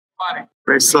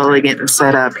We're slowly getting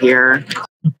set up here.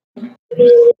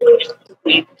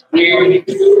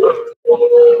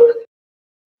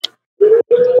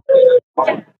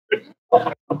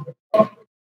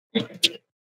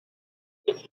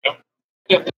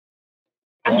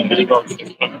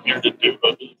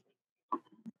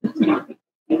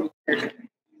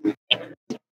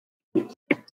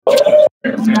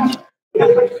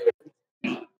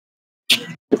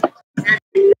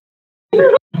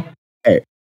 Hey.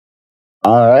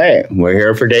 All right, we're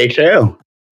here for day 2.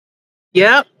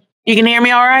 Yep. You can hear me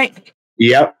all right?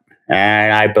 Yep.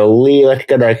 And I believe let's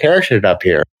get our characters up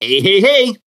here. Hey, hey,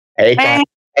 hey. Hey, Tom. Hey,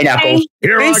 Knuckles.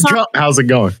 Here I come. How's it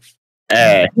going?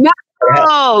 Hey. No.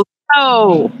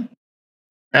 Oh.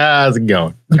 How's it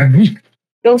going?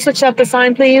 Go switch up the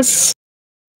sign, please.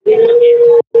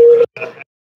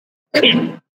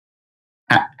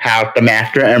 How's the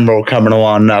Master Emerald coming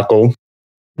along, Knuckles?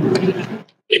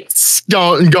 It's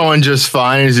going just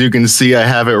fine. As you can see, I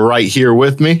have it right here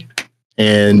with me.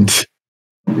 And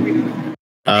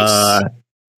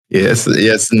yes,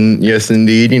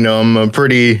 indeed. You know, I'm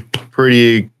pretty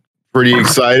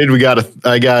excited. We got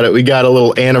a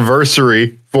little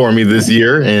anniversary for me this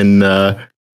year, and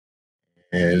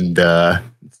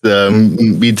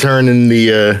be turning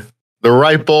the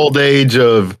ripe old age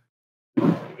of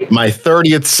my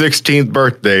 30th, 16th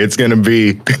birthday. It's gonna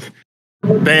be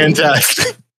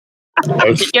fantastic.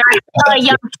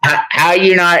 How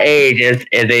you not age is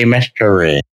a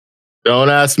mystery. Don't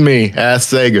ask me. Ask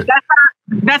Sega.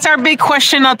 That's our big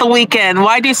question of the weekend.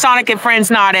 Why do Sonic and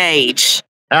Friends not age?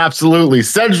 Absolutely.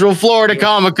 Central Florida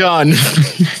Comic-Con.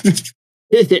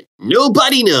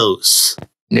 Nobody knows.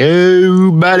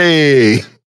 Nobody. I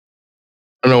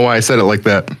don't know why I said it like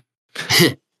that.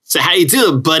 So how you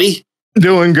doing, buddy?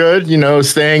 Doing good. You know,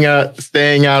 staying out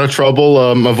of trouble.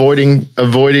 Avoiding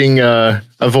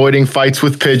fights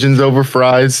with pigeons over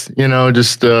fries. You know,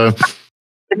 just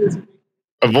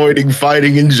avoiding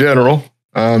fighting in general.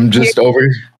 Just over.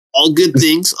 All good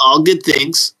things. All good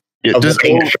things. Yeah, just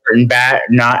a certain bat,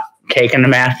 not taking the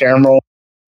Master Emerald.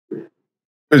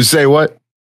 Say what?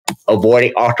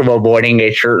 Avoiding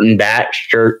a certain bat,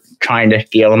 trying to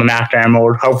steal the Master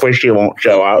Emerald. Hopefully, she won't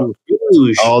show up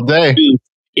all day.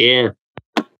 Yeah.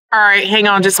 All right, hang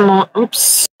on just a moment.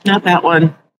 Oops, not that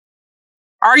one.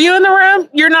 Are you in the room?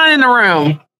 You're not in the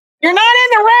room. You're not in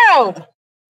the room.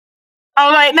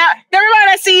 Oh, wait, now, never mind.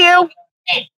 I see you.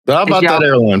 How about that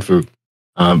airline food?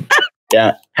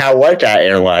 Yeah. How was that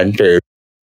airline food?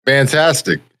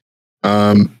 Fantastic.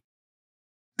 It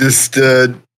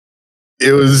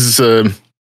was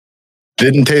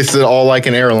didn't taste at all like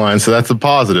an airline, so that's a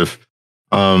positive.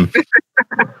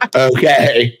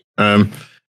 Okay.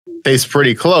 Tastes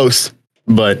pretty close,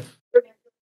 but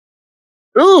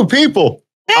ooh, people!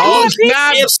 Oh,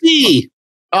 snap! CFCC.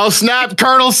 Oh, snap!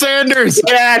 Colonel Sanders.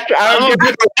 Yes, I'm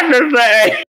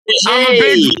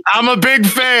a big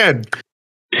fan.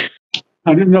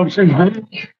 I didn't know. It's a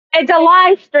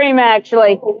live stream,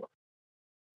 actually.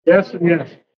 Yes.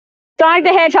 Sonic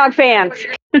the Hedgehog fans.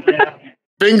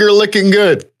 Finger licking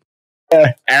good.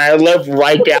 And I live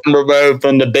right down the road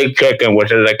from the Big Chicken,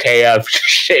 which is a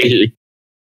KFC.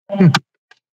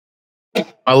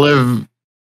 I live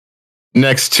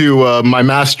next to my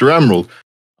Master Emerald.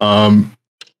 So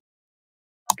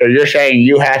you're saying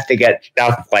you have to get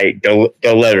stuff like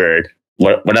delivered,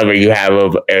 whatever you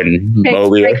have in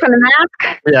Mobile. Right from the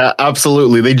mask? Yeah,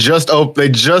 absolutely. They just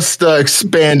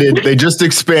expanded. They just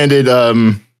expanded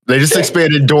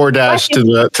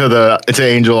DoorDash to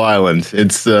Angel Island.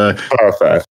 It's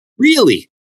perfect. Really?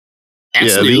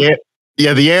 That's new.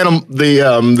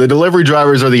 The delivery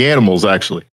drivers are the animals,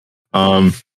 actually.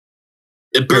 The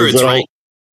birds, right?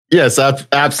 Yes,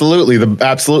 absolutely.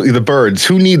 The birds.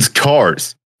 Who needs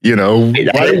cars? You know,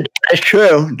 that's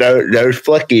true. Those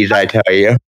flickies, I tell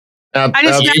you. I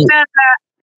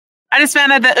just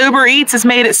found out that Uber Eats has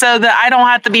made it so that I don't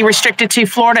have to be restricted to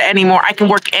Florida anymore. I can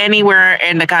work anywhere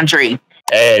in the country.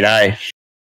 Hey, nice.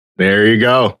 There you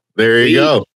go.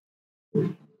 So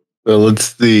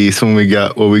let's see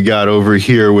what we got over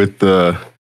here with the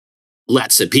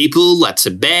lots of people, lots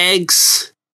of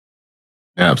bags.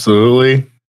 Absolutely.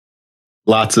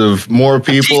 Lots of more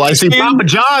people. I see Papa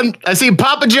John. I see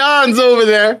Papa John's over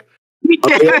there.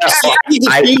 Oh, yeah.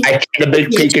 I see the big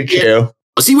Pikachu.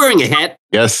 Was he wearing a hat?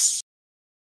 Yes.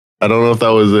 I don't know if that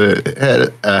was a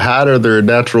hat or their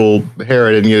natural hair.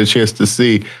 I didn't get a chance to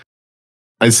see.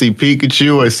 I see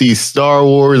Pikachu. I see Star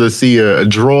Wars. I see a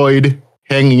droid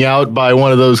hanging out by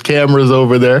one of those cameras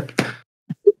over there.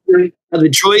 The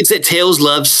droids that Tails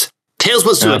loves. Tails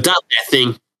wants to adopt that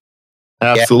thing.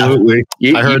 Absolutely.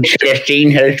 Yeah. I heard you should have seen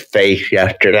his face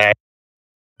yesterday.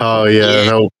 Oh yeah, Yeah.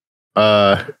 no.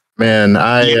 Man,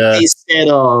 They said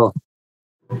all.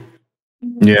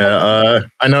 I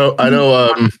know. I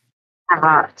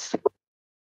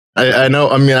know.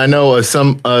 I mean, I know.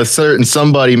 Certain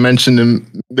somebody mentioned to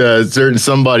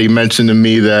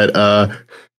me that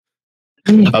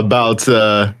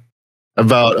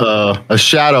about a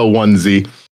shadow onesie,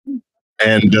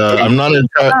 and I'm not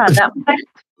entirely. Somebody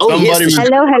was,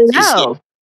 Hello.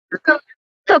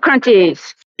 So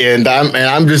crunchies. and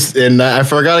I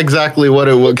forgot exactly what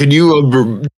it was. Could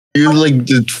you like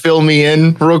just fill me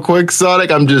in real quick,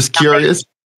 Sonic? I'm just curious.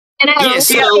 Yeah,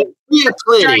 so we're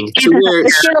planning to wear. The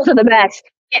Skittles are the best.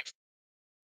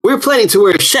 We're planning to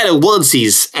wear shadow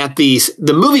onesies at the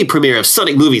movie premiere of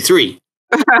Sonic Movie 3.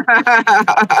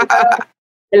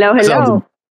 Hello.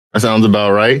 That sounds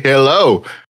about right. Hello.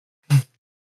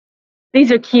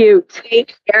 These are cute.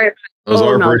 Those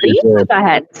are pretty these cool. I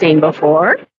hadn't seen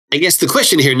before. I guess the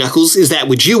question here, Knuckles, is that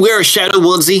would you wear a shadow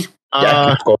onesie?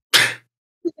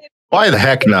 Why the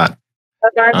heck not?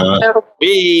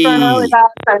 Hey. Give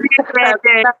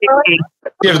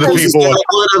the Knuckles is people now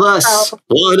one of us.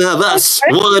 One of us.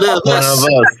 One of us.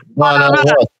 one of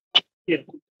us.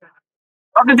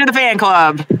 Welcome to the fan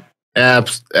club.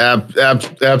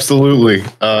 Absolutely.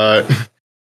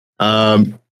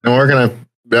 And we're gonna.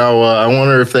 I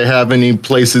wonder if they have any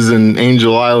places in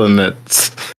Angel Island that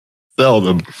sell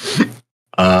them.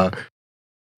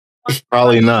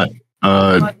 Probably not.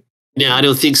 No, I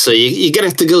don't think so. You're going to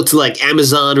have to go to like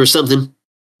Amazon or something.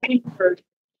 And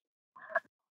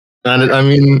I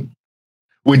mean,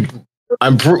 we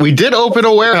did open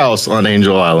a warehouse on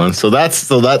Angel Island, so that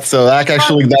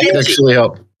actually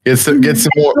helped. Get some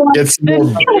more.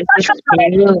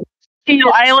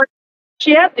 Island.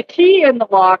 She had the key in the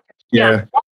lock. Yeah,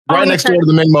 right next door to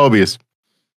the McMobius.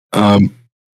 The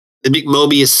Big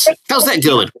Mobius. How's that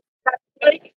going?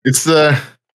 It's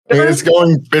it's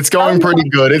going pretty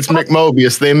good. It's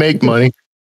McMobius. They make money.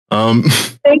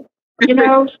 That's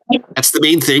the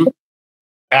main thing.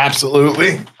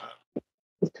 Absolutely.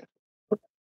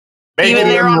 Making Even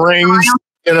them rings,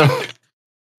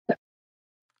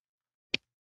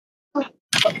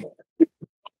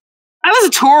 How does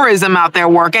tourism out there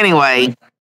work anyway?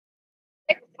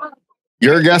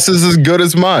 Your guess is as good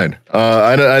as mine.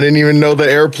 I didn't even know that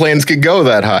airplanes could go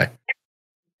that high.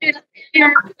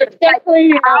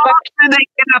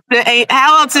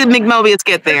 How else did McMobius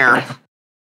get there?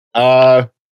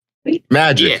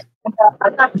 Magic.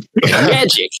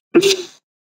 Magic.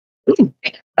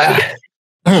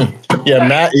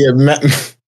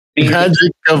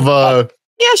 Magic of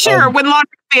Yeah, sure. When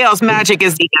logic fails, magic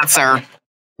is the answer.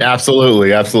 Absolutely.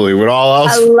 With all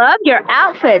else. I love your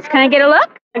outfits. Can I get a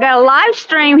look? I got a live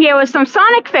stream here with some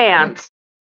Sonic fans.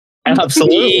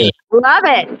 Absolutely. Love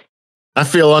it. I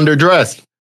feel underdressed.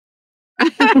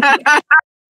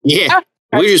 Yeah.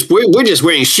 We're just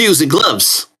wearing shoes and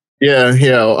gloves. Yeah.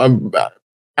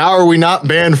 How are we not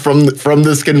banned from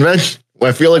this convention?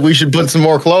 I feel like we should put some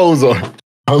more clothes on.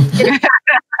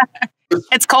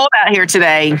 It's cold out here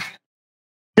today.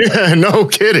 Yeah, no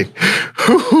kidding.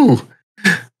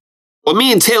 Well,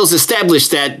 me and Tails established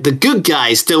that the good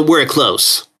guys don't wear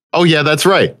clothes. Oh yeah, that's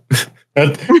right.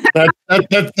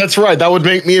 That's right. That would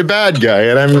make me a bad guy,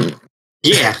 and I'm.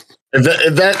 Yeah.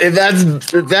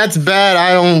 If that's bad,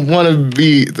 I don't want to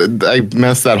be. I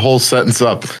messed that whole sentence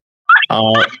up.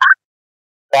 Wow.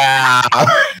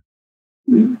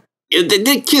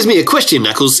 That gives me a question,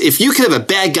 Knuckles. If you could have a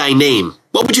bad guy name,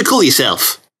 what would you call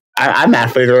yourself? I'm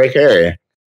halfway right here.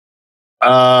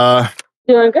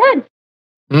 Doing good.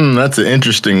 That's an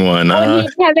interesting one. You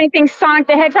have anything Sonic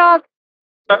the Hedgehog?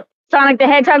 Sonic the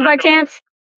Hedgehog by chance?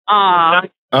 I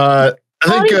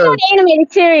think he's got an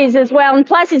animated series as well, and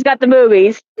plus he's got the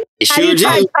movies. You Have sure you do.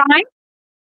 tried Prime?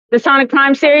 The Sonic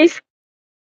Prime series?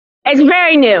 It's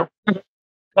very new. A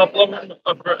couple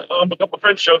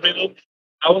friends showed me them.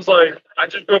 I was like, I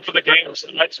just grew up with the games.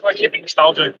 I just like keeping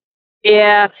nostalgic.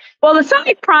 Yeah. Well, the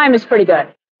Sonic Prime is pretty good.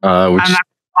 which I'm not gonna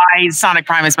lie, Sonic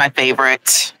Prime is my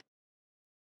favorite.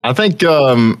 I think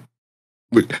that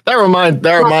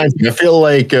reminds me. I feel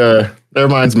like that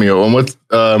reminds me of what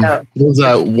was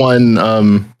that one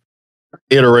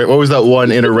What was that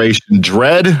one iteration?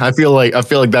 Dread. I feel like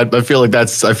that's a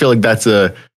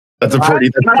pretty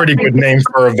good name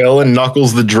for a villain.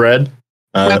 Knuckles the Dread.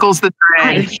 Knuckles the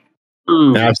Dread.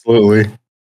 Absolutely.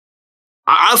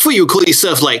 I thought you would call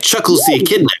yourself like Chuckles the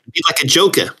Echidna. Be like a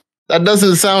Joker. That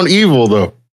doesn't sound evil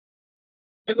though.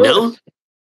 No?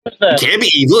 It can be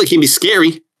evil. It can be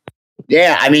scary.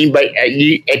 Yeah, I mean, but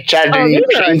it says in your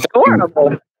theme song.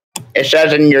 Adorable. It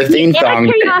says in your theme Yeah, song.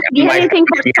 curiosity, you have anything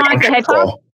for Sonic the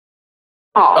Hedgehog?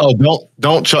 Don't.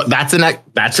 That's an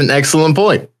excellent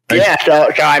point. Yeah, so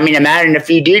I mean, imagine if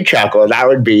you do chuckle, that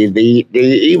would be the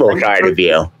evil side of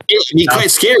you. It'd be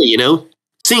quite scary, you know?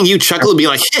 Seeing you chuckle and be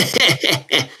like,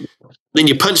 then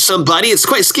you punch somebody, it's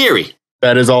quite scary.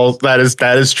 That is true. That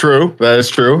is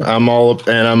true. I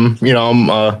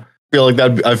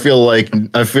feel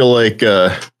like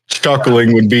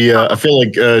chuckling would be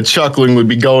chuckling would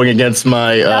be going against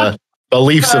my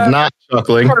beliefs of not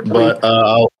chuckling, but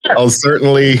I'll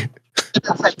certainly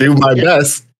do my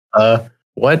best.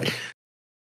 What?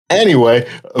 Anyway,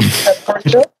 I'm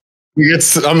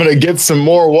gonna get some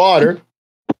more water.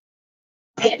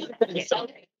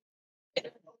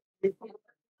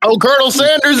 Oh, Colonel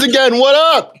Sanders again! What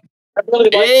up?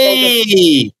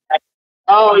 Hey!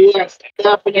 Oh yes,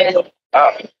 definitely.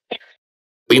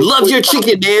 We love your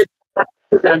chicken, man.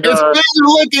 It's finger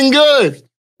looking good.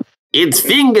 It's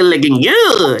finger looking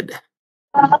good.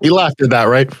 He laughed at that,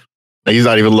 right? No, he's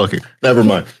not even looking. Never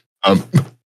mind.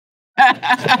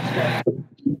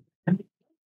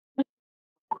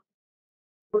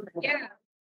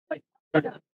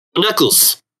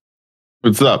 Knuckles,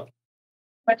 What's up?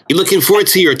 you looking forward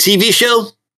to your TV show?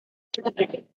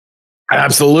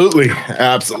 Absolutely.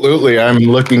 I'm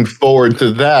looking forward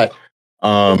to that.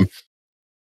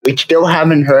 We still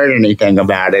haven't heard anything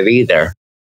about it either.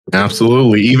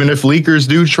 Absolutely. Even if leakers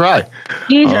do try.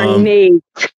 These are neat.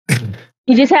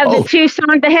 You just have the two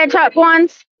Sonic the Hedgehog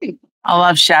ones? I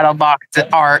love shadow box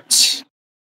art.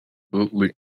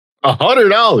 Absolutely.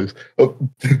 $100. Oh,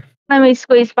 Let me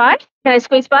squeeze by. Can I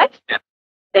squeeze by? Yeah.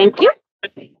 Thank you.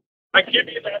 I give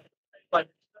you that. Like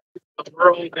the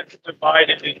world that's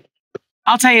divided.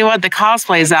 I'll tell you what, the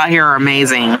cosplays out here are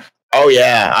amazing. Oh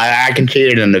yeah, I can see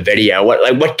it in the video.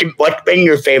 What's been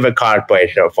your favorite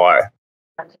cosplay so far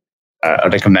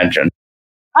of the convention?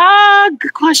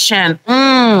 Good question.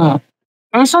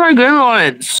 There's some are good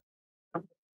ones.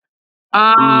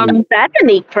 That's a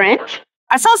neat print.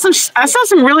 I saw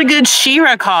some really good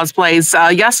She-Ra cosplays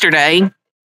yesterday.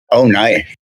 Oh, nice.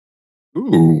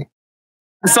 ooh.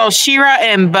 So She-Ra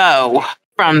and Bo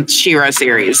from She-Ra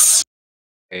series.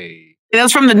 Hey. It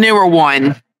was from the newer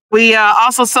one. We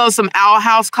also saw some Owl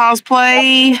House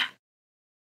cosplay.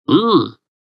 Mm.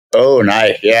 Oh,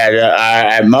 nice. Yeah,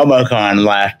 at MomoCon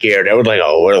last year, there was like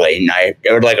a really nice,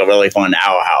 it was like a really fun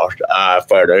Owl House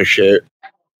photo shoot.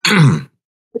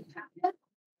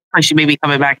 I should maybe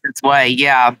coming back this way.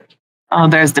 Yeah. Oh,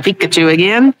 there's the Pikachu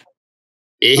again.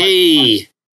 Hey.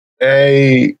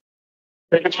 Hey.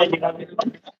 That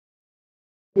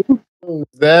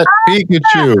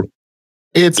Pikachu.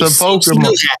 It's a He's so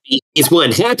Pokemon. happy. He's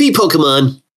one happy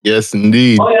Pokemon. Yes,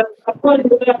 indeed. You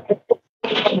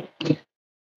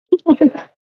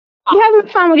having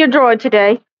fun with your droid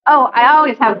today? Oh, I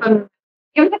always have fun.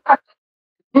 Give me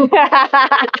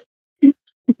the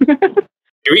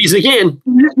Here he is again.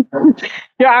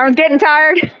 Your arm's getting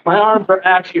tired? My arms are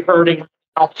actually hurting.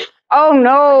 Oh I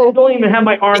no. don't even have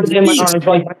my arms in my arms.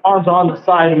 Like my arms are on the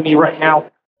side of me right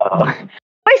now. At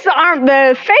least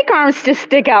the fake arms just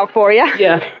stick out for you.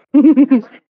 Yeah.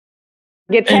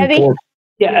 Gets heavy?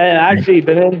 Yeah, I actually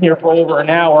been in here for over an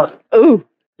hour. Ooh.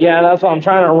 Yeah, that's why I'm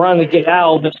trying to run to get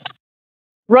out.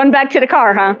 Run back to the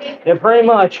car, huh? Yeah, pretty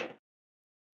much.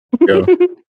 Yo,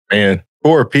 man,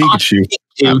 poor Pikachu.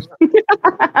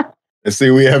 Let's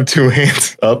see, we have two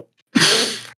hands up.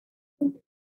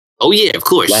 Oh yeah, of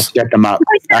course. Let's get them up.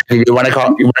 You want to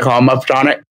call them up,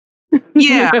 Sonic?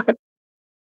 Yeah.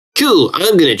 Cool.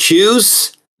 I'm gonna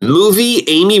choose movie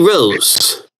Amy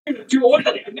Rose. Hey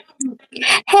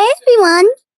everyone.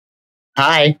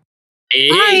 Hi.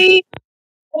 Hey.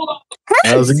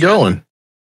 How's it going?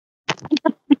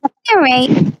 All right.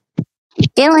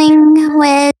 Dealing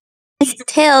with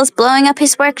Tails blowing up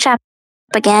his workshop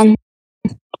again.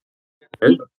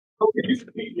 Oh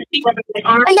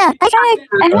yeah, I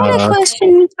had a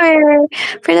question for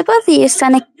the both of you,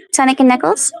 Sonic and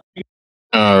Knuckles.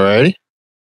 Alrighty.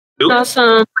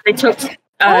 Awesome. They took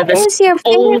What is your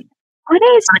favorite? What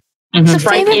is the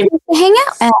favorite place to hang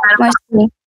out at? Mostly?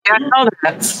 Yeah, I know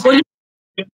that.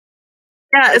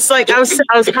 Yeah, it's like I was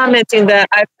commenting that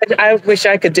I wish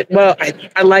I could do. Well,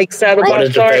 I like saddle What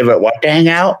is your favorite what to hang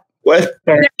out with?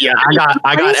 Yeah,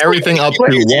 I got everything up to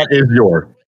what is yours.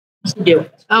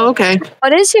 Oh, okay.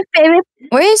 What is your favorite?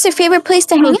 Where is your favorite place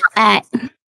to hang out at?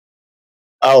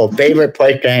 Oh, favorite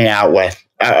place to hang out with.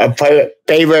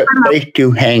 Favorite place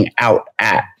to hang out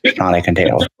at Sonic and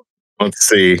Tails. Let's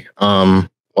see. Well,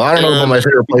 I don't know about my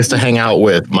favorite place to hang out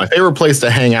with. My favorite place to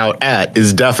hang out at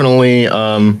is definitely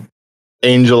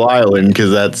Angel Island, because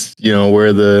that's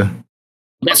where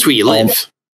That's where you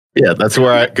live. Yeah, that's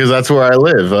where I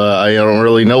live. I don't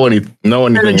really know anything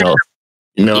else.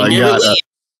 You know, You I never got. leave.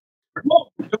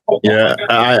 Yeah,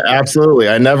 I absolutely.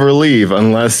 I never leave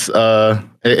unless,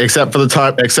 except for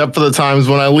the times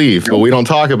when I leave. But we don't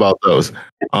talk about those.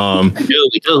 No,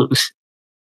 we don't.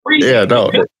 Yeah, no.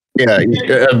 Yeah,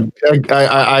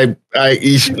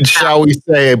 shall we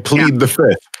say, I plead the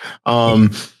fifth.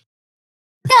 Of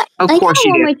I got course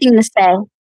you one do. more thing to say. I got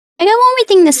one more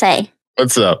thing to say.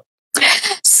 What's up?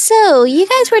 So, you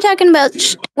guys were talking about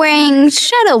wearing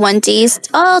shadow onesies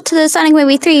all to the Sonic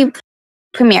Movie 3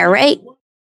 premiere, right?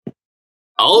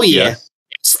 Oh yeah, Yes.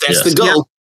 that's Yes. the goal.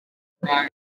 But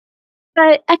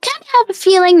I kind of have a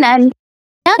feeling that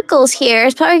Knuckles here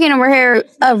is probably going to wear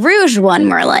a Rouge one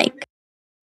more like.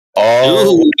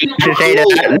 Oh, you should say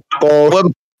that.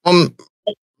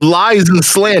 Lies and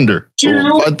slander.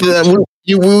 But,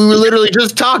 we were literally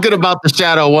just talking about the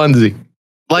shadow onesie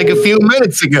like a few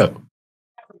minutes ago.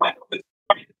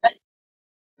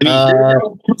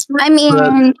 I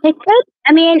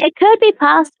mean, it could be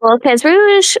possible because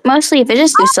Rouge mostly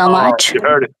visits you so much. You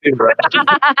heard it too, right?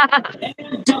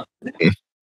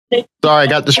 Sorry, I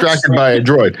got distracted by a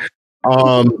droid.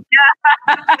 Look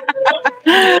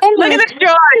at this joy.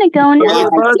 I'm gonna go now.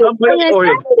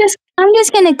 I'm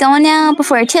just gonna go now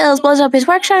before Tails blows up his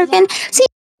workshop again. See,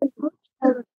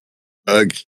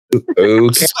 Okay.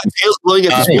 Tails blowing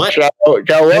up his what? So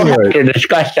we'll have to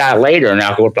discuss that later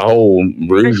now with the whole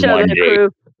Rouge Show one the day. crew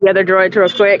the other droids real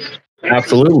quick.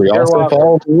 Absolutely. Also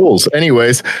follow the rules.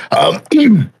 Anyways,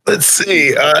 let's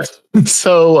see.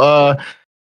 So I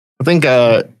think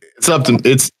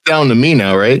it's down to me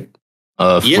now, right?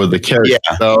 Yep. For the character.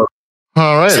 Yeah. So,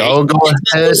 all right, I'll go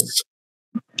ahead.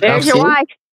 There's your wife.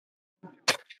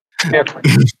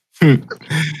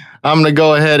 I'm gonna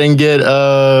go ahead and get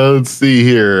let's see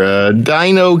here.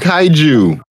 Dino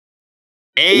Kaiju.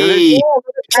 Hey,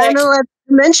 Channel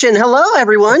mention. Hello,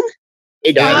 everyone.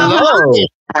 Hey, Dino. Hello.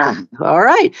 All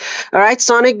right,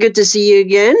 Sonic. Good to see you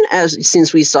again.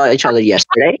 Since we saw each other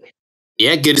yesterday.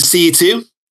 yeah, good to see you too.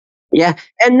 Yeah,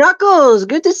 and Knuckles.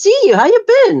 Good to see you. How you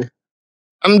been?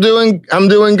 I'm doing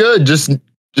good.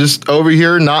 Just over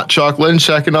here, not chuckling,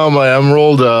 checking on my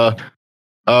emerald,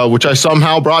 which I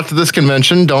somehow brought to this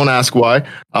convention. Don't ask why.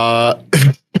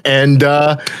 And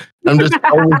I'm just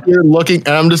over here looking,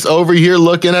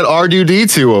 at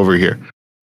R2D2 over here.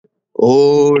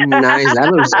 Oh, nice.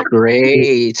 That was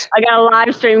great. I got a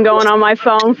live stream going on my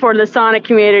phone for the Sonic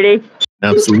community.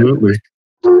 Absolutely.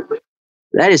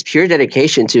 That is pure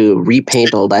dedication to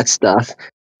repaint all that stuff.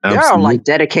 There are like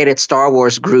dedicated Star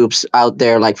Wars groups out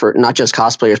there, like for not just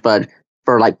cosplayers, but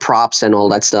for like props and all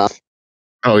that stuff.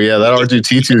 Oh yeah, that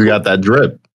R2D2's got that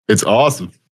drip. It's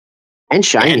awesome. And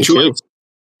shiny too.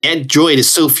 And droid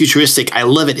is so futuristic. I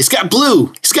love it. It's got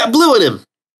blue. It's got blue in him.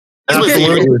 That's my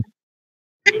favorite.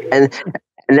 And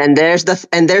then there's the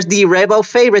Rebo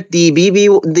favorite, the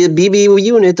BB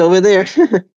unit over there.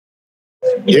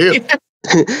 Yeah.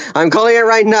 I'm calling it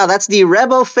right now. That's the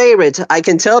Rebo favorite. I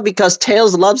can tell because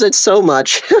Tails loves it so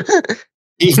much.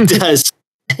 He does.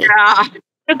 Yeah.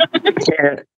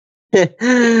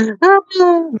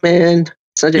 Oh, man,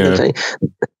 such a good thing.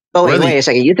 Oh wait a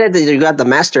second. You said that you got the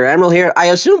Master Emerald here. I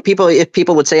assume if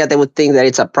people would say that, they would think that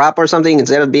it's a prop or something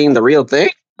instead of being the real thing.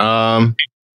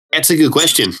 That's a good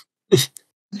question.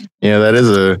 Yeah, that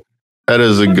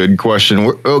is a good question.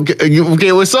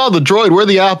 Okay, we saw the droid. Where are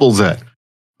the apples at?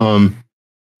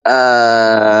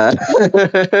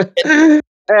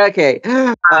 Okay.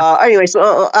 Anyway,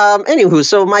 so anywho,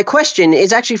 so my question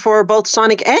is actually for both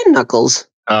Sonic and Knuckles.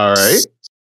 All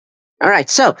right.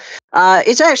 So,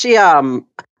 it's actually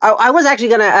I was actually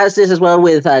gonna ask this as well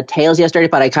with Tails yesterday,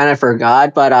 but I kind of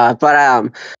forgot.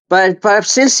 But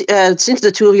since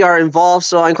the two of you are involved,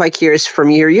 so I'm quite curious from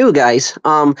you guys.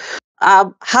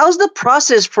 How's the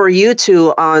process for you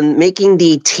two on making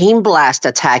the Team Blast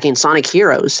attack in Sonic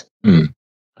Heroes?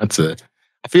 That's it.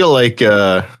 I feel like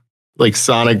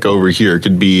Sonic over here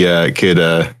could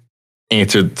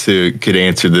answer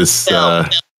this.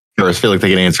 Or I feel like they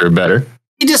can answer it better.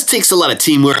 It just takes a lot of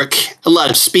teamwork, a lot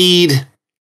of speed,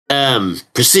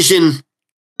 precision,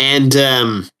 and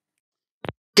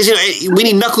because we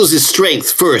need Knuckles'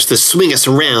 strength first to swing us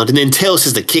around, and then Tails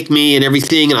has to kick me and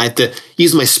everything, and I have to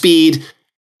use my speed.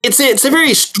 It's a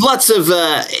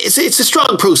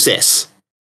strong process.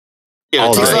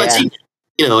 It takes a lot of teamwork.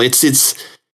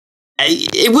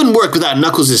 It wouldn't work without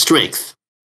Knuckles' strength.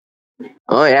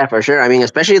 Oh yeah, for sure. I mean,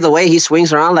 especially the way he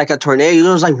swings around like a tornado. He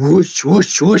goes like whoosh,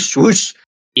 whoosh, whoosh, whoosh.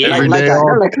 Yeah,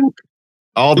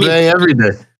 all day, every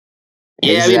day.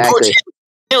 Yeah, exactly. I mean, poor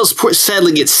Tails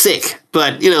sadly gets sick,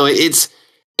 but it's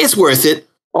worth it.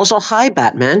 Also, hi,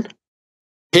 Batman.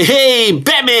 Hey,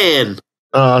 Batman!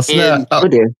 Oh, snap. Oh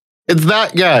dear. It's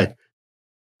that guy.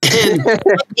 And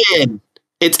Eggman.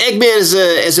 It's Eggman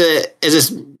as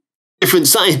a different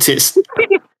scientist.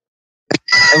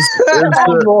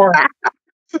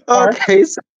 Okay.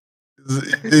 So,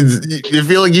 You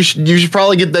feel like you should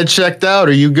probably get that checked out.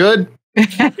 Are you good?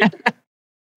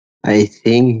 I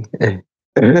think.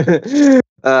 Where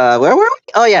were we?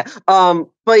 Oh yeah.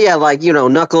 But yeah, like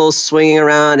Knuckles swinging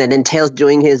around, and then Tails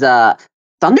doing his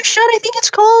Thundershot. I think it's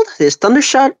called his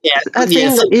Thundershot. Yeah, I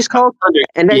think he's called.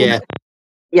 And then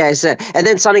and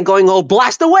then Sonic going all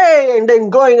blast away, and then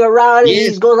going around, and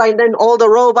he's going like, then all the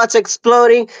robots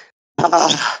exploding.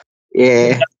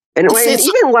 Yeah. And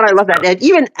even when I love that,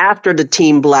 even after the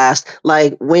team blast,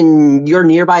 like when your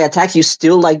nearby attacks, you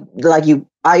still like you.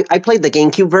 I played the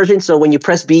GameCube version, so when you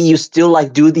press B, you still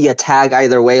like do the attack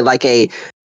either way, like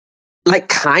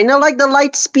kind of like the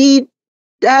light speed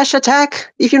dash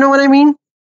attack, if you know what I mean.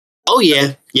 Oh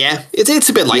yeah. It's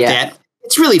a bit like that.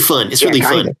 It's really fun. It's really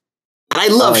fun. And I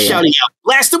love shouting out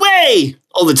 "Blast away"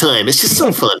 all the time. It's just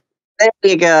so fun. There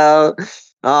you go.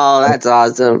 Oh, that's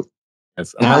awesome.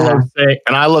 Yes, and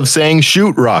I love saying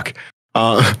 "shoot rock."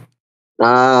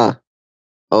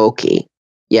 Okay.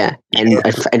 Yeah, and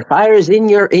fire is in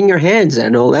your hands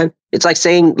and all that. It's like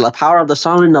saying the power of the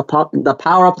sun in the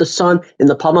power of the sun in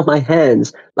the palm of my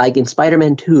hands, like in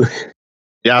Spider-Man 2.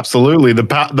 Yeah, absolutely. The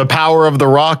power of the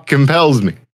rock compels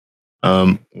me.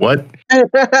 What?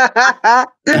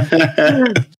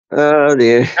 Oh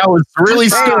dear. That was really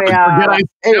stupid. That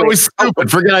was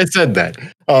stupid. Forget I said that.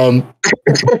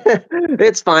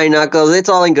 It's fine, Knuckles. It's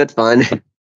all in good fun.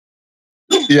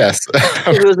 Yes.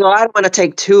 Well, I don't want to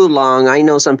take too long. I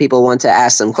know some people want to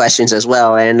ask some questions as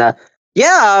well. And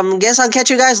guess I'll catch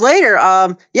you guys later.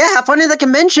 Have fun at the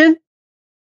convention.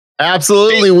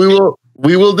 Absolutely. We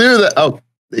will do that. Oh,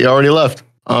 he already left.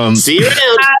 See you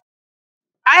around.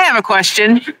 I have a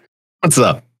question. What's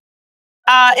up?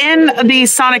 In the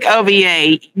Sonic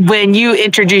OVA, when you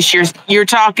introduce you're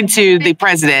talking to the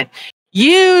president,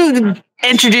 you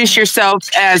introduce yourself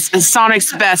as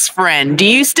Sonic's best friend. Do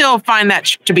you still find that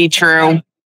to be true?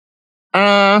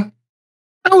 I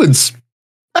would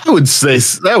say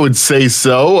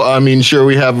so. I mean, sure,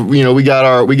 we have we got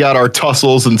our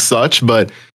tussles and such,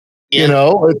 but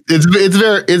it's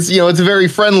very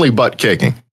friendly butt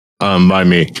kicking by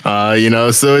me.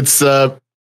 So it's a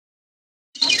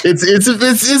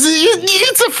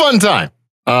fun time.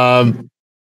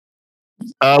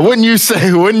 Wouldn't you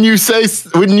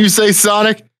say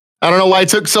Sonic? I don't know why it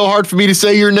took so hard for me to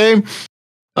say your name.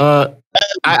 I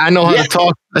know how to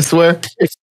talk, I swear.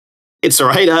 It's all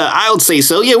right. I would say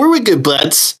so. Yeah, we're good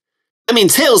buds. I mean,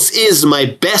 Tails is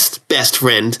my best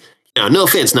friend. No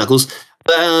offense, Knuckles.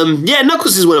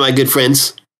 Knuckles is one of my good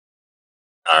friends.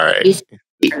 All right.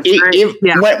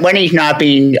 When he's not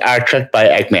being tricked by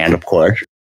Eggman, of course.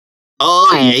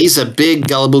 Oh, yeah, he's a big,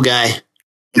 gullible guy.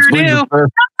 Sure do.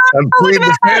 Look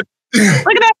at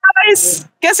that, guys.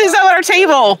 Guess who's at our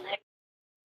table?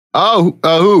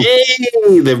 Who?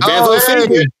 Hey, the Rebel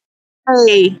figure.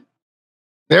 Hey.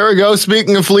 There we go.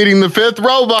 Speaking of fleeting the fifth,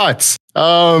 robots.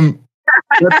 That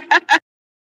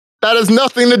has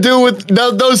nothing to do with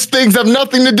those things. Have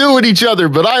nothing to do with each other,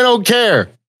 but I don't care.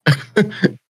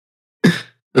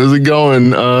 How's it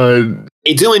going?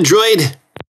 Hey, doing, droid?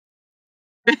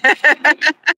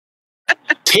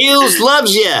 Tails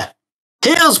loves you.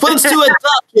 Tails wants to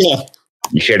adopt you.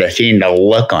 You should have seen the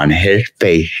look on his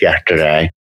face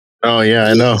yesterday. Oh yeah,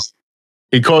 I know.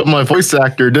 He caught my voice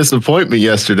actor disappointment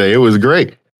yesterday. It was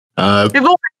great. If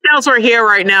only Tails were here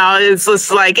right now, it's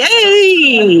just like,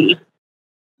 hey.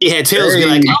 Yeah, Tails be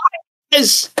like, oh,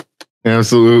 yes.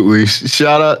 Absolutely.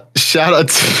 Shout out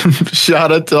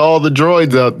to all the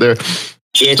droids out there.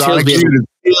 Yeah, Tails be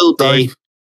like,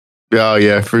 oh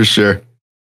yeah, for sure.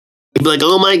 He'd be like,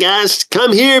 oh my gosh,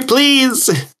 come here, please.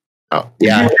 Oh,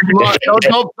 yeah.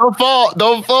 Don't fall.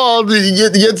 Don't fall.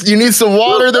 You need some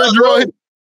water there, droid.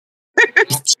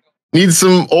 Need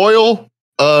some oil.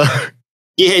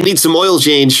 Yeah, need some oil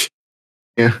change.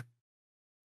 Yeah.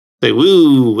 Like,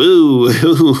 woo.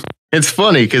 It's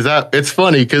funny because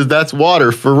that's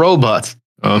water for robots.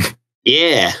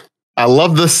 Yeah. I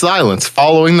love the silence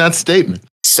following that statement.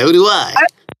 So do I.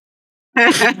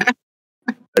 I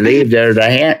believe there's a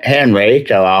hand raised,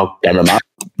 so I'll get him up.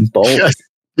 Bolt.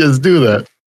 Just do that.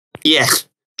 Yeah.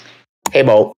 Hey,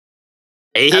 Bolt.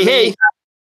 Hey.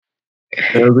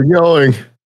 How's it going?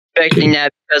 Expecting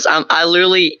that because I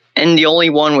literally am the only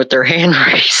one with their hand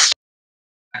raised.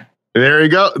 There we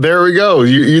go.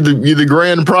 You're the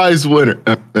grand prize winner.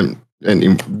 I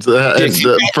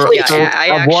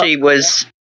actually was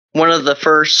one of the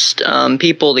first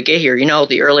people to get here.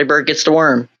 The early bird gets the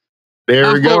worm.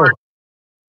 There we go.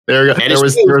 There you go. There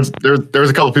was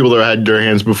a couple people that had their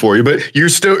hands before you, but you're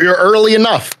early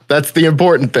enough. That's the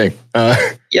important thing.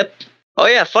 Yep. Oh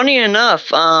yeah. Funny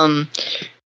enough,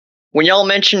 when y'all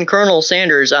mentioned Colonel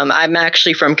Sanders, I'm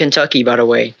actually from Kentucky, by the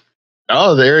way.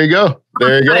 Oh, there you go.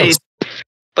 There you go.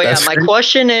 But That's yeah, my great.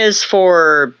 question is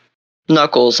for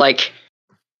Knuckles. Like,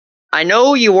 I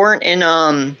know you weren't in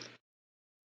the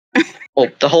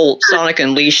whole Sonic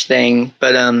Unleashed thing,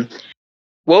 but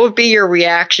what would be your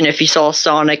reaction if you saw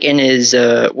Sonic in his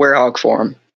werehog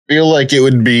form? I feel like it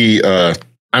would be. The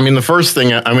first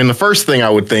thing I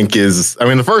would think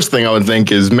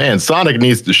is, man, Sonic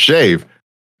needs to shave.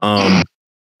 Hey,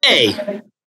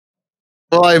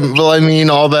 All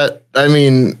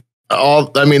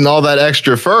that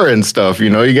extra fur and stuff. You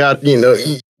gotta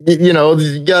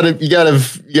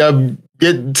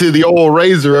get to the old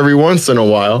razor every once in a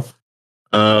while.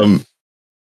 I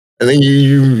think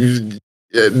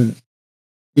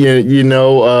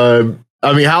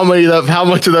how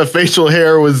much of that facial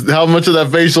hair was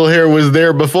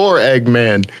there before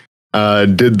Eggman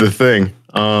did the thing?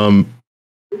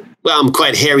 well, I'm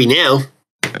quite hairy now.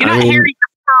 You're not hairy, you're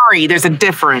furry. There's a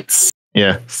difference.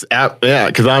 Yeah,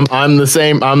 because I'm the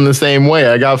same way.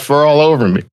 I got fur all over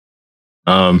me.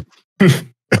 I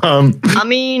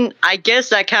guess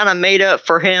that kind of made up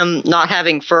for him not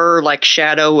having fur like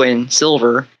Shadow and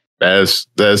Silver. That's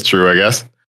true, I guess.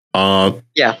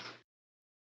 Yeah.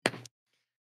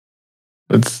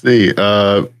 Let's see.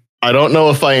 I don't know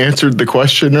if I answered the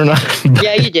question or not.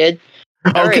 Yeah, you did.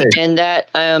 All Okay. right, and that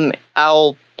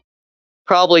I'll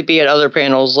probably be at other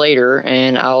panels later,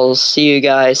 and I'll see you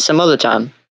guys some other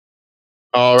time.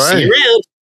 All right. See you around.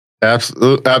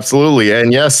 Absolutely.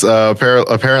 And yes,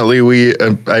 apparently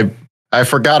I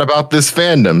forgot about this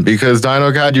fandom because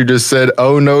Dino Kaiju just said,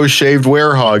 "Oh no, shaved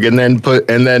werehog," and then put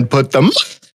them.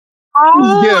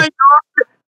 Oh Yeah. my God.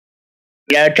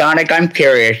 Yeah, Sonic, I'm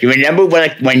curious. You remember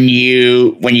when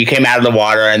you came out of the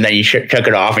water and then you took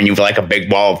it off and you were like a big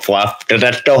ball of fluff? Does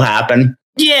that still happen?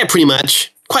 Yeah, pretty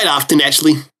much. Quite often,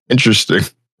 actually. Interesting.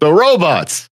 The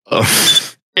robots. Oh.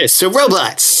 Yeah, so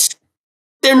robots.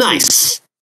 They're nice.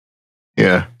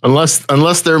 Yeah. Unless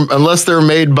they're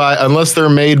made by an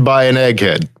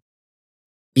egghead.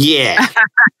 Yeah.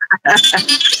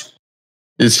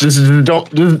 It's just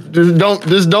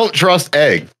don't trust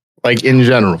egg, like in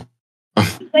general.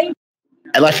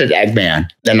 Unless it's Eggman,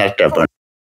 then that's different.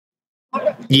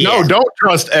 Yeah. No, don't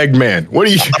trust Eggman. What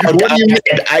do you mean? I'm sorry.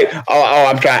 I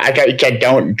thought you said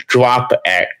don't drop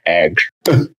eggs.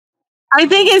 I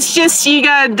think it's just you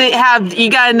gotta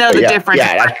know the difference.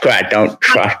 Yeah, that's correct. Don't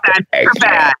trust eggs.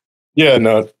 Bad. Yeah,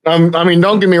 no.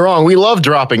 Don't get me wrong. We love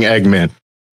dropping Eggman.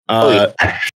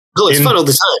 It's fun all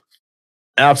the time.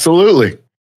 Absolutely.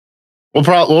 We'll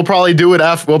probably do it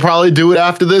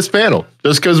after this panel,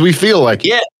 just because we feel like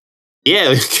it. Yeah,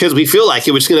 because we feel like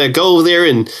it. We're just gonna go over there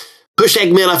and push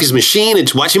Eggman off his machine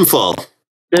and watch him fall.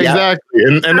 Exactly.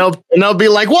 And they'll be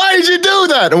like, "Why did you do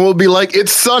that?" And we'll be like,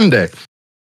 "It's Sunday."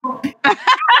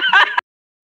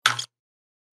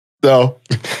 So,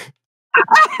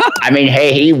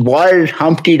 hey, he was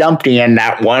Humpty Dumpty in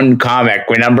that one comic.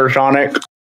 Remember, Sonic?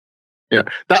 yeah,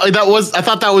 that was. I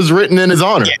thought that was written in his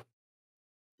honor.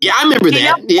 Yeah, I remember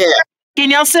that. Yeah. Can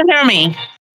y'all still hear me?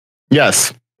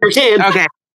 Yes. You can. Okay.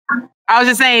 I was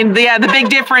just saying, the big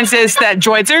difference is that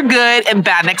droids are good and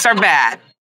badniks are bad.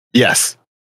 Yes.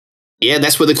 Yeah,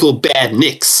 that's where they call bad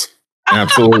nicks.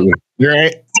 Absolutely.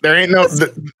 There ain't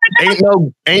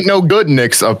no good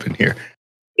nicks up in here.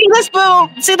 See this little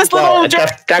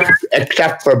droid?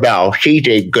 Except for Belle. She's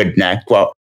a good neck.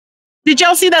 Well, Did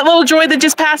y'all see that little droid that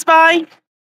just passed by?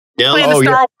 No. Playing the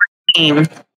Star Wars game.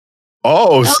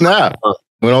 Oh, snap.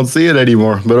 We don't see it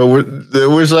anymore, but I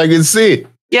wish I could see it.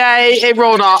 Yeah, it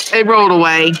rolled off. It rolled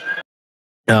away.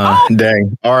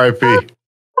 Dang. R.I.P. The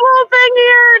whole thing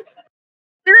here.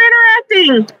 They're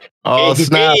interacting. Oh,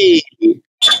 snap. Hey.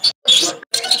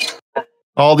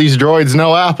 All these droids,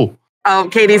 no Apple. Oh,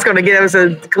 Katie's gonna give us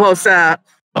a close up.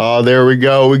 Oh, there we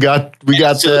go. We got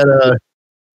that.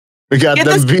 We got Get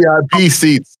them VIP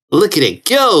seats. Look at it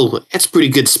go. That's pretty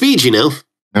good speed, you know.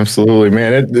 Absolutely,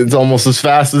 man. It's almost as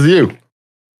fast as you.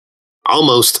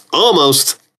 Almost. Oh,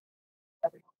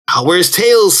 where's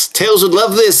Tails? Tails would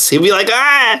love this. He'd be like,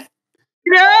 ah!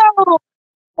 No.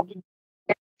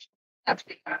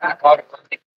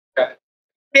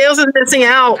 Tails is missing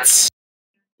out.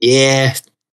 Yeah.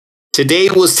 Today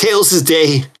was Tails'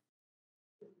 day.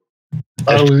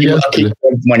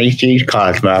 when he sees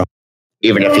Cosmo,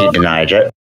 even if he denies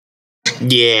it.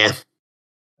 Yeah.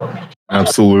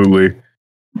 Absolutely.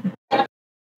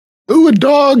 Ooh, a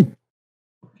dog.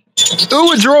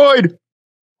 Ooh, a droid.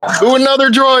 Ooh, another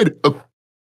droid. Oh,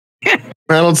 I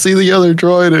don't see the other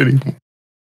droid anymore.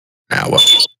 Ah, well.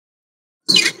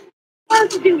 Why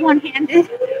don't you do one-handed?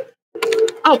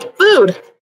 Oh, food.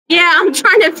 Yeah, I'm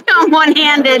trying to film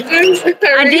one-handed.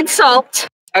 I did salt.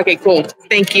 Okay, cool.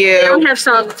 Thank I you. don't have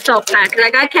salt pack.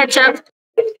 I got ketchup.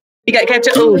 You got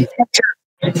ketchup? Ooh,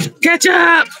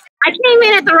 ketchup. I came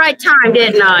in at the right time,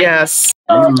 didn't I? Yes.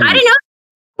 I didn't know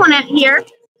one out here.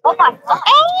 Oh my God.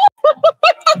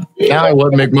 Now I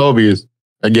want McMobius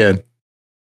again.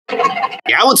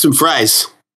 Yeah, I want some fries.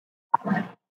 Look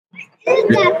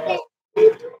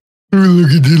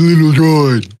at the little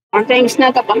droid. One thing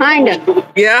snuck up behind us.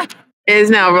 Yeah. It is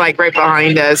now like right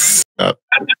behind us.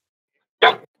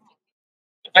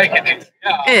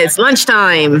 It's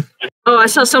lunchtime. Oh, I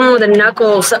saw someone with a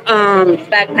Knuckles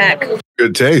backpack.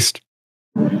 Good taste.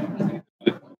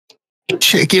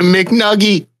 Chicken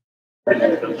McNugget.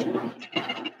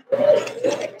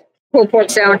 Pulled pork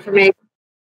sandwich for me.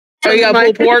 Oh, you got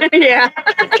pulled pork? Yeah.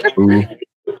 Ooh.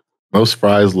 Most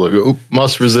fries look. Ooh,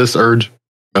 must resist urge.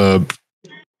 To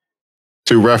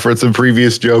reference a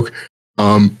previous joke.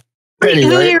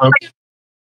 Anyway,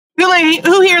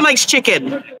 Who here likes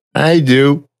chicken? I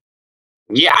do.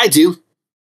 Yeah, I do.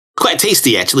 Quite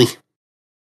tasty, actually.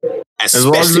 As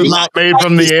long as it's not made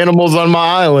from the animals on my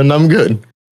island, I'm good.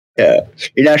 Yeah.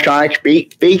 You know, Sonic,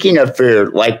 speaking of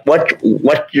food, like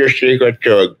what's your secret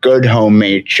to a good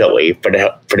homemade chili for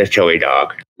the chili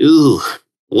dog? Ooh,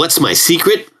 what's my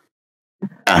secret?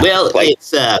 Well,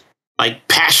 it's like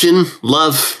passion,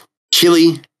 love,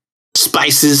 chili,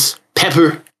 spices,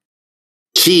 pepper,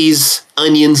 cheese,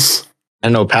 onions. I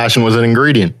know passion was an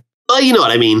ingredient. Well, you know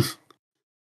what I mean.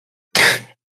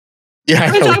 Yeah,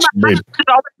 I know what you mean. It's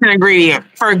always an ingredient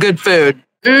for good food.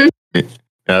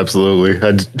 Absolutely.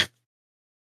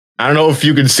 I don't know if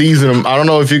you can season them. I don't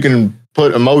know if you can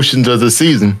put emotions as a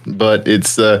season, but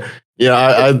it's I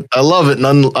love it.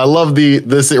 I love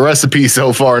this recipe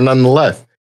so far, nonetheless.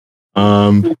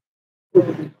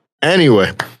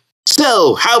 Anyway.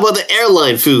 So, how about the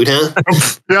airline food, huh?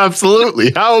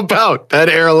 Absolutely. How about that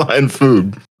airline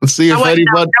food? Let's see if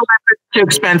anybody. Too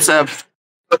expensive.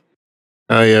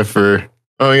 Oh yeah, for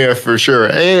sure.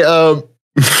 Hey, Oh,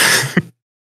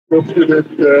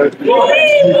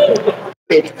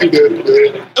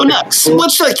 Nux,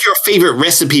 what's like your favorite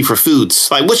recipe for foods?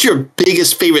 Like, what's your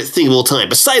biggest favorite thing of all time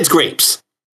besides grapes?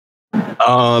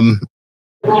 let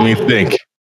me think.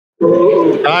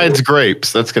 Besides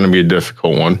grapes, that's going to be a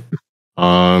difficult one.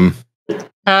 How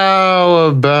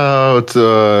about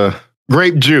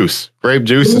grape juice? Grape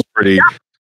juice is pretty.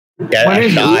 Yeah,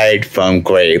 aside from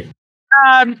grape.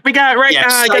 We got got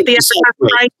the advertisement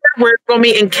right here. We're going to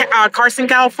meet in Carson,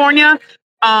 California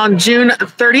on June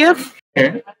 30th.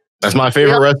 That's my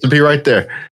favorite recipe right there.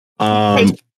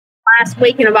 Last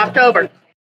weekend of October.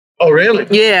 Oh, really?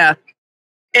 Yeah.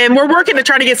 And we're working to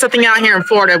try to get something out here in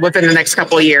Florida within the next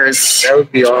couple of years. That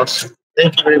would be awesome.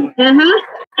 Thank you very much.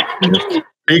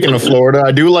 Speaking of Florida,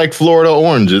 I do like Florida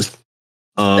oranges.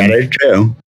 That is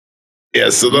true. Yeah,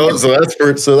 so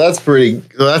that's pretty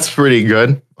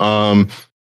good. I'll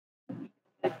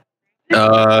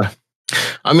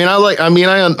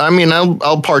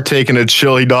partake in a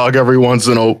chili dog every once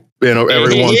in a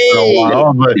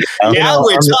while. But now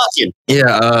we're talking.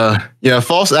 Yeah,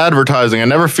 false advertising. I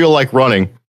never feel like running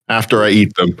after I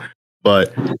eat them.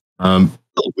 But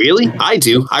Oh, really? I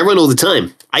do. I run all the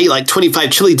time. I eat like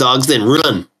 25 chili dogs, then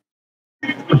run. I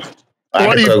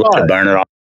had to cook to burn it off.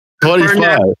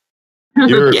 25.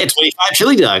 Yeah, 25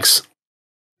 chili dogs.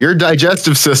 Your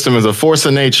digestive system is a force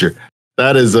of nature.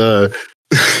 That is It's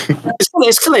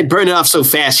because I burn it off so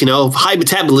fast, high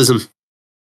metabolism.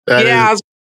 I was going to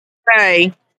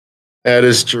say. That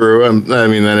is true.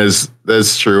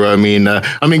 That's true. I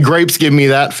mean, grapes give me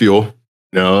that fuel.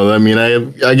 I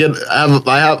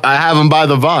have them by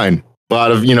the vine.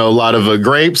 A lot of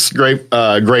grapes,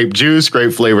 grape juice,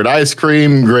 grape flavored ice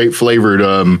cream, grape flavored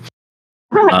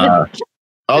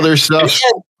other stuff.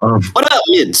 What about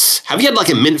mints? Have you had like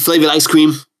a mint flavored ice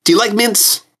cream? Do you like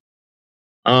mints?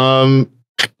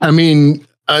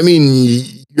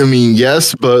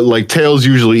 Yes, but like Tails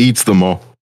usually eats them all.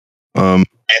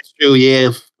 That's true.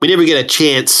 Yeah, we never get a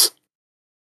chance.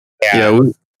 Yeah,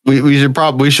 we should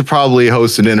probably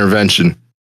host an intervention.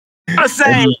 I was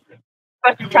saying,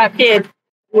 Fucking trap kid,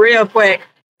 real quick.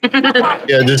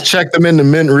 Yeah, just check them into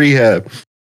mint rehab.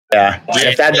 Yeah,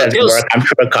 if that doesn't work, I'm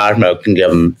sure Cosmo can give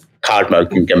him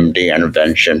the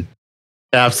intervention.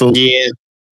 Absolutely. Yeah.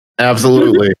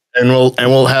 Absolutely. And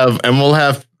we'll have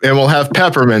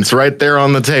peppermints right there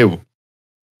on the table.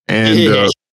 And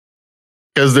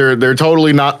because they're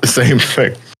totally not the same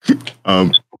thing.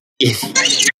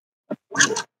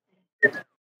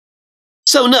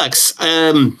 So, Nux,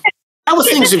 how are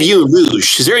things with you and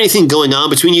Rouge? Is there anything going on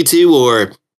between you two,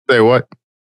 or Say what?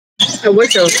 I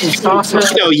wish I was some sauce.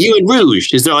 you and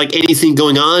Rouge? Is there like anything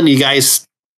going on? You guys,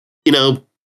 doing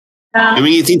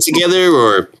anything together,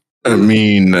 or? I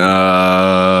mean,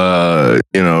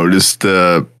 just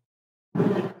I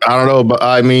don't know, but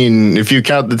I mean, if you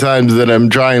count the times that I'm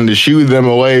trying to shoo them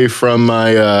away from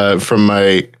my from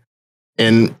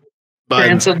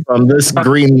this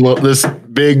this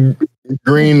big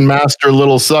green master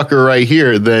little sucker right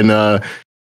here, then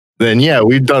yeah,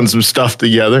 we've done some stuff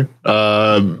together.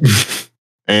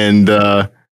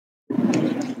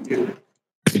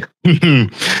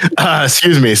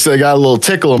 Excuse me, so I got a little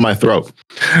tickle in my throat.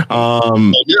 But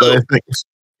I think,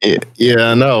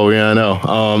 I know.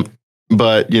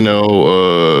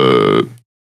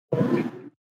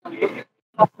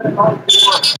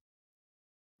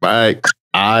 But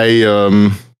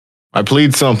I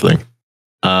plead something.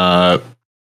 I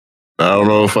don't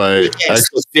know if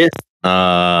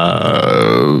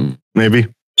maybe.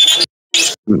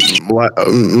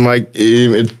 Like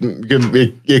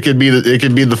it could be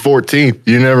the 14th.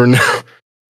 You never know.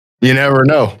 You never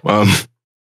know.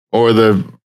 Or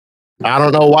I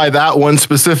don't know why that one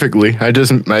specifically. I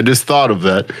just thought of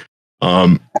that.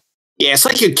 Yeah, it's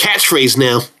like your catchphrase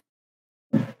now.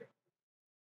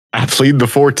 I plead the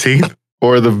 14th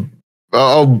or the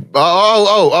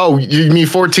you mean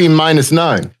 14 minus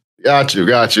 9. Got you.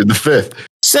 The 5th.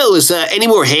 So, is any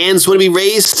more hands want to be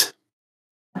raised?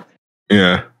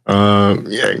 Yeah.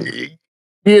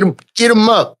 Get him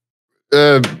up.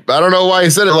 I don't know why he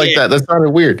said it like that. That sounded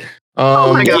weird.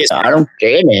 I don't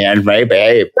see any hands, maybe.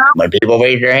 Hey, when people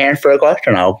raise their hands for a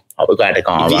question, I'll be glad to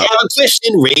call them up. If you have a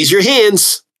question, raise your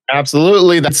hands.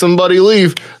 Absolutely. That's somebody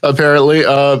leave, apparently.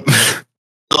 No.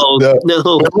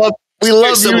 We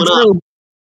love you, too.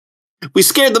 We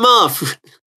scared them off.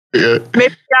 Yeah.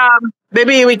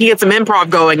 Maybe we can get some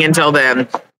improv going until then.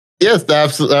 Yes,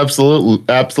 absolutely.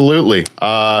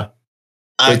 Cool.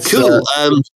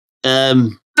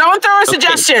 Don't throw a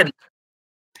suggestion.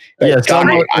 Yes,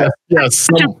 someone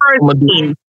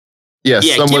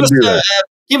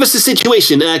give us a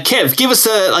situation. Kev, give us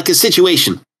a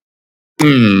situation.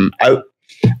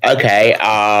 Okay.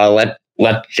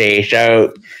 Let's see.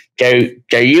 So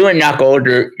you and Knuckles,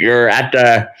 you're at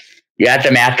the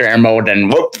Master Emerald,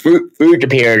 and whoop, Rouge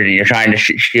appeared, and you're trying to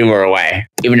shoo her away,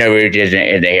 even though Rouge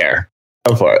isn't here.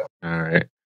 Go for it. All right.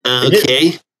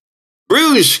 Okay.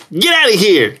 Rouge, get out of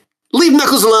here. Leave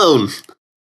Knuckles alone.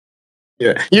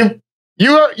 Yeah. You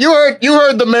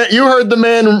heard the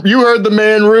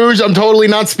man, Rouge. I'm totally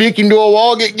not speaking to a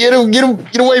wall. Get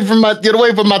away from my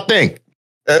thing.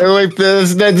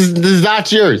 This is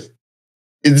not yours.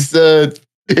 It's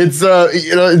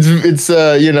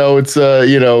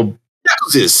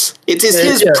Knuckles it's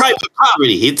his private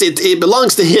property. It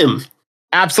belongs to him.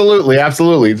 Absolutely.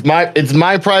 It's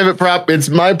my private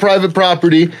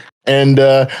property, and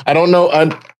I don't know.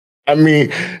 I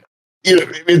mean,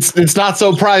 it's not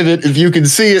so private if you can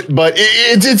see it, but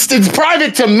it's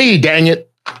private to me. Dang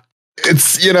it!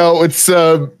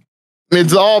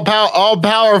 It's all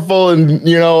powerful, and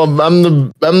I'm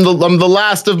the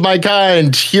last of my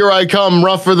kind. Here I come,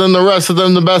 rougher than the rest of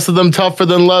them, the best of them, tougher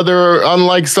than leather.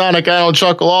 Unlike Sonic, I don't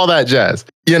chuckle, all that jazz.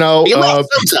 You laugh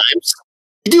sometimes.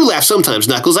 You do laugh sometimes,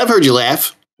 Knuckles. I've heard you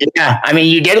laugh. Yeah, I mean,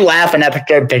 you did laugh in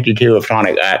episode 52 of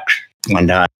Sonic X one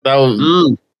time.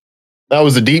 That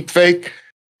was a deep fake.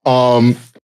 Not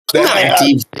a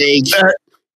deep fake.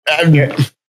 And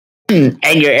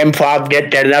your improv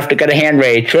did enough to get a hand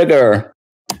raise. Trigger.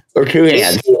 Or 2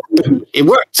 hands. It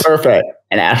worked. Perfect.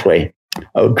 And Ashley.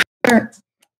 Oh, trigger.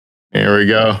 Here we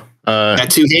go. Got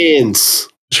 2 hands.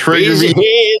 Trigger raise your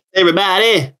hands,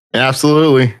 everybody.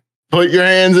 Absolutely. Put your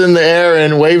hands in the air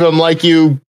and wave them like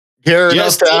you care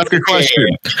enough to ask a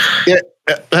question. Yeah.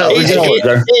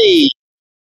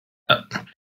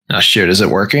 Oh, shoot. Is it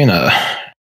working? Yeah.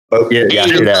 Okay,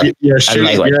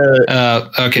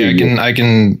 I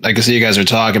can see you guys are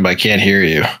talking, but I can't hear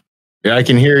you. Yeah, I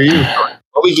can hear you.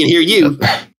 Well, we can hear you.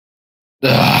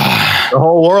 The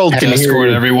whole world can hear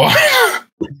you. Everyone.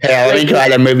 Yeah, let me try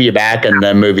to move you back and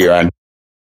then move you on.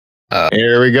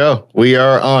 Here we go. We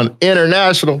are on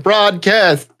international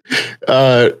broadcast.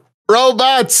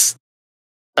 Robots.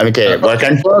 Okay,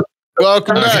 welcome.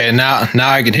 Welcome back. Okay, now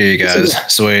I can hear you guys.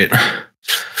 Sweet.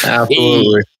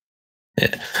 Absolutely.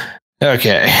 Yeah.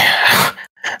 Okay.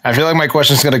 I feel like my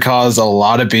question is going to cause a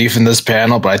lot of beef in this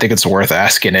panel, but I think it's worth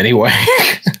asking anyway.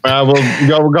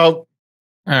 We'll go.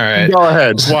 All right. Go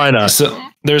ahead. Why not? So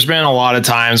there's been a lot of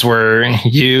times where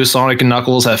you, Sonic, and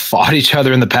Knuckles have fought each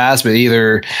other in the past, but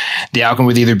the outcome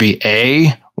would either be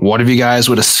A, one of you guys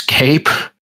would escape,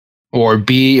 or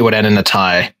B, it would end in a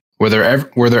tie. Were there I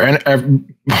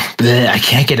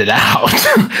can't get it out.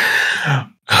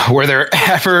 Were there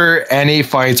ever any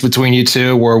fights between you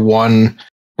two where one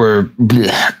were?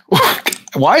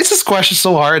 Why is this question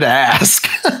so hard to ask?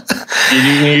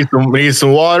 You need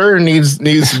some water. Needs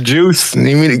some juice.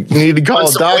 Need to call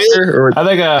a doctor. Or I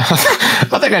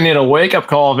think I need a wake up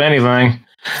call, if anything.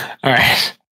 All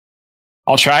right,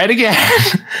 I'll try it again.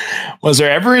 Was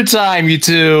there ever a time you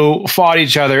two fought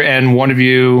each other and one of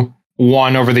you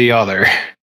won over the other?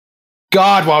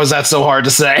 God, why was that so hard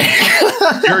to say?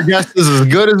 Your guess is as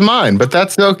good as mine, but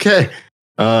that's okay.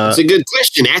 It's a good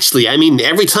question, actually. I mean,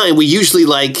 every time we usually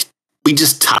we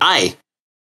just tie.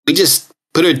 We just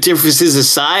put our differences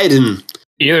aside and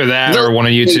either that or one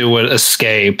of you two would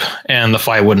escape and the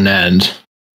fight wouldn't end.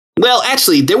 Well,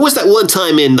 actually, there was that one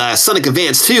time in Sonic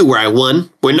Advance 2 where I won,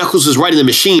 where Knuckles was riding the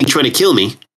machine trying to kill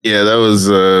me. Yeah, that was...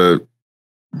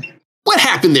 What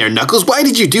happened there, Knuckles? Why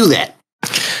did you do that?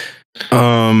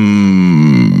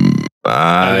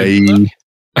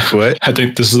 What? I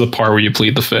think this is the part where you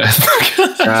plead the fifth.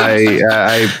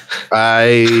 I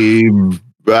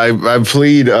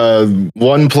plead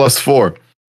 1 plus 4.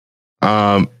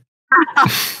 That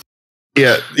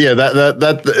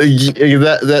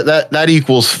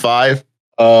equals 5.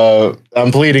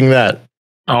 I'm pleading that.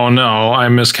 Oh no, I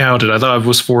miscounted. I thought it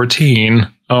was 14.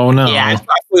 Oh no. Yeah, I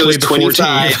thought it was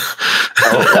 25.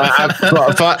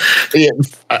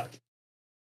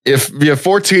 If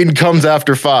 14 comes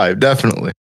after 5,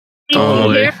 definitely.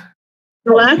 Totally.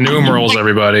 Numerals,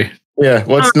 everybody. Yeah.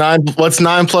 What's 9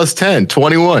 plus 10?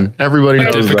 21. Everybody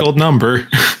knows that. Difficult number.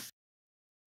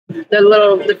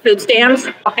 The food stamps.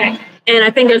 Okay. And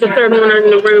I think there's a third one in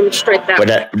the room straight that way.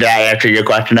 Did I answer your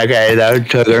question okay, though,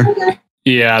 Sugar?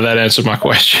 Yeah, that answered my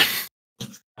question.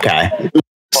 Okay.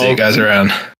 See you guys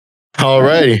around. All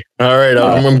right.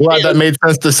 I'm glad that made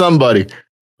sense to somebody.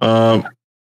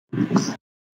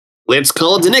 Let's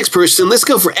call it the next person. Let's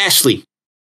go for Ashley.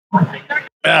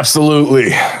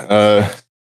 Absolutely.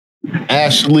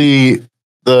 Ashley,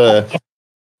 there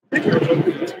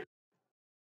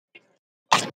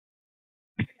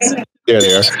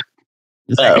they are.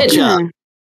 Good job.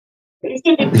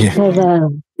 Yeah.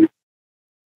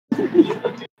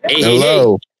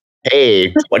 Hello.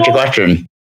 Hey, what's your question?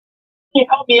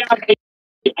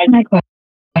 My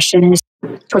question is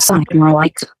for Sonic, more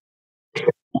like.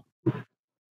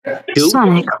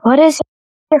 Sonic, what is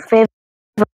your favorite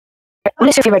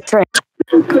drink?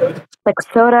 Like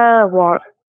soda, water,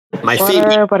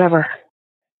 favorite, whatever.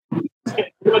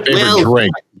 Favorite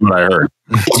drink, what I heard.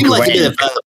 I do like a bit of.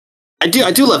 I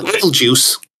do love apple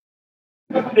juice.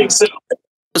 That's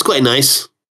quite nice.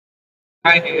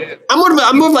 I'm more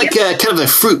of like kind of a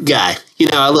fruit guy.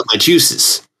 I love my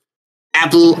juices.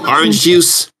 Apple, orange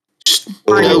juice.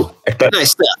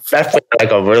 Nice stuff. That's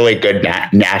like a really good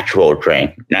natural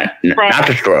drink, not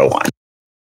the store one.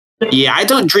 Yeah, I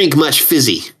don't drink much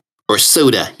fizzy or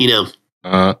soda. Me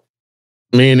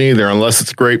neither, unless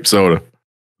it's grape soda.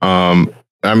 I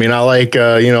like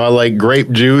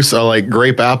grape juice. I like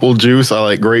grape apple juice. I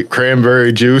like grape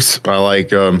cranberry juice. I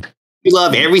like. You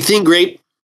love everything grape.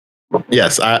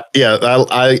 Yes, I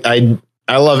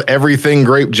love everything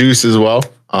grape juice as well.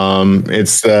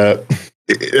 It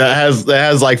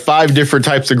has like 5 different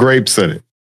types of grapes in it.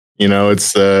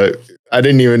 It's I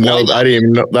didn't even know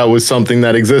that was something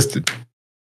that existed.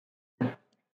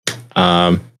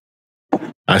 I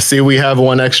see we have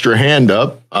one extra hand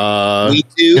up. We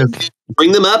do.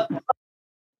 Bring them up.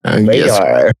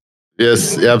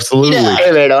 Yes, absolutely.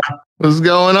 Hey, what's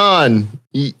going on?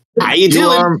 How you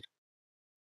doing?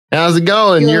 How's it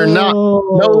going? Yo. You're no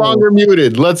longer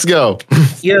muted. Let's go.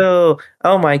 Yo,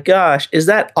 oh my gosh. Is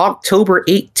that October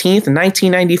 18th,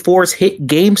 1994's hit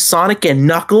game Sonic and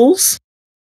Knuckles?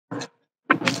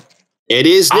 It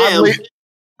is now.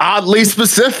 Oddly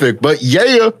specific, but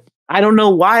yeah. I don't know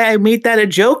why I made that a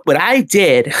joke, but I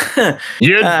did.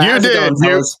 You did.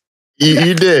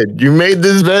 You did. You made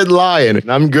this bed lying,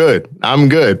 and I'm good.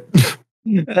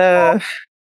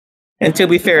 And to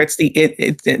be fair,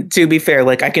 to be fair,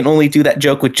 like I can only do that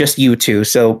joke with just you two,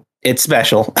 so it's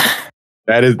special.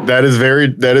 That is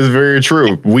very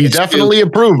true. We definitely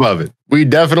approve of it. We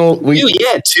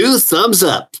 2 thumbs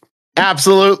up.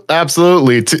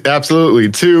 Absolutely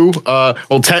 2.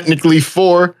 Well, technically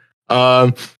 4.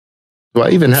 Do I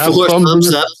even have 4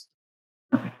 thumbs up?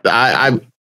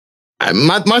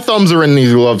 My thumbs are in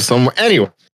these gloves somewhere. Anyway,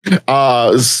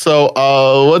 so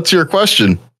what's your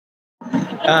question?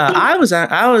 I was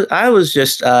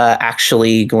just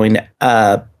actually going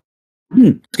to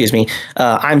excuse me.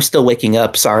 I'm still waking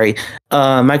up. Sorry.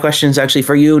 My question is actually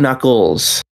for you,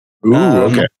 Knuckles. Ooh,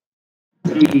 okay.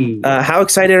 How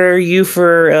excited are you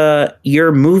for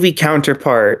your movie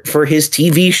counterpart for his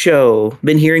TV show?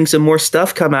 Been hearing some more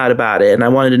stuff come out about it, and I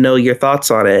wanted to know your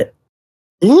thoughts on it.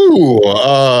 Ooh,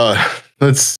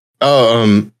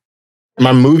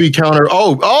 my movie counter.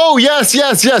 Oh,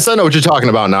 yes. I know what you're talking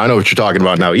about now.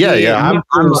 Yeah.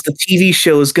 The TV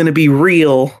show is going to be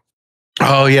real.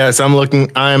 Oh yes, I'm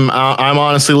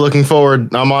honestly looking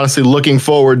forward. I'm honestly looking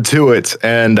forward to it,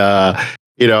 and I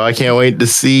can't wait to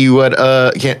see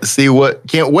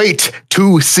can't wait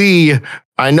to see.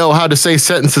 I know how to say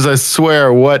sentences. I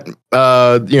swear. How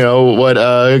it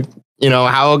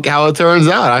turns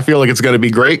out. I feel like it's going to be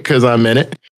great because I'm in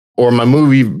it, or my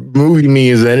movie me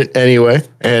is in it anyway,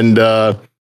 and. Okay.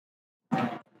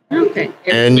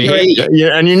 And me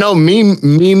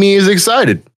is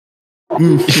excited.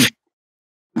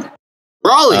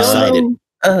 We're all excited.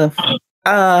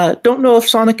 Don't know if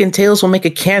Sonic and Tails will make a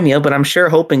cameo, but I'm sure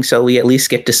hoping so. We at least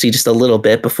get to see just a little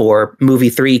bit before movie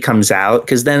 3 comes out,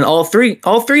 because then all three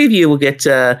of you will get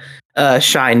to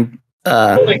shine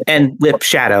and whip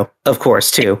Shadow, of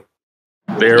course, too.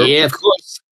 Yeah, of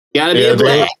course. Gotta be a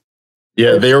black.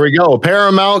 Yeah, there we go.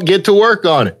 Paramount, get to work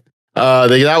on it.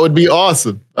 That would be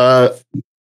awesome.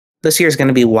 This year's going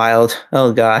to be wild.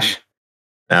 Oh gosh.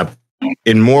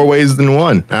 In more ways than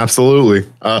one, absolutely.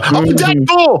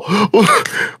 Deadpool!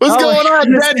 What's going on,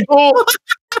 Deadpool?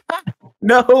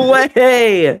 No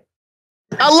way!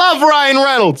 I love Ryan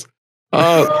Reynolds.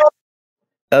 That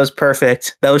was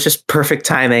perfect. That was just perfect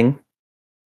timing.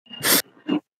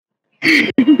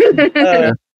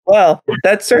 Well,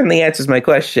 that certainly answers my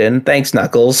question. Thanks,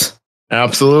 Knuckles.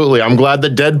 Absolutely. I'm glad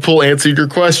that Deadpool answered your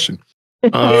question.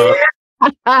 Okay.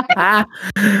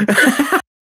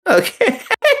 Okay.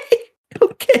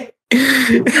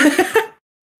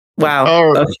 Wow.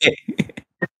 All right. Okay.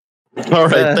 All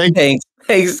right.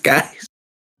 Thanks, guys.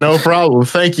 No problem.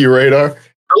 Thank you, Radar. No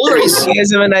worries. You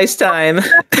guys have a nice time.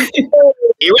 Be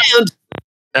around.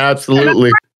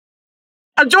 Absolutely.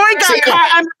 A joint got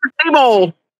caught under the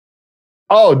table.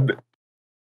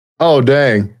 Oh,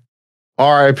 dang.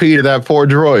 R.I.P. to that poor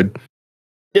droid.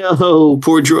 No,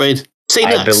 poor droid. Say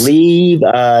I believe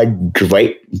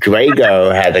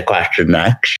Drago had a question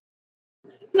next.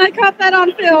 I caught that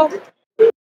on film.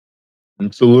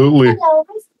 Absolutely. Oh.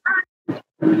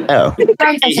 Sorry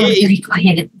if I sound very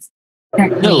quiet. It's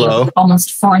Hello.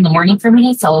 almost 4 a.m. for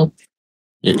me, so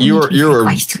You are you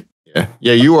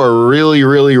are really,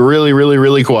 really, really, really,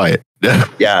 really quiet.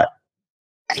 Yeah.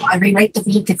 I rewrite the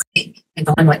week. It's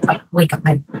the one with wake up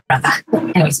my brother.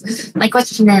 Anyways, my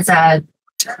question is home.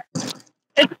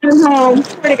 Where'd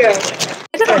it go?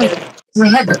 My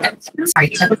head.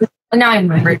 Sorry. Now I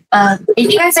remember.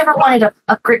 If you guys ever wanted to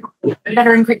upgrade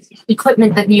better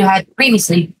equipment than you had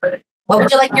previously, what would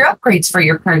you like your upgrades for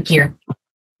your current gear?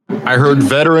 I heard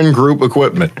veteran group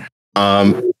equipment.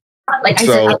 I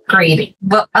said upgrade.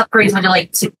 What upgrades would you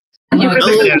like to?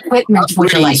 Equipment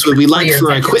would you like? What we like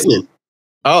for our equipment?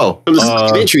 Oh, from the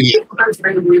documentary.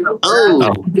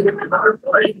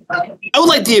 I would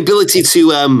like the ability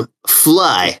to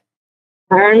fly.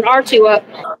 Turn R2 up.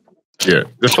 Yeah,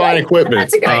 define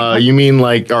equipment. You mean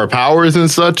like our powers and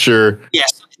such, or?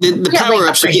 Yes, the power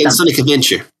ups are getting Sonic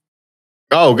Adventure.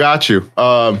 Oh, got you.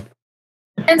 And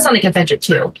Sonic Adventure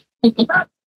 2. And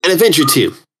Adventure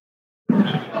 2.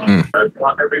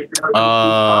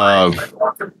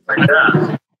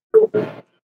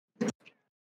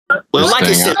 Well, like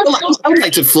I said, I would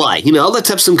like to fly. I'd like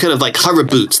to have some kind of like hover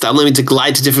boots that allow me to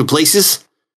glide to different places.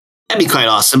 That'd be quite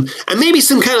awesome. And maybe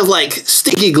some kind of like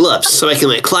sticky gloves so I can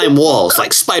like climb walls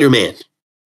like Spider-Man.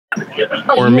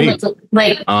 Or me.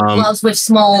 Like gloves with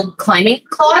small climbing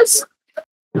claws?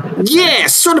 Yeah,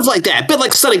 sort of like that. A bit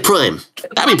like Sonic Prime.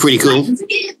 That'd be pretty cool.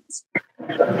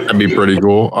 That'd be pretty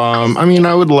cool. I mean,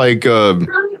 I would like.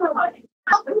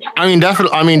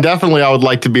 Definitely, I would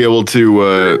like to be able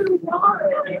to.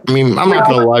 I'm not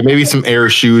gonna lie. Maybe some air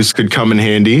shoes could come in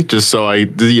handy, just so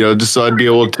I'd be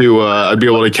able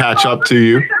to catch up to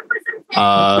you,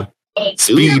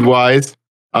 speed wise.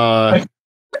 And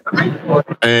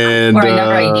or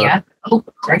another idea.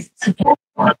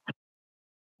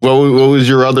 What was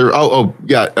your other?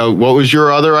 What was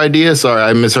your other idea? Sorry,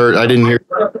 I misheard. I didn't hear.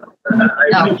 No,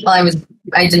 well,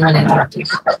 I didn't want to interrupt you.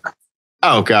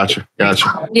 Oh, gotcha.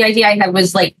 The idea I had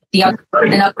was like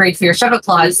an upgrade for your shuttle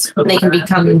claws. They can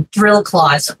become drill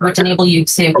claws, which enable you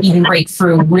to even break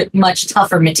through much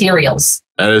tougher materials.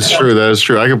 That is true.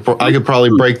 I could probably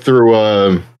break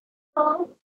through.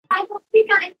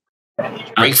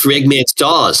 Break through Eggman's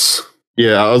jaws.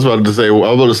 Yeah, I was about to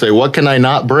say, what can I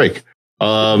not break?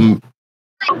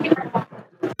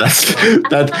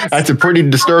 That's a pretty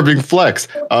disturbing flex.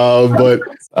 But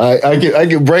I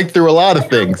can break through a lot of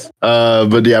things.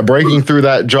 But yeah, breaking through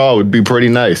that jaw would be pretty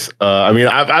nice. I mean,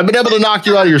 I've been able to knock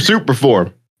you out of your super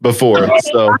form before,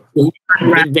 so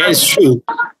that's true.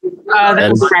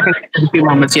 That will happen in a few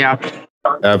moments. Yeah,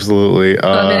 absolutely.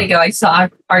 A bit ago, I saw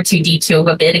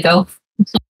R2D2 a bit ago.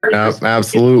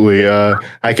 Absolutely.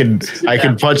 I could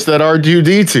punch that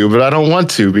R2D2, but I don't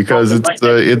want to because it's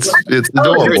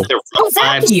adorable.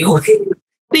 You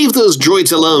leave those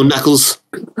droids alone, Knuckles.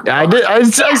 I did. I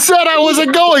said I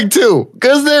wasn't going to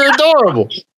because they're adorable.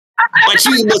 But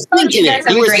you were thinking it.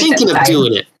 You were thinking of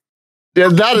doing it. Yeah,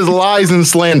 that is lies and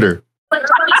slander.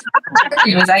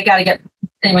 Anyways, I gotta get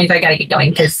going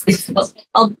because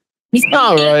I'll be seeing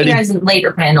you guys in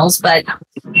later panels, but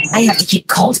I have to keep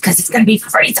cold because it's gonna be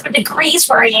 37 degrees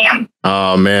where I am.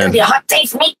 Oh It's man, gonna be a hot day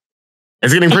for me.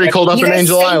 it's getting pretty cold up in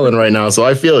Angel Island right now, so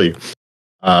I feel you.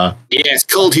 Yeah, it's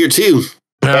cold here too.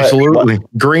 Absolutely,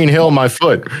 Green Hill, my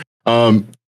foot.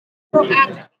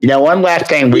 You know, one last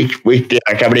thing we did,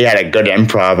 somebody had a good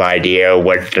improv idea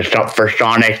was for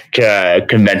Sonic to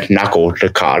convince Knuckles to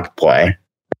cosplay.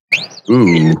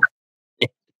 Ooh.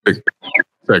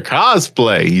 The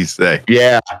cosplay, you say?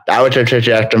 Yeah, that was a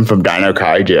suggestion from Dino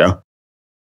Kaiju.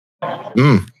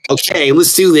 Okay,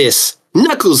 let's do this.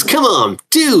 Knuckles, come on,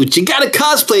 dude! You gotta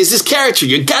cosplay as this character.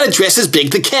 You gotta dress as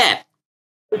Big the Cat.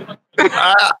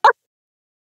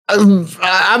 I'm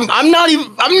not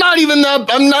even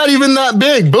that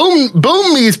big.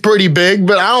 Boom me's pretty big,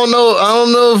 but I don't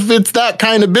know if it's that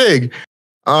kind of big.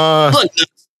 Look,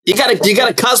 you gotta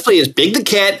cosplay as Big the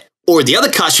Cat, or the other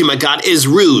costume I got is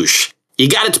Rouge. You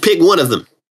got to pick one of them.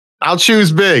 I'll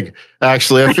choose Big.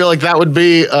 Actually, I feel like that would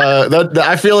be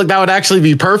I feel like that would actually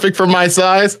be perfect for my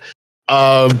size.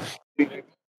 You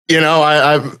know,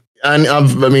 I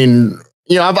mean,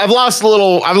 you know, I've lost a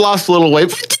little weight.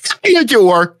 Make it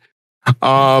work. Put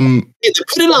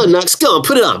it on, Nux. Go on,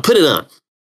 put it on.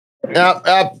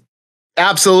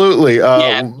 Absolutely. You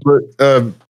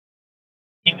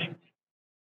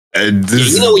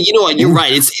know what? You're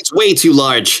right. It's way too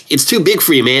large. It's too big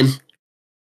for you, man.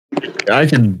 I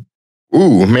could.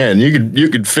 Ooh, man, you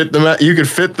could fit the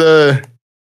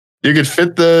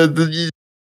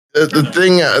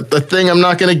thing. I'm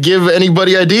not going to give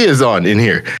anybody ideas on in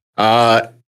here.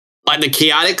 Like the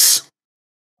Chaotix.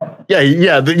 The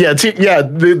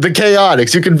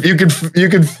Chaotix.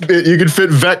 You could fit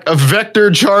a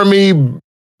Vector, Charmy,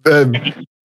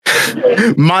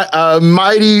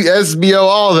 Mighty, SBO,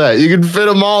 all that. You can fit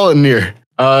them all in here.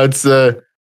 It's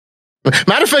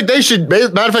matter of fact, they should do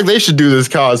this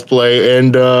cosplay.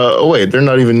 And wait, they're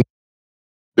not even.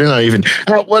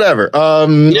 Whatever.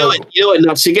 You know what?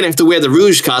 Nux, you're gonna have to wear the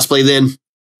Rouge cosplay then.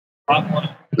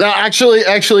 No, actually,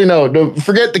 no.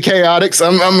 Forget the Chaotix.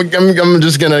 I'm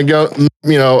just gonna go.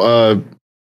 You know,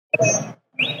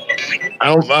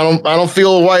 I don't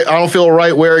feel right. I don't feel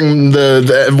right wearing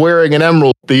wearing an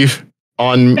Emerald Thief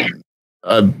on.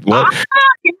 What?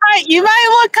 You might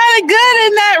look kind of good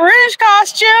in that Rouge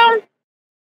costume.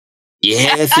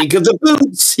 Yeah, think of the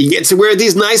boots. You get to wear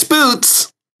these nice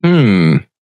boots. I'm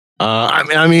not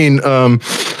gonna.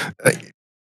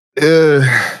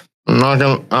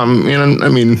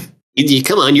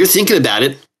 Come on, you're thinking about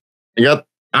it. Yep.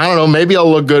 I don't know. Maybe I'll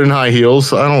look good in high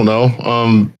heels. I don't know.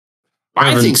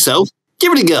 I think so.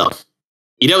 Give it a go.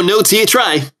 You don't know till you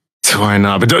try. Why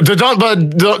not? But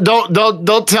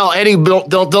don't tell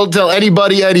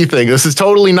anybody anything. This is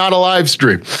totally not a live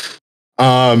stream.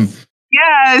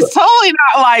 Yeah, it's totally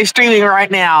not live streaming right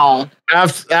now.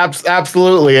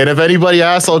 Absolutely. And if anybody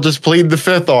asks, I'll just plead the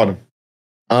fifth on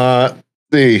them.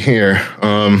 See here.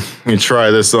 Let me try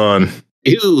this on.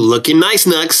 Ooh, looking nice,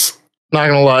 Nux. Not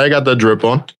gonna lie, I got that drip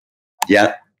on.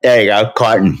 Yep. There you go.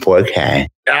 Caught in 4K.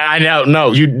 I know.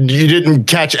 No, you didn't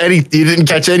catch anything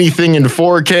in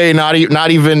 4K. Not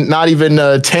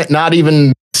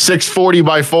even 640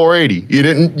 by 480. You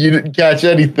didn't catch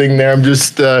anything there. I'm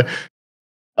just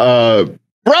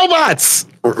robots.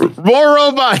 More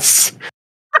robots.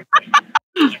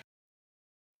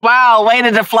 Wow, way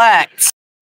to deflect.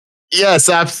 Yes,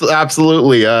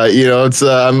 absolutely. You know, it's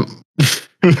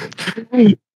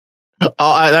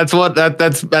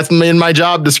that's in my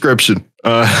job description.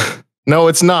 No,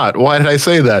 it's not. Why did I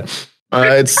say that?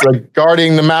 It's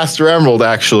guarding the Master Emerald,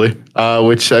 actually,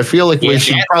 which I feel like we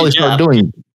should probably start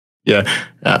doing. Yeah,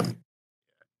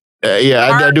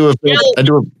 I do a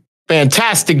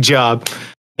fantastic job,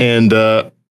 and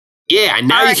now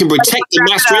you can protect the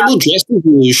Master Emerald dressed in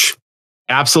rouge.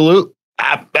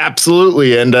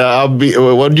 Absolutely, and I'll be.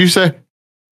 What did you say?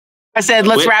 I said,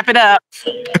 let's wrap it up.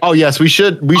 Oh yes, we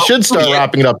should start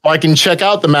wrapping it up. I can check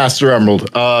out the Master Emerald.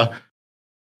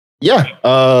 Yeah.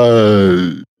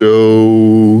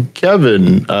 So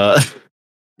Kevin,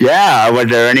 yeah, was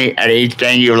there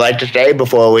anything you'd like to say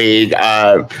before we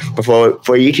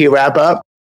before you two wrap up?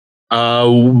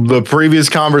 The previous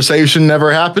conversation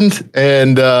never happened,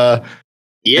 and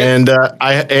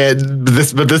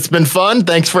this has been fun.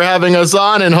 Thanks for having us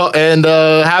on, and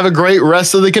have a great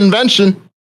rest of the convention.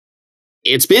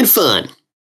 It's been fun.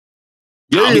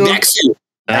 I'll be back soon.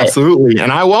 Absolutely,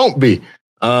 and I won't be.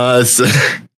 But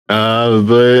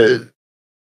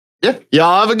yeah,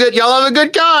 y'all have a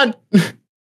good con.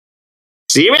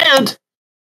 See you around.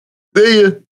 See ya.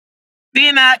 See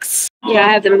you next. Yeah, I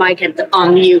have the mic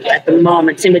on mute at the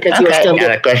moment, too, because you're still.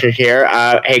 Got a question here.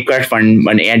 Hey, question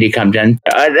when Andy comes in.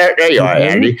 There you are,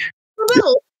 Andy.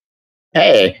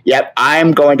 Hey, yep.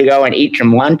 I'm going to go and eat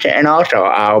some lunch, and also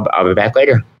I'll be back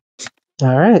later.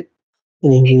 All right.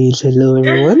 Anyways, hello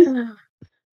everyone.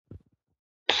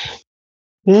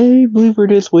 I believe we're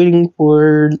just waiting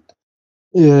for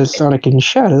Sonic and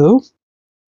Shadow.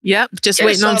 Yep, just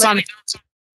waiting on Sonic.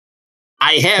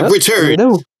 I have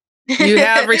returned. You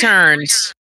have returned.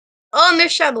 Oh, and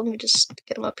there's Shadow. Let me just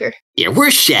get him up here. Yeah,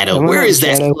 where's Shadow? Where is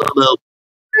that?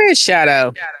 Where is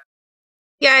Shadow?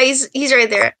 Yeah, he's right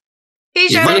there. Hey,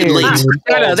 He's Shadow. running late.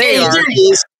 Shadow, there you are.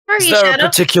 Where are Is you, there a Shadow?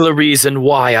 particular reason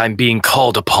why I'm being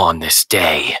called upon this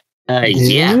day?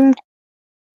 Yeah.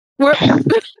 We're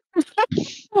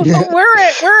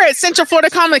at Central Florida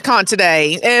Comic Con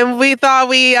today, and we thought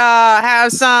we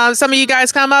have some of you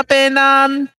guys come up and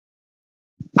I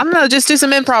don't know, just do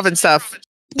some improv and stuff.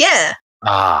 Yeah.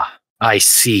 Ah, I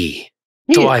see.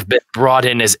 So I've been brought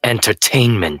in as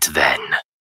entertainment then.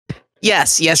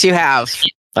 Yes, you have.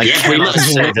 I cannot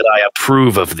say that I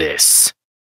approve of this.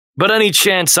 But any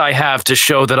chance I have to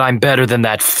show that I'm better than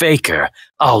that faker,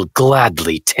 I'll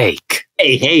gladly take.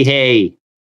 Hey.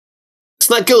 Let's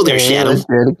not go there, Shadow.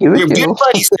 We're good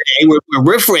buddies today.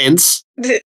 We're friends.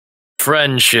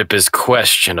 Friendship is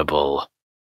questionable.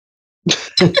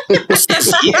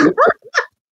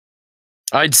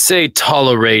 I'd say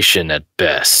toleration at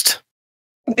best.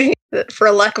 For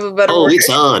a lack of a better word. Oh, it's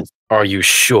on. Are you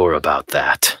sure about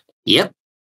that? Yep.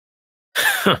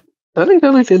 I think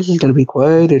this is going to be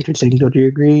quite interesting. Don't you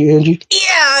agree, Angie?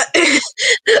 Yeah.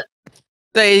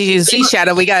 So you see,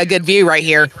 Shadow, we got a good view right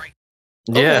here.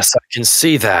 Yes, I can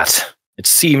see that. It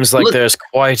seems like there's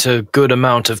quite a good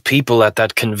amount of people at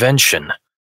that convention.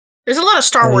 There's a lot of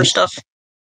Star Wars stuff.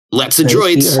 Lots of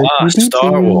droids. Ah,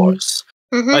 Star Wars.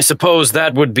 Mhm. I suppose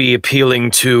that would be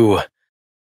appealing to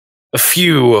a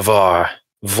few of our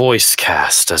voice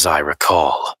cast, as I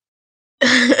recall.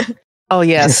 Oh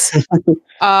yes. We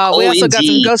also got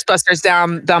some Ghostbusters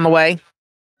down the way.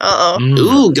 Uh-oh.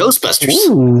 Ooh, Ghostbusters.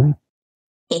 Ooh.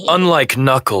 Unlike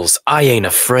Knuckles, I ain't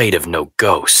afraid of no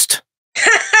ghost.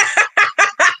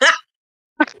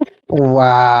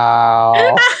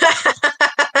 Wow.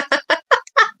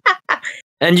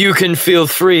 And you can feel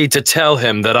free to tell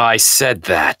him that I said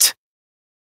that.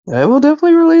 I will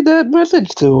definitely relay that message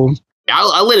to him.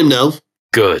 I'll let him know.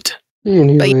 Good.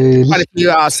 Anyways. Quite a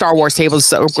few Star Wars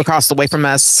tables across the way from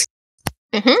us.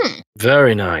 Mm-hmm.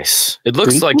 Very nice. It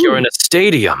looks like you're in a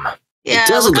stadium. Yeah, It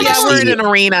does look like a We're in stadium. an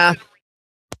arena.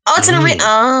 Oh, it's an arena.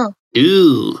 Oh.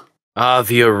 Ooh. Ah,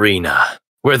 the arena,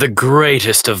 where the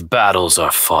greatest of battles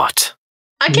are fought.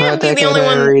 I can't Not be that the only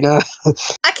kind of one. arena.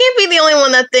 I can't be the only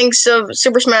one that thinks of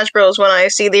Super Smash Bros. When I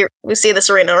see this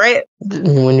arena, right?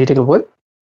 When you think of what?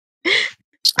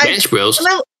 Smash Bros.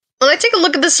 When I take a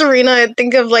look at this arena, I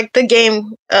think of like the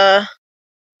game,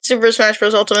 Super Smash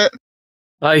Bros. Ultimate.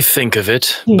 I think of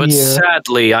it, but Yeah.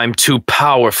 sadly, I'm too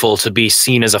powerful to be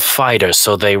seen as a fighter,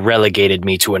 so they relegated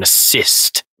me to an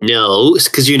assist. No, it's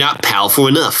because you're not powerful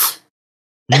enough.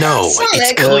 No, Sonic.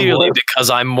 it's clearly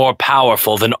because I'm more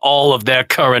powerful than all of their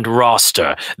current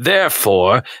roster.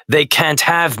 Therefore, they can't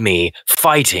have me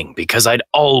fighting because I'd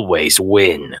always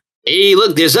win. Hey,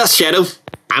 look, there's us, Shadow.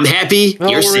 I'm happy.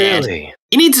 You're sad. really?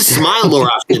 You need to smile more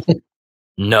often.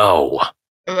 No.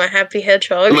 I'm a happy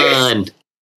hedgehog. Come on.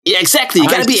 Yeah, exactly. You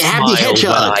gotta be a happy smile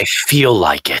hedgehog. when I feel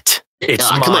like it. It's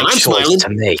come my on, I'm choice smiling. to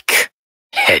make.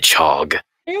 Hedgehog.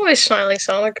 You're always smiling,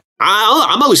 Sonic.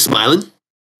 I'm always smiling.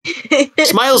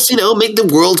 Smiles, make the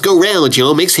world go round,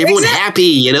 makes everyone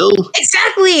happy,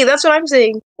 Exactly. That's what I'm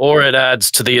saying. Or it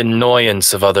adds to the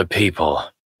annoyance of other people.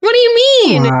 What do you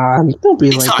mean? Don't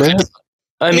be like that.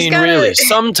 I mean, gotta- really,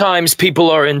 sometimes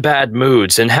people are in bad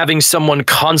moods, and having someone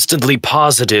constantly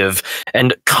positive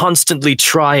and constantly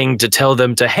trying to tell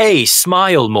them to, hey,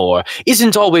 smile more,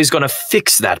 isn't always going to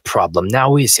fix that problem,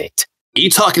 now is it? Are you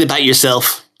talking about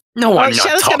yourself? No, I'm not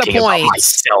Shadow's got a talking about point.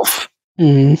 myself.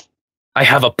 Mm. I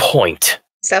have a point.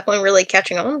 It's definitely really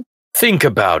catching on. Think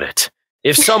about it.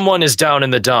 If someone is down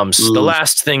in the dumps, the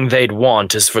last thing they'd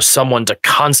want is for someone to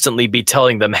constantly be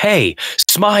telling them, hey,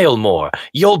 smile more,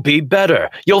 you'll be better,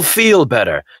 you'll feel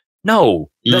better. No,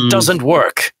 that doesn't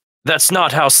work. That's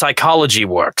not how psychology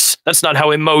works. That's not how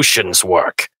emotions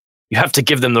work. You have to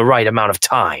give them the right amount of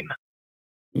time.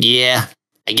 Yeah,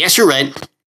 I guess you're right.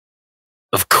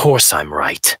 Of course I'm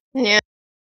right. Yeah.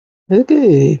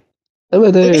 Okay. How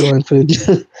about that one food?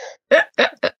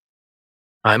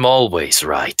 I'm always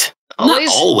right. Not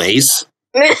always.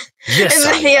 Yes,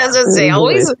 I He has to say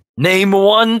always. Name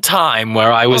one time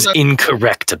where I was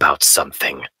incorrect about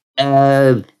something.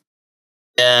 Hold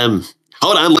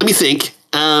on, let me think.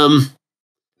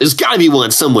 There's got to be one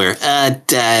somewhere. I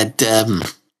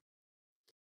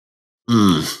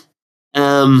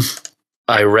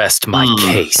rest my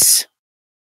case.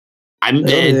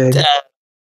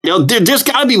 No, there's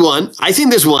got to be one. I think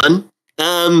there's one.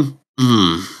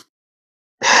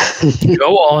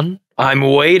 Go on. I'm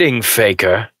waiting,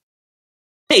 Faker.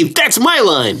 Hey, that's my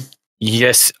line.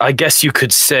 Yes, I guess you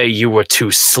could say you were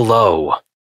too slow.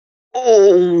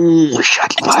 Oh,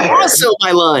 shots fired. Also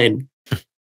my line.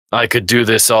 I could do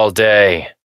this all day.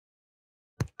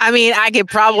 I mean, I could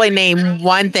probably name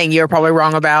one thing you're probably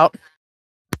wrong about.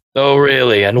 Oh,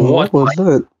 really? And what? was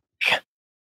that?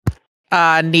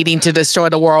 Needing to destroy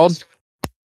the world.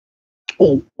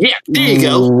 Oh, yeah, there you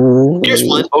go. Here's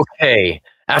one. Okay.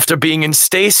 After being in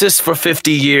stasis for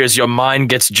 50 years, your mind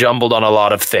gets jumbled on a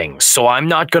lot of things, so I'm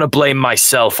not going to blame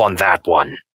myself on that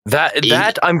one.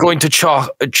 That I'm going to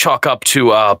chalk up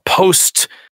to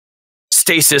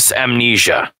post-stasis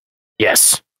amnesia.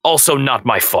 Yes, also not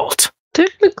my fault.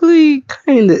 Technically,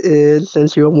 kind of is,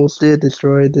 since you almost did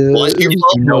destroy the what's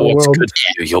world. good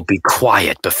for you. You'll be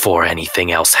quiet before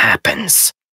anything else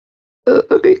happens.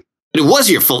 Okay. It was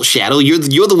your fault, Shadow.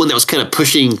 You're the one that was kind of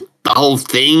pushing the whole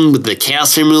thing with the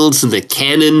Chaos Emeralds and the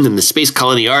cannon and the Space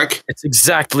Colony Arc. It's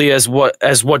exactly as what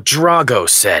Drago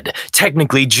said.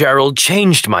 Technically, Gerald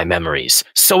changed my memories.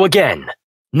 So again,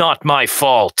 not my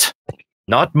fault.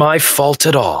 Not my fault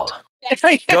at all.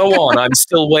 Go on, I'm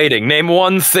still waiting. Name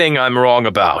one thing I'm wrong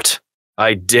about.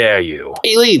 I dare you.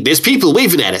 Hey, Lee, there's people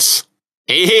waving at us.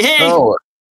 Hey, hey, hey. Oh,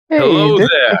 hello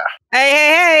there.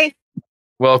 Hey.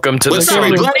 Welcome to What's the up,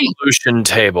 everybody? Revolution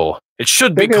table. It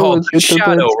should be called the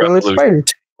Shadow Revolution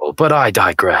table, but I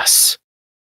digress.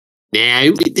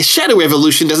 Nah, the Shadow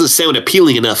Revolution doesn't sound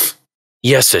appealing enough.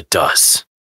 Yes, it does.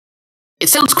 It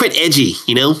sounds quite edgy,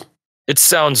 you know? It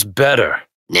sounds better.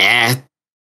 Nah.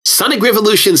 Sonic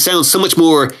Revolution sounds so much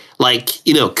more like,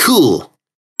 cool.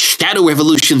 Shadow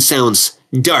Revolution sounds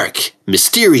dark,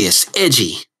 mysterious,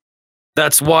 edgy.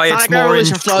 That's why Sonic it's more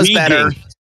Revolution flows better. intriguing.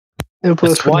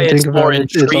 That's why it's more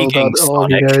intriguing,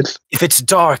 Sonic. If it's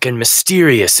dark and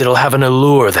mysterious, it'll have an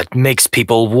allure that makes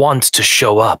people want to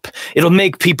show up. It'll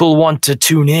make people want to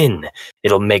tune in.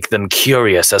 It'll make them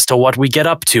curious as to what we get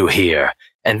up to here.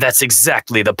 And that's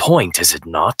exactly the point, is it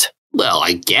not? Well,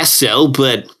 I guess so,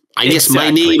 but I guess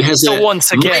my name has So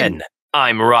once again,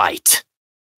 I'm right.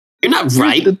 You're not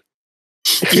right.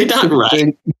 You're not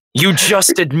right. You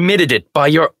just admitted it by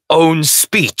your own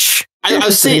speech.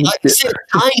 I said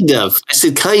kind of. I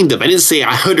said kind of. I didn't say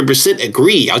I 100%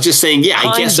 agree. I was just saying, yeah,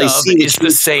 I guess I see it's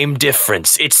the same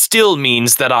difference. It still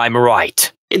means that I'm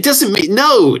right. It doesn't mean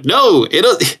no. It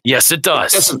don't. Yes, it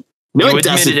does. No, you it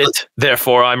doesn't. admitted it,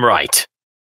 therefore I'm right.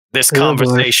 This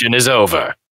conversation is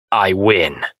over. I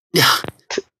win.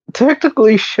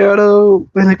 Technically, Shadow,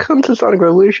 when it comes to Sonic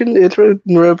Revolution, it's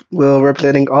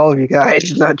representing all of you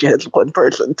guys, not just one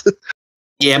person.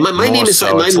 Yeah, my name is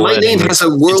my name has a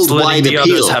worldwide the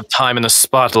appeal. Others have time in the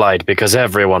spotlight because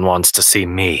everyone wants to see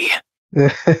me.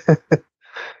 I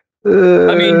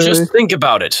mean, just think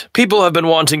about it. People have been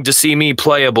wanting to see me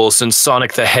playable since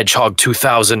Sonic the Hedgehog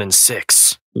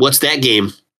 2006. What's that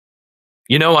game?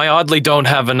 You know, I oddly don't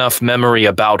have enough memory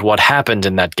about what happened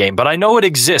in that game, but I know it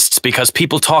exists because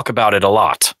people talk about it a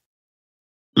lot.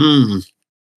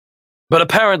 But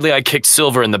apparently I kicked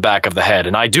Silver in the back of the head,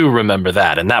 and I do remember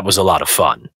that, and that was a lot of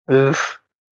fun. How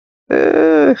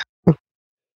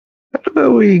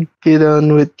about we get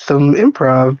on with some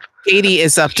improv? Katie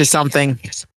is up to something.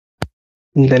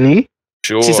 Denny?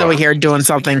 Sure. She's over here doing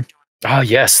something. Ah,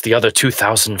 yes, the other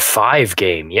 2005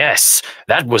 game, yes.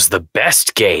 That was the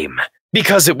best game.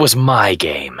 Because it was my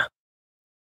game.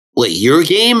 Wait, your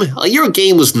game? Your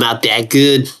game was not that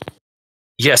good.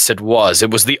 Yes, it was.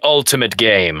 It was the ultimate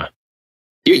game.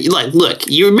 Look,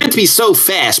 you're meant to be so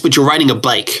fast, but you're riding a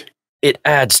bike. It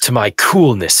adds to my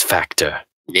coolness factor.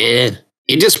 Yeah,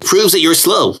 it just proves that you're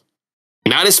slow.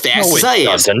 Not as fast No, as it I am.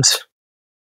 doesn't.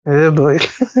 Oh boy.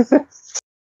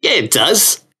 Yeah, it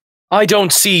does. I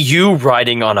don't see you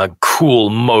riding on a cool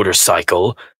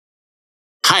motorcycle.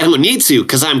 I don't need to,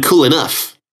 because I'm cool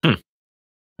enough.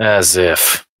 As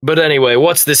if. But anyway,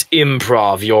 what's this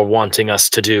improv you're wanting us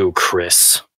to do,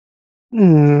 Chris?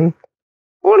 Wanted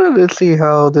to see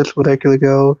how this would actually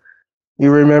go.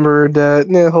 You remember that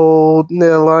whole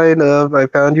line of "I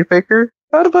found you, faker"?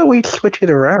 How about we switch it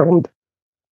around?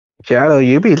 Shadow,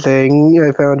 you be saying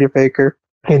 "I found you, faker,"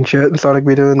 and Sonic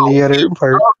be doing the other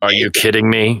part. Are you kidding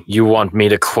me? You want me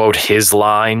to quote his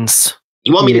lines?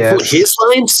 You want me to quote his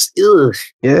lines? Ugh.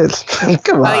 Yes.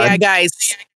 Come on. Oh yeah,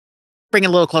 guys. Bring it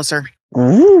a little closer.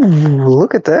 Ooh,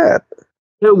 look at that.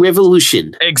 No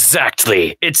revolution.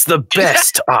 Exactly. It's the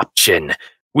best option.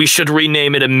 We should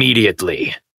rename it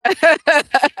immediately.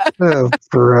 Oh,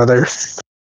 brother.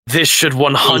 This should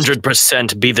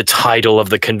 100% be the title of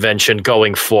the convention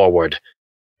going forward.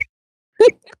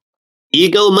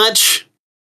 Ego much?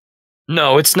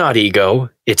 No, it's not ego.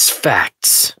 It's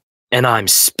facts. And I'm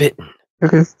spitting.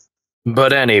 Okay.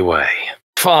 But anyway,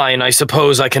 fine, I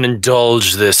suppose I can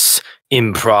indulge this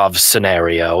improv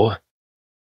scenario.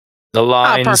 The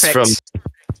lines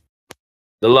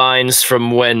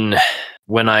from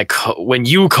when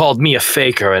you called me a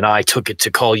faker and I took it to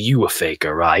call you a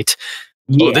faker, right?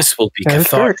 Yeah. Oh, this will be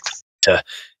cathartic to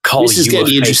call This is you gonna a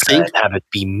be faker interesting. and have it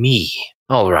be me.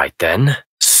 All right then.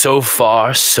 So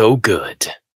far, so good.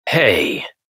 Hey,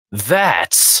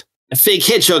 that's a fake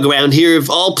hedgehog around here of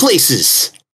all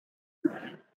places.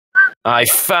 I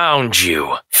found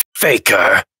you,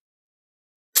 faker.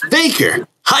 Faker?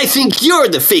 I think you're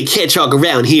the fake hedgehog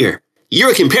around here.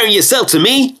 You're comparing yourself to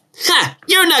me? Ha!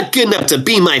 You're not good enough to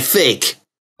be my fake.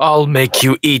 I'll make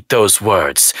you eat those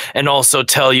words, and also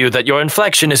tell you that your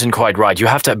inflection isn't quite right. You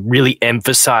have to really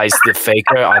emphasize the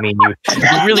faker. I mean, you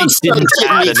really didn't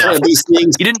add enough. You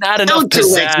didn't add enough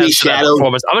pizzazz to that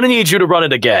performance. I'm going to need you to run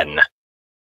it again.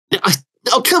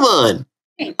 Oh, come on.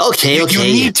 Okay. You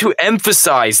need to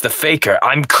emphasize the faker.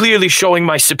 I'm clearly showing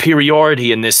my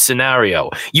superiority in this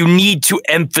scenario. You need to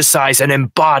emphasize and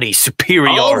embody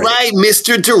superiority. All right,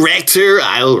 Mr. Director,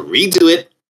 I'll redo it.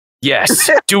 Yes,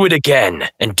 do it again,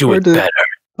 and do it better.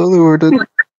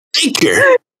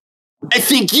 Faker, I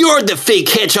think you're the fake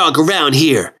hedgehog around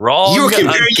here. Wrong You're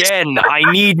comparing again. I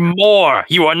need more.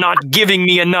 You are not giving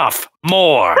me enough.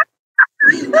 More.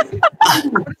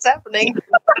 What's happening?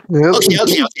 Yep.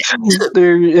 Okay.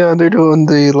 They're doing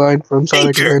the line from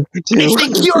Sonic Faker, Adventure 2. I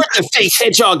think you're the fake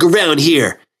hedgehog around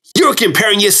here. You're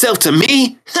comparing yourself to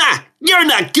me? Ha! You're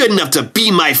not good enough to be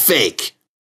my fake.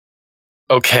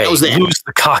 Okay, lose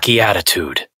the cocky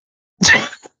attitude.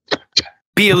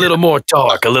 Be a little more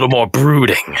dark, a little more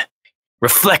brooding.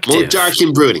 Reflective. More dark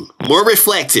and brooding. More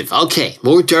reflective. Okay,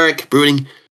 more dark, brooding.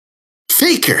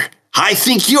 Faker, I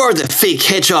think you're the fake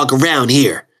hedgehog around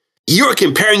here. You're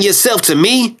comparing yourself to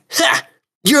me? Ha!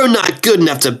 You're not good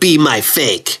enough to be my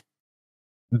fake.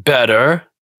 Better.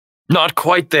 Not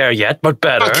quite there yet, but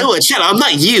better. Oh, come on, shut up. I'm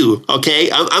not you, okay?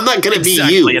 I'm not going to be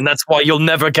you. And that's why you'll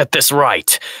never get this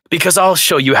right. Because I'll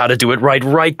show you how to do it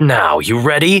right now. You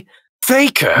ready?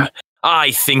 Faker,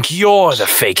 I think you're the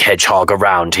fake hedgehog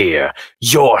around here.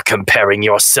 You're comparing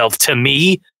yourself to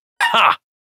me? Ha!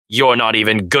 You're not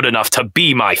even good enough to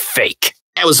be my fake.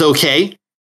 That was okay.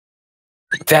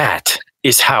 That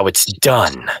is how it's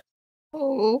done.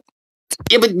 Oh.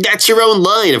 Yeah, but that's your own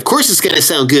line. Of course it's going to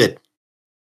sound good.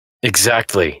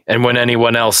 Exactly. And when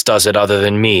anyone else does it other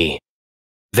than me,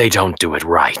 they don't do it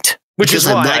right. Which Because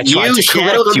is I'm why not I tried you, to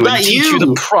Shadow, correct I'm you not and teach you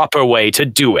the proper way to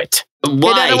do it.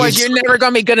 Why? In other words, you're never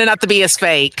going to be good enough to be as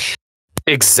fake.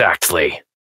 Exactly.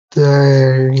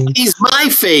 Dang. He's my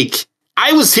fake.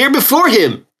 I was here before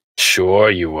him. Sure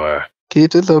you were.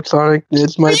 Keep it up, Sonic.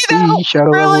 It's my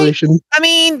Shadow Revelation. I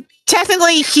mean,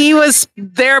 technically, he was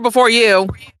there before you.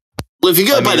 Well, if you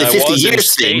go by the 50 I was in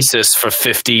years thing, stasis for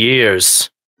 50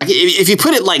 years. if you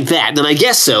put it like that, then I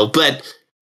guess so. But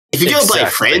if you go by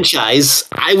franchise,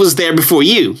 I was there before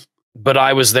you. But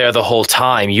I was there the whole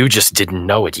time. You just didn't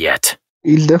know it yet.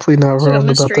 He's definitely not wrong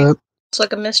about that. It's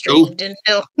like a mystery. You didn't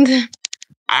know.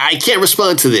 I can't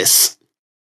respond to this.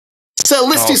 So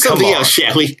let's do something else,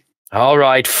 shall we? All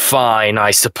right, fine.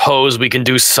 I suppose we can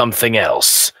do something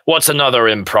else. What's another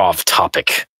improv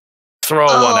topic? Throw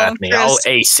one at me. Chris, I'll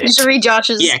ace it. You should read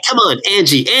Josh's. Yeah, come on,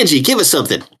 Angie. Angie, give us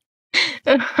something.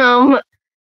 Oh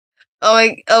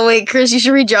wait, Chris, you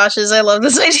should read Josh's. I love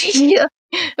this idea.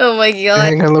 Oh my god.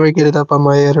 Hang on, let me get it up on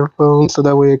my other phone so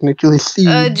that way I can actually see.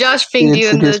 Josh pinged you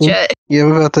in the chat. Yeah,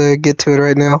 I'm about to get to it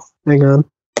right now. Hang on.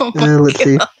 Oh my let's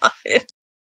see.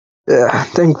 Yeah,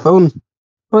 dang phone.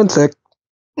 1 sec.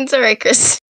 It's alright,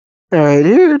 Chris. Alright,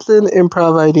 here's an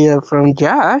improv idea from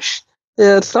Josh.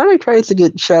 Sonic tries to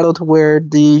get Shadow to wear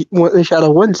the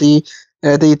Shadow onesie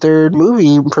at the third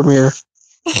movie premiere.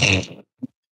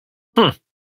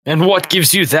 And what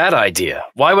gives you that idea?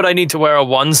 Why would I need to wear a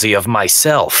onesie of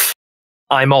myself?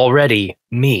 I'm already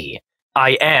me.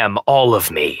 I am all of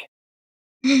me.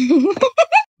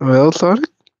 Well, Sonic,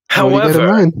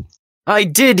 however, I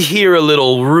did hear a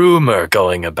little rumor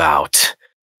going about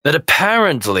that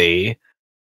apparently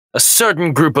a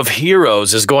certain group of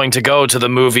heroes is going to go to the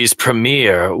movie's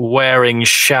premiere wearing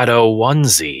Shadow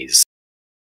onesies.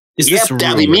 Yep,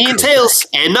 that'll be me and Tails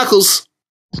and Knuckles.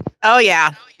 Oh,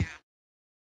 yeah.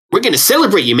 We're going to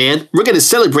celebrate you, man. We're going to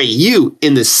celebrate you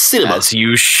in the cinema. As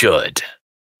you should.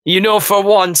 You know, for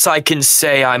once, I can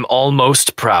say I'm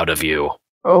almost proud of you.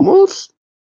 Almost?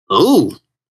 Oh.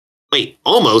 Wait,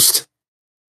 almost?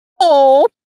 Oh.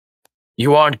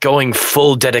 You aren't going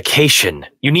full dedication.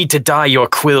 You need to dye your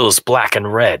quills black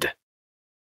and red.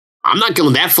 I'm not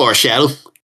going that far, Shadow.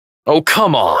 Oh,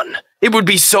 come on. It would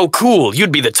be so cool.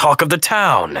 You'd be the talk of the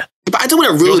town. But I don't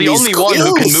want to ruin these You're the only one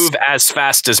who can quills. move as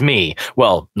fast as me.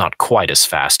 Well, not quite as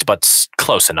fast, but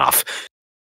close enough.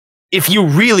 If you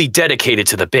really dedicated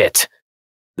to the bit,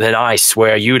 then I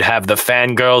swear you'd have the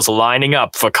fangirls lining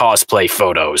up for cosplay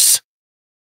photos.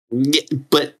 Yeah,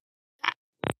 but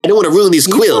I don't want to ruin these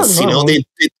quills, you know?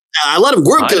 A lot of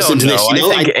work goes into this, you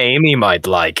know? I think Amy might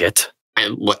like it.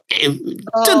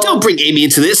 Don't bring Amy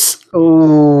into this.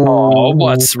 Oh,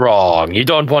 what's wrong? You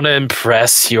don't want to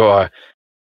impress your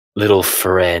little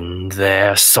friend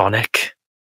there, Sonic?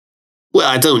 Well,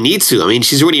 I don't need to. I mean,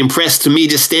 she's already impressed with me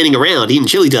just standing around eating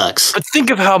chili dogs. But think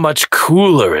of how much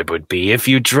cooler it would be if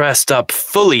you dressed up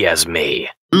fully as me.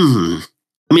 I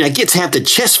mean, I get to have the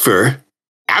chest fur.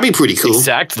 That'd be pretty cool.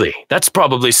 Exactly. That's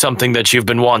probably something that you've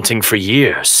been wanting for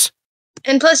years.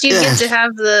 And plus, you get to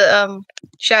have the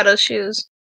Shadow shoes.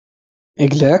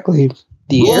 Exactly.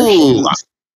 The air Ooh, shoes.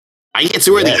 I get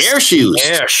to wear the air shoes.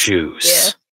 Air shoes.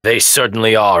 Yeah. They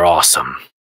certainly are awesome.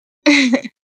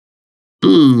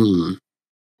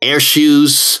 Air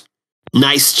shoes,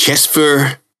 nice chest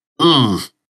fur.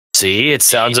 See, it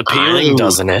sounds appealing,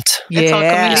 doesn't it? It's all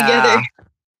coming together.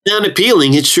 Sound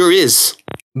appealing, it sure is.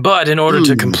 But in order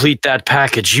to complete that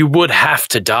package, you would have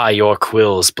to dye your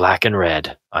quills black and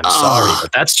red. I'm sorry,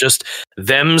 but that's just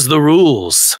them's the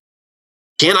rules.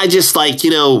 Can't I just, like,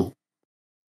 you know,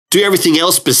 do everything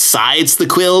else besides the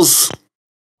quills?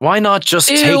 Why not just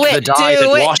Do take it, the dye do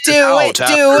that it, washes do out it,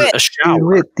 after do it. a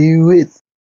shower? Do it.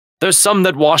 There's some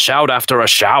that wash out after a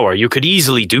shower. You could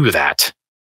easily do that.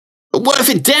 But what if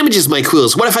it damages my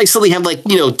quills? What if I suddenly have, like,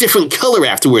 you know, different color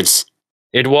afterwards?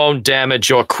 It won't damage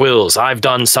your quills. I've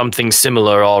done something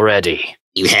similar already.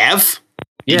 You have?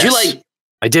 Yes, Did you, like,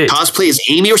 I did. cosplay as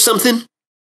Amy or something?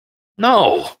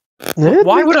 No. That'd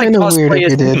Why be would I kinda weird cosplay if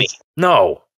as you did. Amy?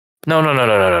 No.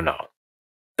 No.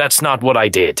 That's not what I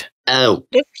did. Oh.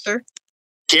 Yes, sir.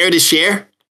 Care to share?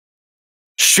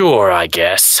 Sure, I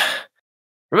guess.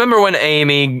 Remember when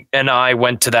Amy and I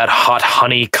went to that Hot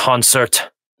Honey concert?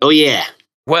 Oh, yeah.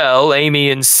 Well, Amy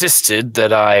insisted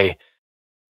that I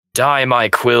dye my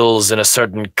quills in a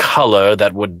certain color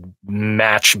that would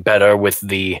match better with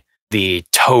the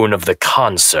tone of the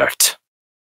concert.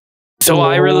 So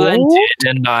I relented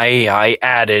and I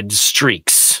added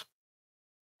streaks.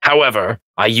 However,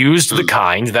 I used the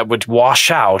kind that would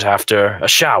wash out after a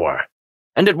shower.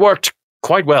 And it worked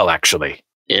quite well, actually.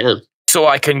 Yeah. So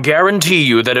I can guarantee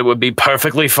you that it would be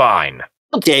perfectly fine.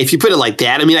 Okay, if you put it like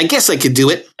that, I mean, I guess I could do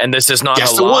it. And this is not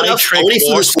Just a the one lie, up, trick, only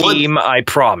for or this one. scheme, I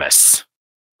promise.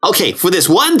 Okay, for this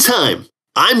one time,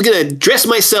 I'm gonna dress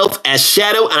myself as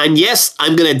Shadow, and yes,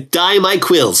 I'm gonna dye my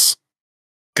quills.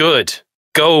 Good.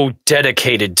 Go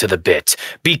dedicated to the bit.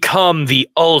 Become the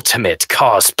ultimate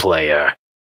cosplayer.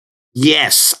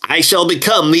 Yes, I shall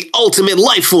become the ultimate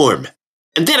life form.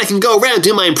 And then I can go around and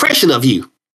do my impression of you.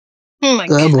 Oh my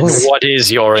Oh, boy. What is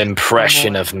your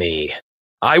impression of me?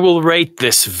 I will rate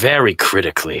this very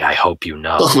critically, I hope you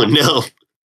know. Oh, no.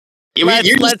 I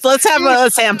mean, Let's have a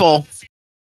sample.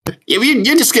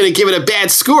 You're just gonna give it a bad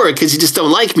score because you just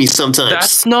don't like me sometimes.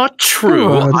 That's not true.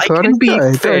 Come on, I can Sonic, be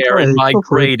try, fair in my go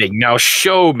for it. grading. Now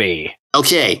show me.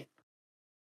 Okay.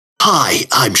 Hi,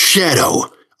 I'm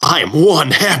Shadow. I'm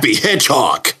one happy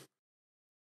hedgehog.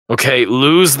 Okay,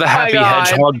 lose the happy God.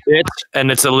 hedgehog bit, and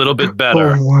it's a little bit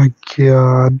better. Oh my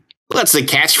god. Well, that's a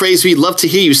catchphrase we'd love to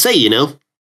hear you say, you know.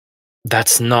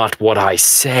 That's not what I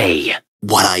say.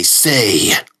 What I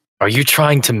say. Are you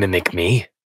trying to mimic me?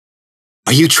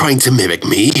 Are you trying to mimic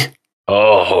me?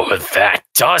 Oh, that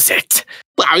does it.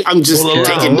 Well, I'm just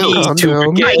taking me notes. to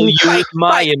regale you with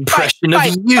my impression of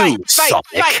you, Sonic.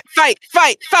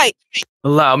 Fight.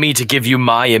 Allow me to give you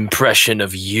my impression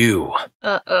of you.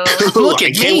 Uh-oh. Look I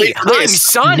at can't me. wait for I'm this.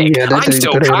 Sonic. Yeah, that's I'm a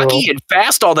so good cocky angle. and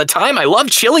fast all the time. I love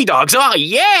chili dogs. Oh,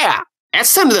 yeah. That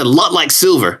sounded a lot like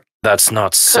Silver. That's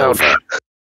not Silver.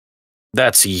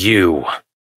 That's you.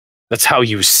 That's how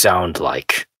you sound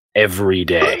like every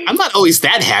day. I'm not always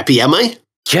that happy, am I?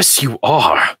 Yes, you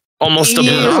are. Almost You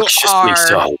obnoxiously are.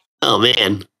 so. Oh,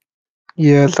 man.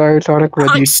 Yeah, sorry, Sonic. But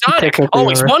I'm you Sonic. technically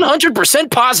Always are. 100%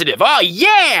 positive. Oh,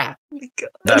 yeah.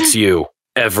 That's you.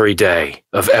 Every day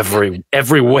of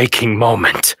every waking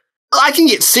moment. Well, I can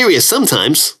get serious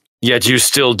sometimes. Yet you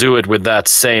still do it with that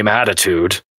same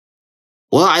attitude.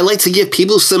 Well, I like to give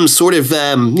people some sort of,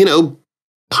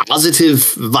 positive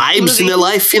vibes in their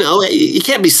life. You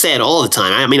can't be sad all the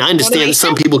time. I mean, I understand that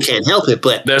some people can't help it,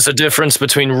 but There's a difference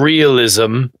between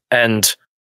realism and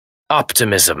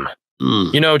optimism.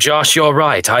 You know, Josh, you're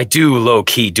right. I do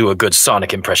low-key do a good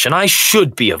Sonic impression. I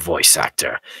should be a voice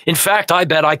actor. In fact, I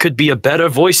bet I could be a better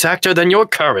voice actor than your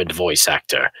current voice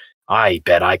actor. I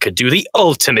bet I could do the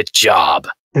ultimate job.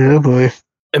 Oh boy.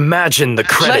 Imagine the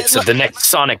credits of the next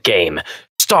Sonic game,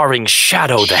 starring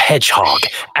Shadow the Hedgehog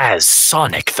as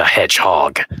Sonic the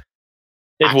Hedgehog.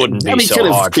 It wouldn't that'd be be so kind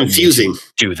of hard for me confusing. to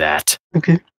do that.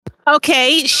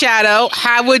 Okay, Shadow,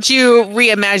 how would you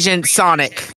reimagine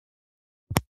Sonic?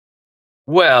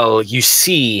 Well, you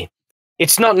see,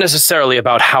 it's not necessarily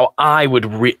about how I would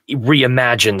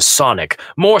reimagine Sonic,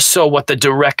 more so what the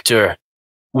director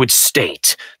would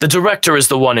state. The director is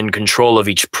the one in control of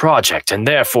each project, and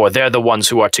therefore they're the ones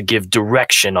who are to give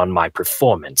direction on my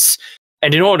performance.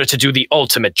 And in order to do the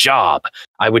ultimate job,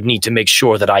 I would need to make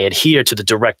sure that I adhere to the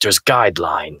director's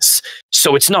guidelines.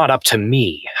 So it's not up to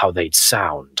me how they'd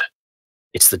sound.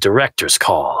 It's the director's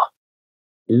call.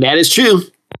 That is true.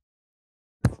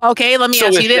 Okay, let me So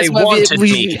ask if you this. they wanted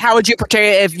me- How would you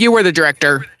portray it if you were the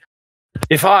director?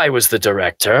 If I was the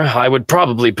director, I would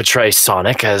probably portray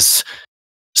Sonic as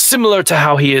similar to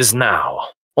how he is now,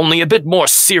 only a bit more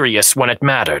serious when it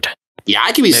mattered. Yeah,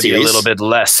 I can be Maybe serious. a little bit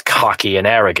less cocky and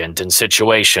arrogant in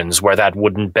situations where that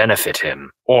wouldn't benefit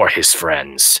him or his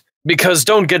friends. Because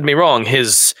don't get me wrong,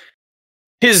 his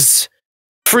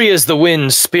free as the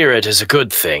wind spirit is a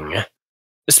good thing,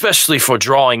 especially for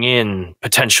drawing in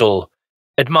potential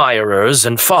admirers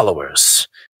and followers.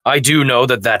 I do know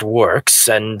that that works,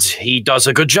 and he does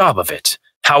a good job of it.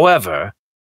 However,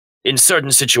 in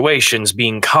certain situations,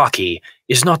 being cocky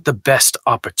is not the best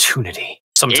opportunity.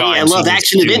 Sometimes I love he needs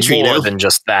action to do adventure, more than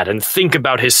just that, and think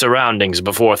about his surroundings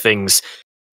before things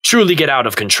truly get out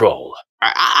of control.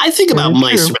 I think about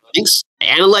my surroundings. I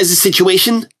analyze the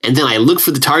situation, and then I look for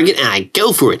the target, and I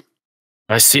go for it.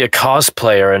 I see a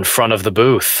cosplayer in front of the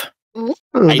booth.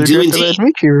 I do indeed.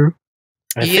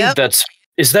 I think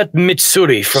is that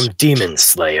Mitsuri from Demon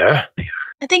Slayer?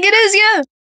 I think it is,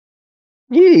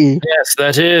 yeah. Yes,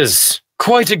 that is.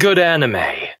 Quite a good anime.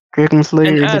 Dragon Slayer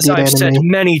And is as a good I've said anime.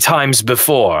 many times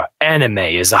before, anime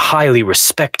is a highly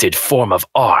respected form of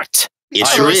art. It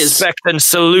I sure is. respect and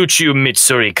salute you,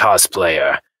 Mitsuri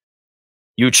cosplayer.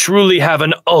 You truly have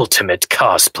an ultimate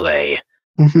cosplay.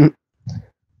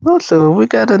 Also, we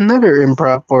got another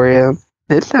improv for you.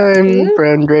 This time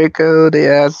from Draco, they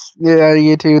asked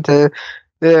you two to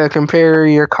compare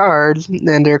your cards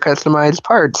and their customized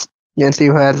parts and see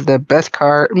who has the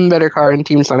better car in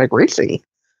Team Sonic Racing.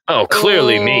 Oh,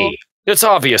 clearly me. It's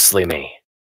obviously me.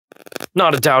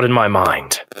 Not a doubt in my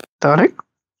mind. Sonic?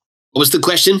 What was the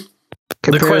question?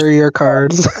 Compare your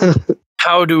cards.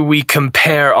 How do we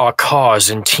compare our cars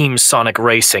in Team Sonic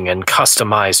Racing and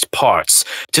customized parts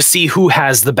to see who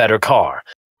has the better car?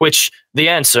 Which, the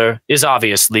answer is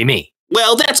obviously me.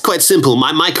 Well, that's quite simple.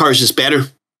 My car's just better.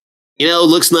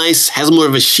 Looks nice, has more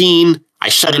of a sheen. I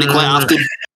shine in it quite often.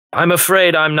 I'm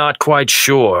afraid I'm not quite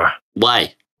sure.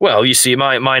 Why? Well, you see,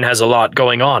 mine has a lot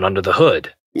going on under the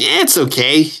hood. Yeah, it's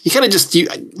okay. You kind of just,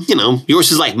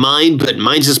 yours is like mine, but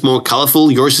mine's just more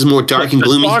colorful. Yours is more dark and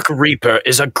gloomy. The Dark Reaper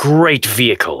is a great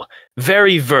vehicle.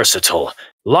 Very versatile.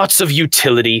 Lots of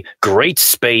utility, great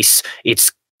space.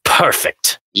 It's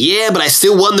perfect. Yeah, but I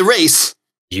still won the race.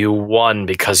 You won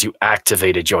because you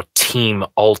activated your Team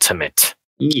Ultimate.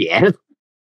 Yeah.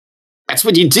 That's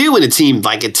what you do in a team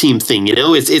thing,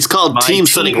 It's called Team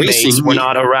Sonic Racing. Teammates were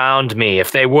not around me.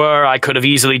 If they were, I could have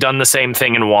easily done the same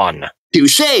thing and won.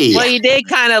 Touché. Well, you did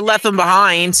kind of left them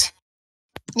behind.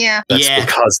 Yeah. That's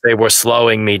because they were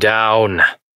slowing me down.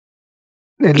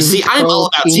 You see, I'm all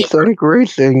about Team Sonic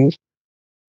Racing.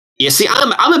 Yeah, see,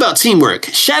 I'm about teamwork.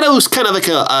 Shadow's kind of like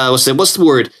a what's the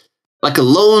word? like a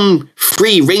lone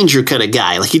free ranger kind of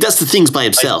guy. Like he does the things by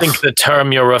himself. I think the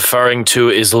term you're referring to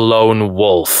is lone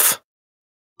wolf.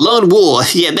 Lone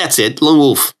wolf. Yeah, that's it. Lone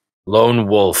wolf. Lone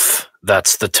wolf.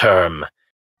 That's the term.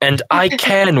 And I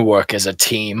can work as a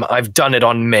team. I've done it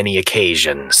on many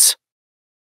occasions.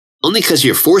 Only because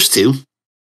you're forced to.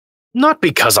 Not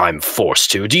because I'm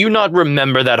forced to. Do you not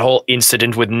remember that whole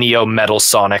incident with Neo Metal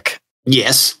Sonic?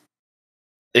 Yes.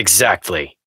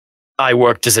 Exactly. I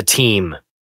worked as a team,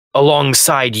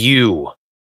 alongside you,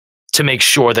 to make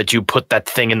sure that you put that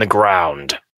thing in the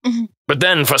ground. But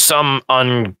then, for some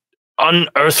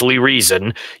unearthly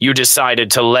reason, you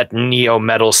decided to let Neo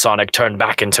Metal Sonic turn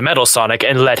back into Metal Sonic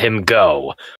and let him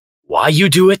go. Why you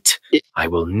do it, I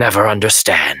will never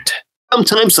understand.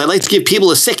 Sometimes I like to give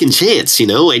people a second chance, you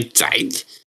know?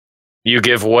 You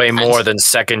give way more than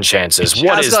second chances. What is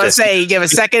I was going to this? say, you give a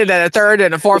second and a third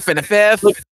and a fourth and a fifth.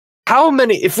 How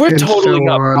many, if we're totaling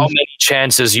up how many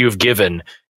chances you've given,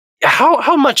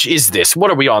 how much is this?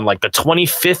 What are we on, like the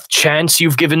 25th chance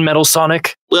you've given Metal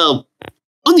Sonic? Well,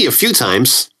 only a few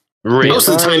times. Really? Most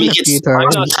of the time he gets... I'm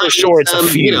not so sure it's a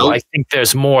few. You know, I think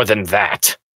there's more than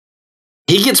that.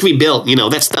 He gets rebuilt, you know,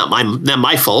 that's not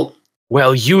my fault.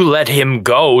 Well, you let him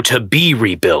go to be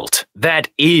rebuilt. That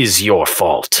is your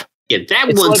fault. Yeah, that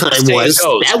one time was...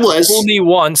 Fool me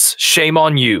once, shame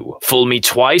on you. Fool me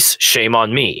twice, shame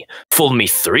on me. Fool me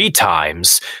 3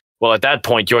 times, well, at that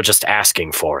point, you're just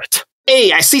asking for it.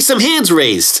 Hey, I see some hands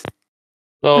raised.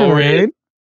 Oh, really?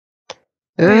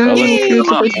 I'll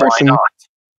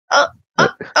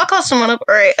call someone up.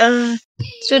 All right, let's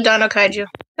do Dino Kaiju.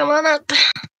 Come on up.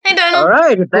 Hey, Dino. All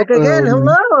right, back again.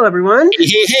 Hello, everyone.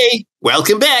 Hey,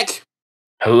 welcome back.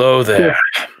 Hello there.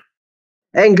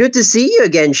 And good to see you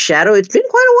again, Shadow. It's been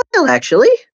quite a while, actually.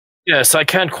 Yes, I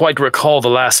can't quite recall the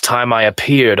last time I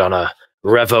appeared on a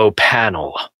Revo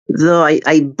panel. Though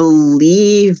I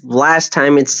believe last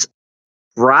time it's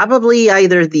probably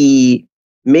either the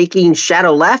Making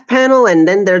Shadow Laugh panel, and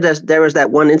then there was that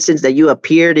one instance that you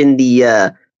appeared in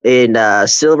the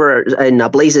Silver in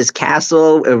Blaze's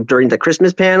castle during the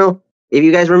Christmas panel. If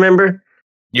you guys remember,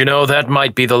 you know that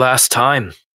might be the last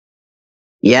time.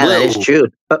 Yeah, that is true.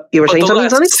 You were saying something,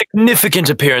 Sonic? Significant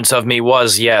appearance of me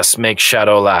was, yes, Make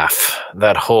Shadow Laugh.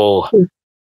 That whole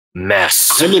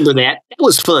mess. I remember that. That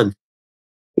was fun.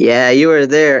 Yeah, you were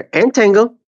there, and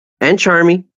Tango, and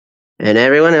Charmy, and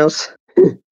everyone else.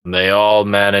 They all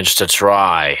managed to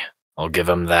try. I'll give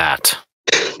them that.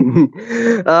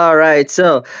 All right,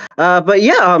 so, but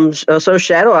yeah, so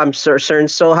Shadow, I'm certain.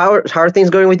 So how are things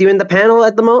going with you in the panel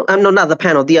at the moment? No, not the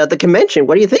panel, the convention.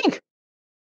 What do you think?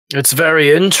 It's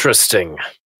very interesting.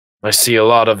 I see a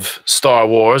lot of Star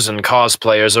Wars and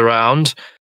cosplayers around.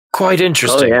 Quite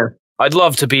interesting. Oh, yeah. I'd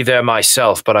love to be there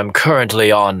myself, but I'm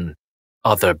currently on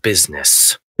other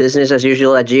business. Business as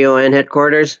usual at GON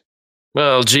headquarters?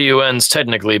 Well, GUN's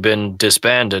technically been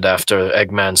disbanded after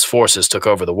Eggman's forces took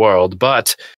over the world,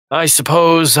 but I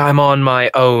suppose I'm on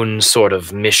my own sort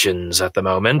of missions at the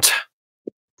moment.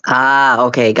 Ah,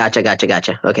 okay, gotcha.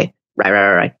 Okay,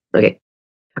 right. Okay.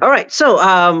 All right, so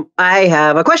I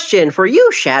have a question for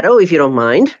you, Shadow, if you don't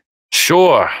mind.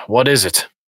 Sure, what is it?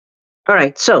 All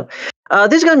right, so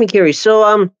this got me curious.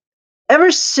 So ever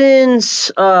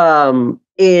since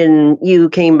you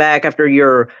came back after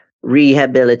your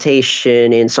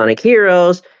rehabilitation in Sonic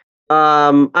Heroes,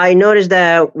 I noticed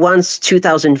that once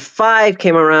 2005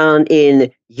 came around in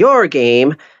your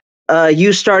game,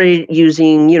 you started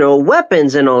using,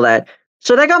 weapons and all that.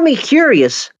 So that got me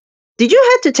curious. Did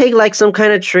you have to take like some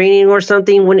kind of training or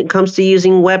something when it comes to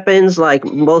using weapons, like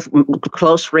both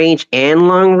close range and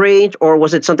long range, or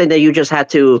was it something that you just had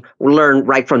to learn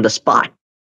right from the spot?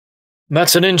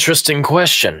 That's an interesting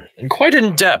question, and quite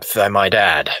in depth, I might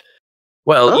add.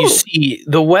 Well, you see,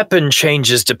 the weapon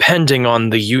changes depending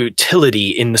on the utility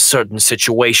in the certain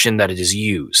situation that it is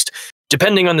used.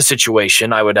 Depending on the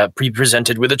situation, I would be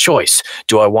presented with a choice.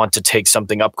 Do I want to take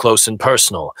something up close and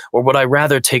personal, or would I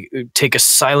rather take a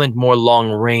silent, more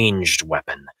long-ranged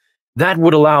weapon? That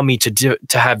would allow me to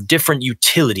have different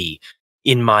utility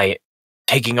in my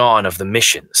taking on of the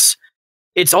missions.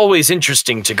 It's always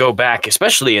interesting to go back,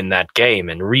 especially in that game,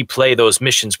 and replay those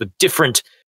missions with different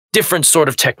sort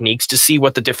of techniques to see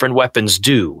what the different weapons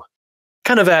do.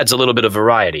 Kind of adds a little bit of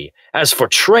variety. As for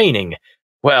training,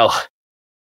 well,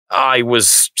 I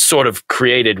was sort of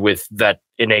created with that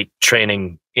innate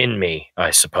training in me,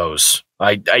 I suppose.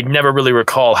 I never really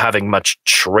recall having much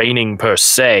training per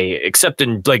se, except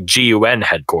in like GUN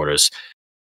headquarters.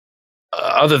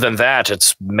 Other than that,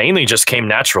 it's mainly just came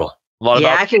natural. A lot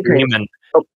about human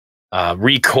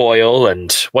recoil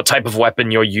and what type of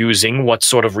weapon you're using, what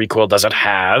sort of recoil does it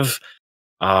have.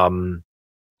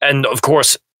 And of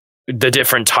course, the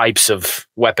different types of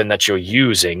weapon that you're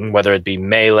using, whether it be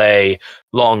melee,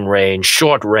 long range,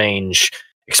 short range,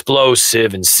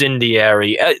 explosive,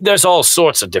 incendiary, there's all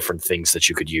sorts of different things that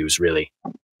you could use, really.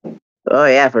 Oh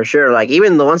yeah, for sure. Like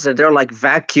even the ones that they're like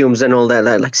vacuums and all that.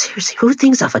 Like seriously, who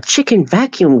thinks of a chicken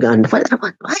vacuum gun? What?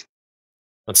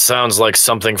 That sounds like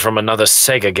something from another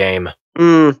Sega game.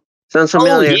 Sounds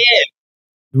familiar. Oh yeah,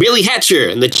 Billy Hatcher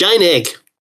and the giant egg.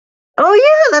 Oh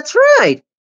yeah, that's right.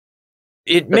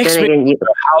 It makes me wonder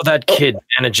how that kid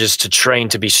manages to train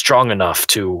to be strong enough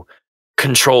to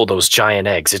control those giant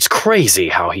eggs. It's crazy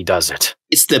how he does it.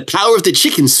 It's the power of the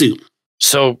chicken suit.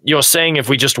 So you're saying if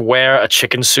we just wear a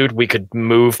chicken suit, we could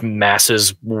move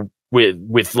masses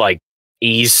with like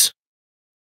ease?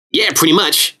 Yeah, pretty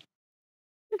much.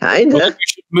 Kinda.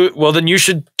 Well, then you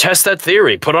should test that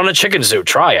theory. Put on a chicken suit.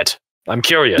 Try it. I'm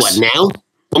curious. What now?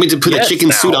 Want me to put a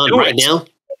chicken suit on right now?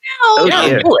 Oh, yeah,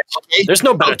 do it. Okay. There's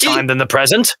no better time than the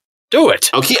present. Do it.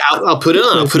 Okay, I'll put it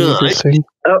on. I'll put it on.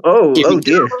 Oh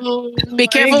dear. Be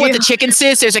careful with the chicken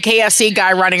suits. There's a KFC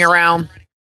guy running around.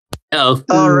 Oh.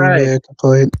 All right. Yeah,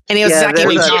 good And he was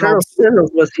exactly McDonald's.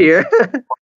 Was here.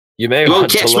 You may You won't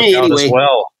want to catch look me out anyway. as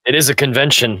well. It is a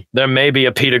convention. There may be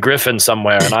a Peter Griffin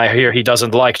somewhere, and I hear he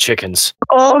doesn't like chickens.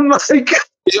 Oh my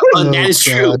god. That is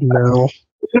true. No.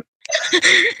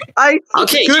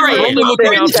 Okay, You're right. only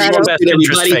looking out for your best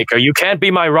interest, Everybody. Faker. You can't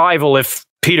be my rival if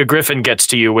Peter Griffin gets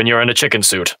to you when you're in a chicken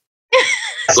suit.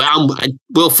 Well,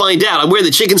 we'll find out. I'm wearing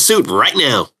the chicken suit right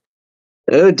now.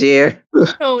 Oh dear.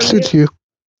 Oh, Suit you.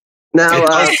 Now,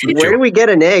 where do we get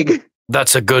an egg?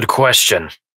 That's a good question.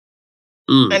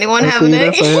 Anyone have an Actually,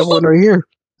 egg? yes, I have one right here.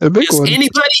 A big Does one.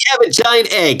 anybody have a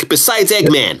giant egg besides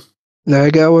Eggman? I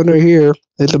got one right here.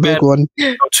 It's a big one.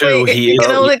 Too, he is.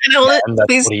 Can I hold it? Can I hold it? And that's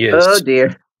Please. what he is. Oh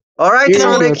dear. All right, Here you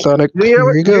Sonic. go, Sonic. Do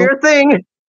Here you go. your thing.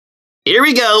 Here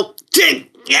we go.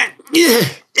 Yeah,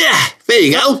 there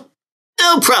you go.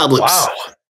 No problems. Wow.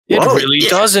 It Whoa, really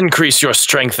does increase your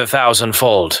strength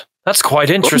 1,000-fold. That's quite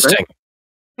interesting.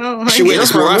 Oh my Should we god.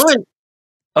 this more often?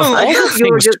 Of I all thought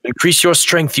you were things to increase your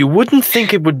strength, you wouldn't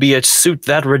think it would be a suit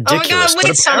that Oh my god, ridiculous, wait,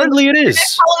 but Sonic. apparently it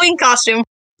is. Halloween costume.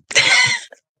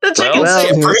 The chicken Well,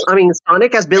 suit. I mean,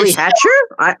 Sonic as Billy Hatcher?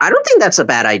 I don't think that's a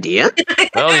bad idea.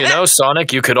 Well, you know,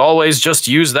 Sonic, you could always just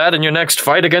use that in your next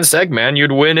fight against Eggman.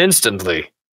 You'd win instantly.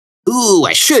 Ooh,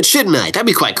 I shouldn't I? That'd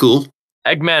be quite cool.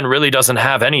 Eggman really doesn't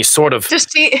have any sort of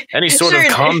Just of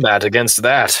combat against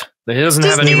that. He doesn't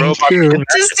have any robot.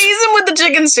 Just tease him with the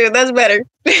chicken suit. That's better.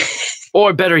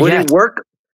 Or better Would yet, it work?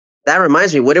 That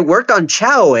reminds me. Would it work on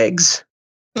Chow eggs?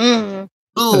 Mm.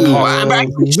 Ooh,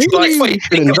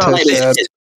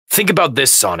 think about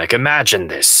this, Sonic. Imagine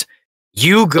this.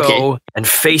 You go and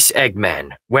face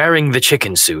Eggman wearing the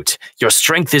chicken suit. Your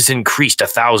strength is increased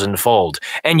 1,000-fold,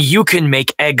 and you can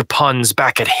make egg puns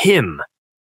back at him.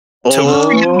 That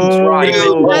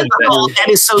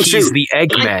is so He's true. the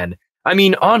Eggman. I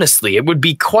mean, honestly, it would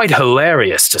be quite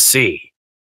hilarious to see.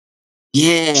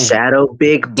 Yeah. Shadow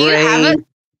Big Brain.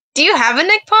 Do you have an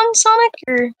egg pun, Sonic?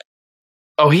 Or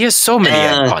Oh, he has so many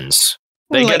egg puns.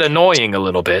 They get annoying a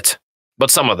little bit,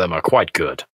 but some of them are quite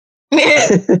good.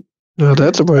 No,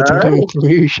 that's a bright coming from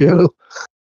you, Shadow.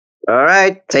 All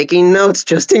right, taking notes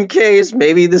just in case.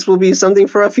 Maybe this will be something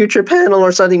for a future panel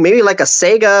or something. Maybe like a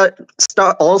Sega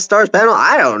All Stars panel.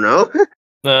 I don't know.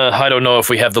 I don't know if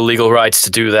we have the legal rights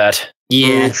to do that.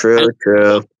 Yeah, true.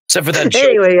 Except for that joke.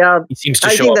 Anyway, He seems to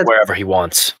I show think up wherever he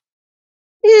wants.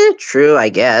 Yeah, true, I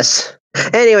guess.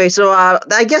 Anyway, so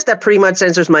I guess that pretty much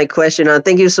answers my question.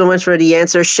 Thank you so much for the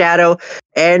answer, Shadow.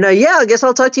 And yeah, I guess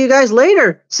I'll talk to you guys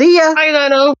later. See ya. I don't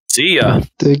know. See ya.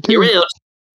 You're real.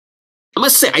 I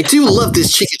must say, I do love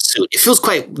this chicken suit. It feels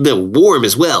quite warm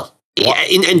as well. Yeah,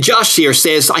 and Josh here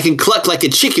says I can cluck like a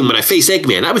chicken when I face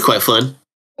Eggman. That'd be quite fun.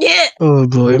 Yeah. Oh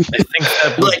boy. I think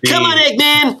that would be, come on,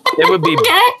 Eggman. It would be.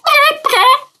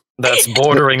 That's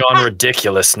bordering on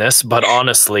ridiculousness, but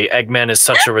honestly, Eggman is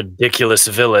such a ridiculous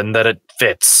villain that it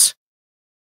fits.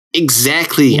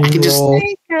 Exactly. I can just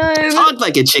talk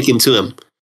like a chicken to him.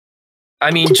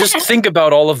 I mean, just think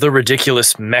about all of the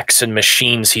ridiculous mechs and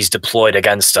machines he's deployed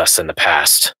against us in the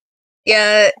past.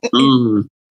 Yeah.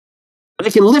 I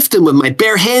can lift him with my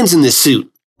bare hands in this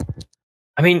suit.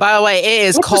 I mean, by the way, it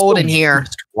is cold in here.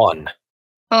 One.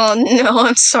 Oh no,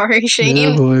 I'm sorry, Shane.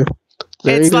 Yeah, boy.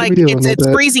 It's like it's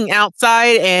freezing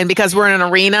outside, and because we're in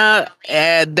an arena,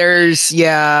 and there's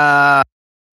I'm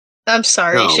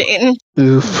sorry, Shane.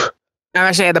 Oof. I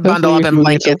actually had to bundle up in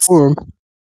blankets.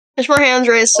 There's more hands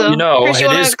raised, so You know, Chris, you it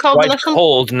wanna is call quite the next one?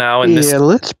 cold now in this. Yeah,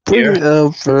 let's bring it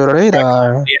up for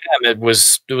radar. Yeah, it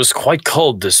was quite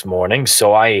cold this morning,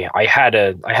 so I had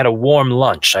a warm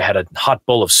lunch. I had a hot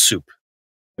bowl of soup.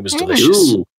 It was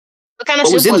delicious. Ooh. What kind of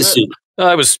What was soup in the was it? soup?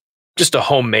 It was just a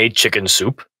homemade chicken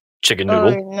soup, chicken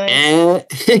noodle. Oh,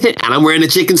 nice. And I'm wearing a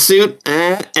chicken suit.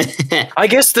 I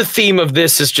guess the theme of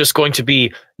this is just going to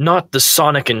be not the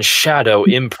Sonic and Shadow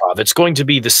improv. It's going to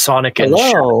be the Sonic and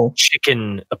Shadow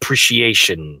chicken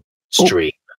appreciation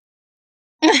stream.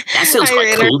 That sounds Hi, quite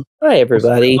Raider. cool. Hi,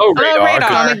 everybody. Oh, Hello, Radar.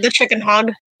 Sonic the chicken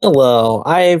hog. Hello.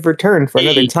 I've returned for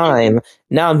another time.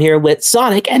 Now I'm here with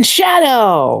Sonic and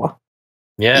Shadow.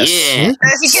 Yes. Yeah.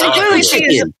 As you can clearly see,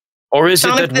 is Or is it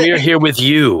Sonic that the- we're here with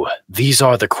you? These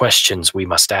are the questions we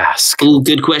must ask. Ooh,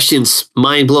 good questions.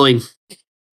 Mind blowing.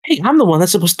 Hey, I'm the one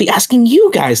that's supposed to be asking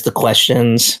you guys the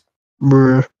questions.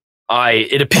 Bruh.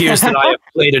 It appears that I have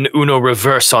played an Uno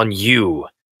reverse on you,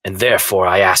 and therefore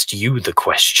I asked you the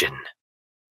question.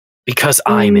 Because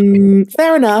I'm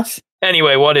fair enough.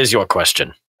 Anyway, what is your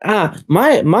question?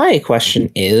 My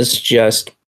question is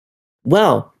just,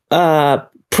 well,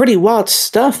 pretty wild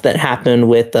stuff that happened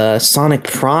with Sonic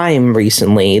Prime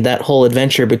recently. That whole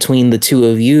adventure between the two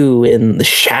of you in the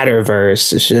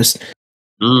Shatterverse is just,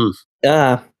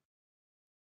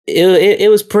 it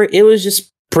was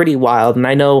just pretty wild, and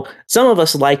I know some of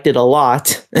us liked it a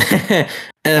lot.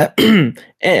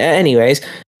 Anyways,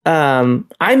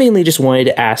 I mainly just wanted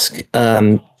to ask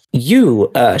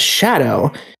you,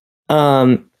 Shadow,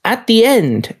 at the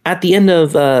end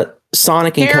of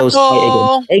Sonic and Co's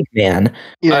fight against Eggman.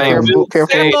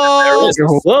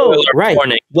 Whoa, right.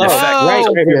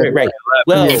 Right.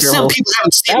 Well, some people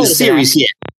haven't seen the series yet.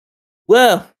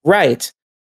 Well, right.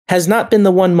 Has not been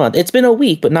the 1 month. It's been a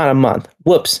week, but not a month.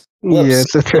 Whoops. Yeah,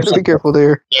 so be careful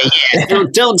there. Yeah.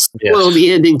 Don't spoil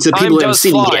the ending to people who haven't does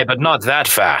seen it fly, yet. but not that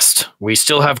fast. We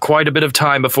still have quite a bit of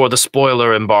time before the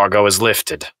spoiler embargo is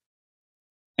lifted.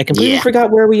 I completely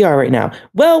forgot where we are right now.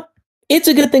 Well, it's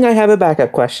a good thing I have a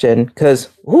backup question, because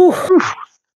who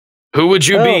would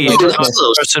you be? my The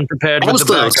goodness. person prepared with the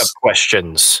backup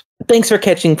questions. Thanks for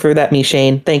catching for that, me,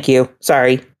 Shane. Thank you.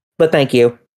 Sorry, but thank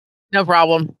you. No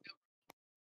problem.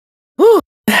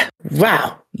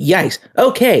 Wow. Yikes.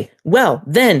 Okay. Well,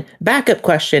 then backup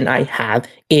question I have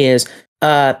is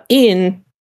from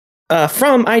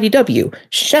IDW.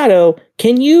 Shadow,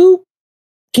 can you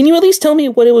at least tell me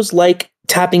what it was like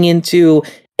tapping into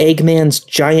Eggman's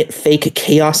giant fake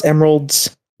Chaos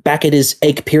Emeralds back at his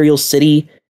Eggperial City?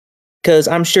 Because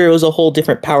I'm sure it was a whole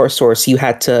different power source you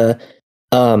had to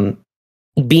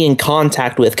be in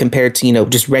contact with compared to,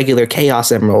 just regular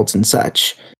Chaos Emeralds and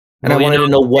such. And I wanted to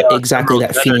know what exactly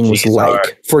that feeling was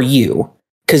like for you.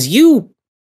 Because you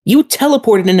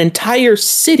teleported an entire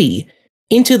city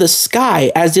into the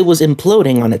sky as it was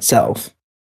imploding on itself.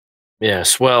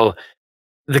 Yes, well,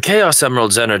 the Chaos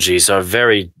Emerald's energies are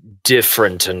very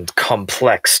different and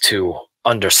complex to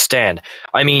understand.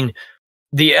 I mean,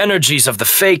 the energies of the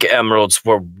fake emeralds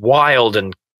were wild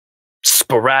and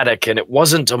sporadic, and it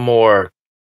wasn't a more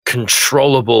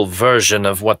controllable version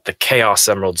of what the Chaos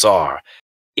Emeralds are.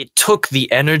 It took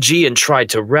the energy and tried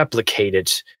to replicate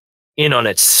it in on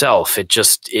itself. It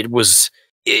was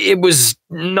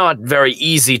not very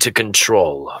easy to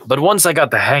control. But once I got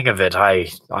the hang of it,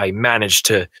 I managed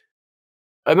to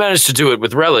do it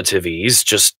with relative ease,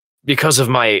 just because of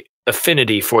my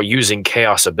affinity for using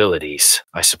chaos abilities,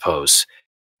 I suppose.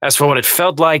 As for what it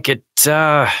felt like,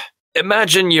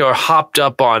 imagine you're hopped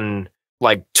up on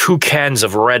like 2 cans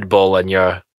of Red Bull and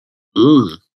you're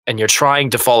trying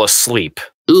to fall asleep.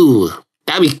 Ooh,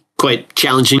 that'd be quite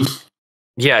challenging.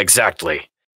 Yeah, exactly.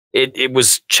 It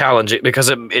was challenging because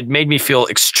it made me feel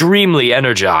extremely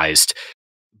energized,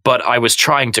 but I was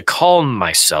trying to calm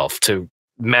myself to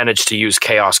manage to use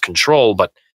chaos control.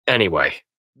 But anyway,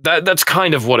 that's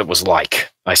kind of what it was like,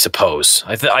 I suppose.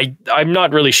 I'm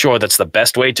not really sure that's the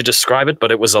best way to describe it,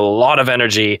 but it was a lot of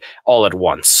energy all at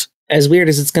once. As weird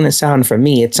as it's going to sound for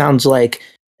me, it sounds like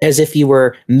as if you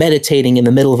were meditating in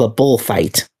the middle of a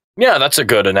bullfight. Yeah, that's a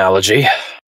good analogy.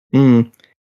 And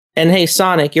hey,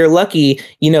 Sonic, you're lucky.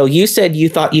 You said you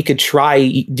thought you could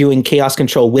try doing chaos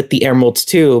control with the emeralds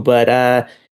too, but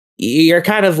you're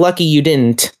kind of lucky you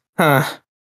didn't, huh?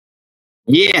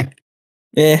 Yeah.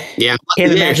 Yeah.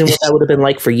 Can't imagine what that would have been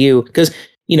like for you, because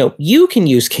you can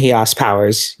use chaos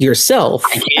powers yourself,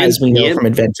 as we know from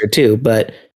Adventure 2,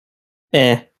 but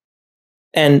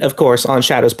and of course, on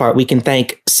Shadow's part, we can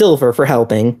thank Silver for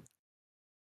helping.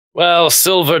 Well,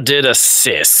 Silver did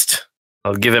assist.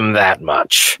 I'll give him that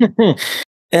much.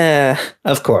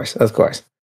 Of course.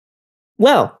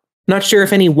 Well, not sure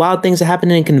if any wild things are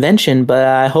happening in convention, but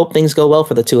I hope things go well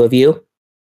for the two of you.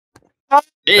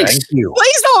 Thanks. Thank you.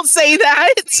 Please don't say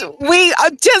that. We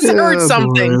just heard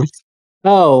something.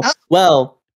 Oh,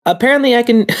 well, apparently I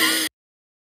can...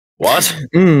 What?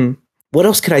 what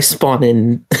else could I spawn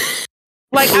in?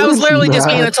 Like, I was literally just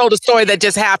being told a story that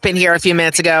just happened here a few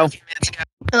minutes ago.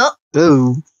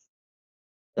 Oh.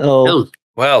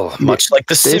 Well, much like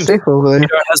the Sim,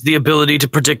 Radar has the ability to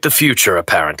predict the future,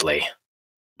 apparently.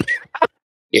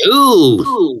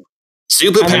 Ooh.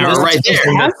 Superpower right there.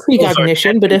 I have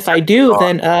precognition, but if I do,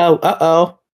 then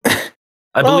uh-oh.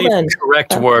 I believe the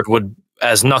correct word would,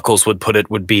 as Knuckles would put it,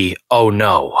 would be, oh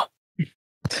no.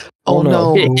 Oh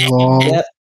no. Yep.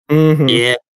 Mm-hmm.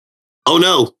 Yeah. Oh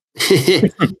no.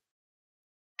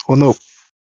 Oh no.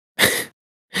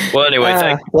 Well, anyway,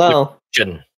 thank you. Well,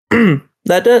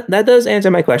 that does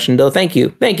answer my question, though. Thank you.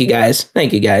 Thank you, guys.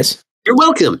 You're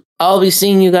welcome. I'll be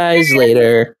seeing you guys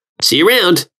later. See you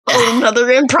around. Oh, another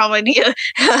improv idea.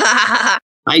 I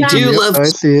do love. I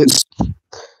see it.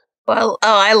 Well,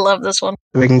 I love this one.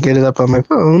 If I can get it up on my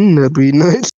phone, that'd be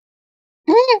nice.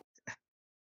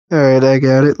 Alright, I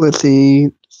got it. Let's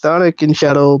see. Sonic and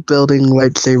Shadow building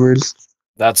lightsabers.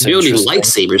 That's building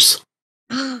lightsabers.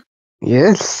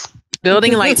 Yes.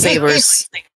 Building lightsabers.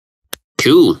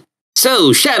 Cool.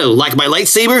 So, Shadow, like my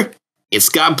lightsaber? It's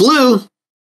got blue.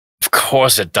 Of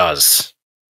course it does.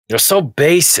 You're so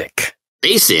basic.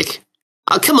 Basic?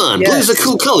 Oh, come on. Yes. Blue's a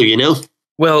cool color, you know?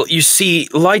 Well, you see,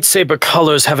 lightsaber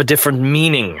colors have a different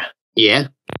meaning. Yeah?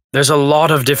 There's a lot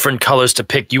of different colors to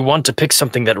pick. You want to pick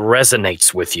something that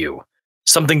resonates with you.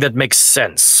 Something that makes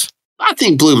sense. I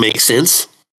think blue makes sense.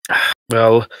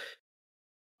 Well,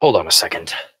 hold on a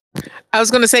second. I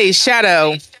was going to say,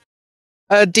 Shadow,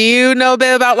 do you know a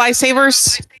bit about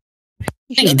lightsabers?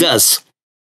 I think he does.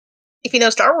 If you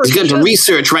know Star Wars, he's going to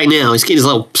research right now. He's getting his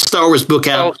little Star Wars book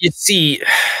out. Well, you see,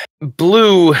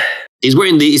 blue. He's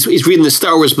wearing he's reading the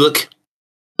Star Wars book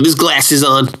with his glasses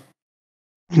on.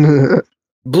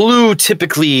 Blue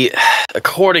typically,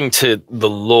 according to the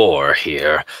lore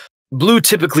here, blue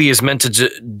typically is meant to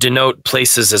denote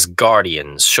places as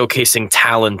guardians, showcasing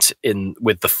talent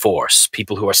with the Force,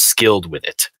 people who are skilled with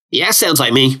it. Yeah, sounds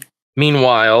like me.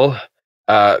 Meanwhile,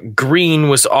 green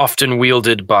was often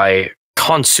wielded by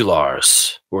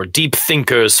consulars, or deep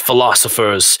thinkers,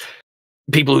 philosophers,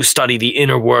 people who study the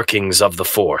inner workings of the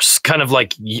Force, kind of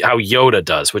like how Yoda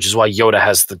does, which is why Yoda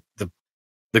has the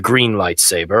green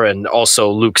lightsaber, and also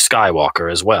Luke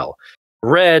Skywalker as well.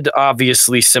 Red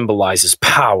obviously symbolizes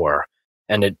power,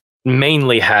 and it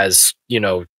mainly has,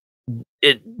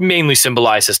 it mainly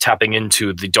symbolizes tapping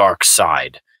into the dark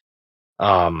side.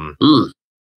 And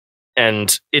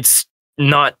it's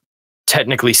not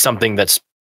technically something that's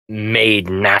made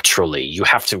naturally. You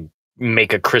have to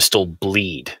make a crystal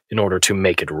bleed in order to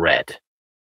make it red.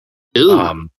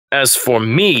 As for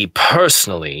me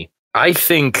personally, I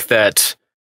think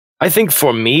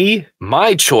for me,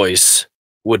 my choice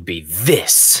would be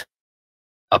this.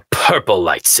 A purple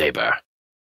lightsaber. I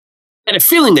had a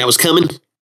feeling that was coming.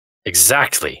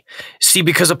 Exactly. See,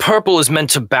 because a purple is meant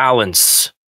to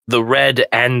balance the red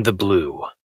and the blue.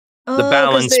 The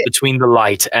balance between the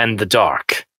light and the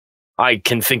dark. I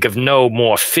can think of no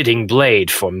more fitting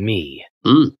blade for me.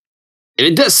 And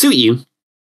it does suit you.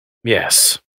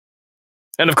 Yes.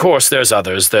 And of course there's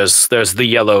others. There's the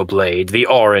yellow blade, the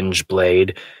orange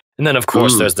blade, and then of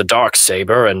course there's the dark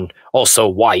saber and also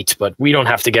white, but we don't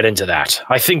have to get into that.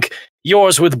 I think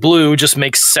yours with blue just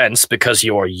makes sense because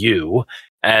you're you,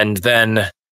 and then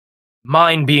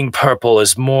mine being purple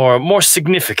is more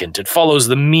significant. It follows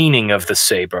the meaning of the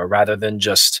saber rather than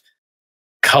just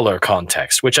color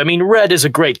context, which, I mean, red is a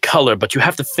great color, but you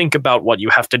have to think about what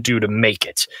you have to do to make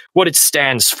it, what it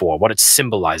stands for, what it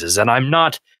symbolizes, and I'm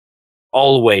not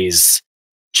always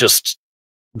just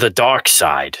the dark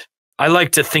side. I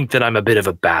like to think that I'm a bit of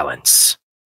a balance.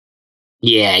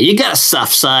 Yeah, you got a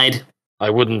soft side.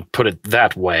 I wouldn't put it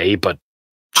that way, but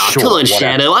sure, come on, whatever.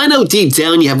 Shadow. I know deep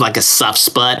down you have like a soft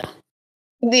spot.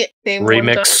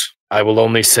 Remix, I will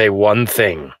only say one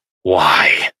thing.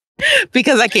 Why?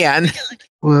 Because I can.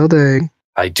 Well, dang.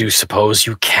 I do suppose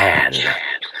you can.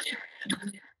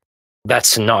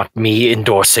 That's not me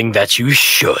endorsing that you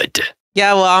should.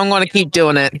 Yeah, well, I'm going to keep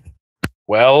doing it.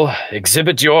 Well,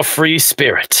 exhibit your free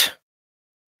spirit.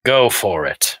 Go for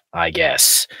it, I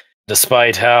guess.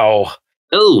 Despite how...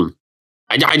 Oh,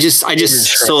 I just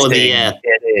saw the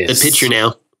picture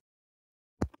now.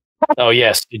 Oh,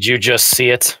 yes. Did you just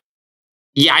see it?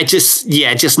 Yeah,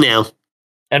 just now.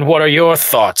 And what are your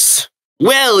thoughts?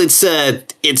 Well, it's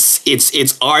art.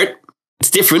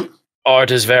 It's different. Art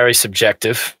is very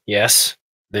subjective. Yes,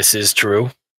 this is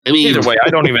true. I mean, either way, I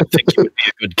don't even think you would be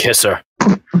a good kisser.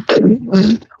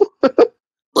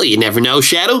 Well, you never know,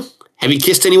 Shadow. Have you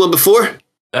kissed anyone before?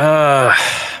 No,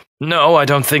 I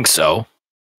don't think so.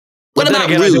 What about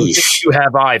Rouge? Rouge? I don't think you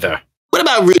have either. What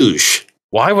about Rouge?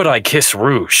 Why would I kiss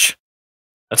Rouge?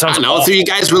 That sounds I don't know. awful. If you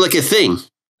guys were like a thing.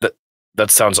 That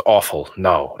sounds awful.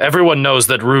 No. Everyone knows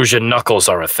that Rouge and Knuckles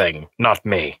are a thing, not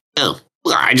me. Oh.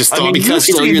 Well, I just thought mean, because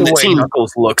you've you're seen in the way team.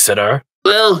 Knuckles looks at her.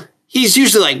 Well, he's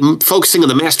usually like focusing on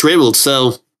the Master Emerald,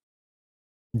 so.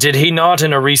 Did he not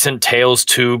in a recent Tales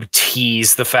tube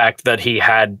tease the fact that he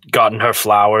had gotten her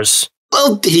flowers?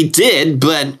 Well, he did,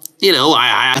 but, you know,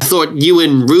 I thought you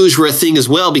and Rouge were a thing as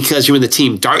well because you were in the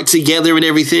team Dart together and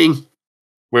everything.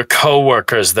 We're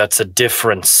co-workers, that's a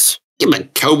difference. Yeah,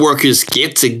 but co-workers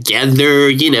get together,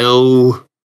 you know.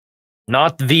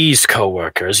 Not these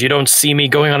co-workers. You don't see me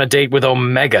going on a date with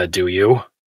Omega, do you?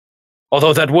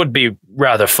 Although that would be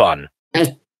rather fun.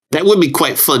 That would be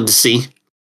quite fun to see.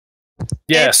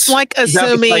 Yes. It's like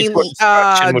assuming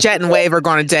Jet and Wave are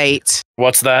going to date.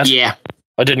 What's that? Yeah.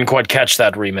 I didn't quite catch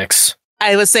that remix.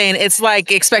 I was saying it's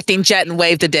like expecting Jet and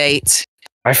Wave to date.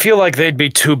 I feel like they'd be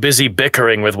too busy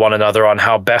bickering with one another on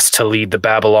how best to lead the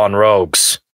Babylon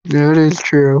rogues. That is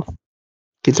true.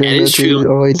 Considering that they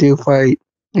always do fight,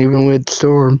 even with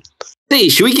Storm. Hey,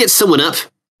 should we get someone up?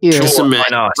 Yeah. Sure, some why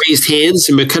not? raised hands,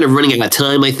 and we're kind of running out of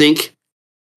time, I think.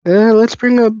 Let's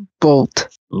bring up Bolt.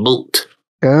 Bolt.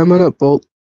 Come on up, Bolt.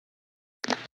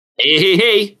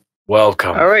 Hey.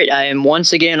 Welcome. All right, I am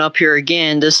once again up here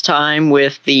again, this time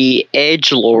with the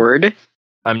Edgelord.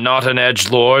 I'm not an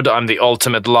edgelord, I'm the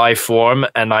ultimate life form,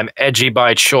 and I'm edgy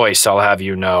by choice, I'll have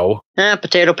you know.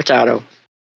 Potato, potato.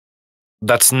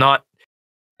 That's not...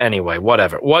 Anyway,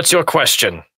 whatever. What's your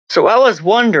question? So I was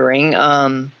wondering,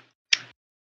 well,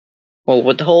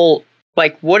 with the whole,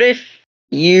 like, what if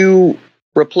you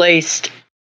replaced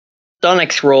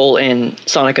Sonic's role in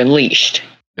Sonic Unleashed?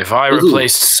 If I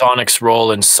replaced Sonic's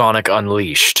role in Sonic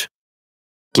Unleashed...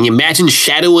 Can you imagine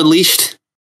Shadow Unleashed?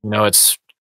 No, it's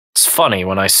funny.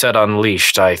 When I said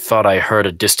Unleashed, I thought I heard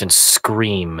a distant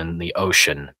scream in the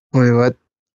ocean. Wait, what?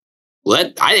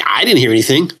 What? I didn't hear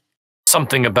anything.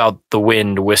 Something about the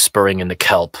wind whispering in the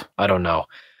kelp. I don't know.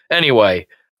 Anyway,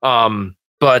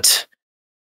 but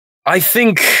I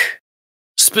think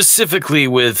specifically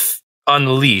with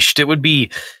Unleashed, it would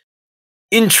be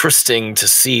interesting to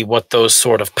see what those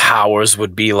sort of powers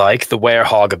would be like, the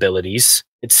werehog abilities.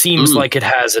 It seems like it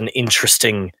has an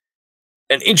interesting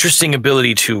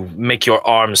ability to make your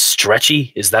arms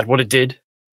stretchy. Is that what it did?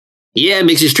 Yeah, it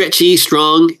makes you stretchy,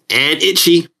 strong, and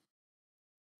itchy.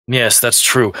 Yes, that's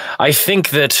true. I think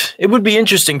that it would be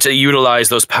interesting to utilize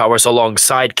those powers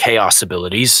alongside chaos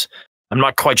abilities. I'm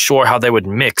not quite sure how they would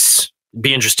mix. It'd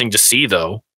be interesting to see,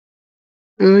 though.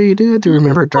 Oh, you do have to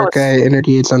remember Dark Eye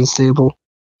energy is unstable.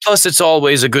 Plus, it's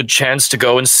always a good chance to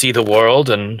go and see the world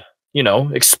and, you know,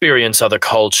 experience other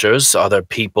cultures, other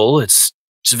people. It's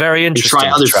very interesting. Try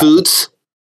other foods?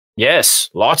 Yes,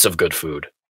 lots of good food.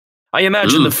 I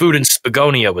imagine the food in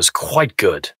Spagonia was quite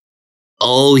good.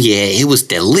 Oh, yeah, it was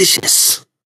delicious.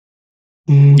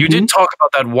 You did talk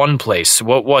about that one place.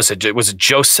 What was it? Was it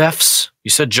Joseph's?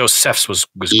 You said Joseph's was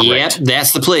great. Yeah,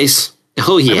 that's the place.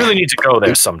 Oh, yeah. I really need to go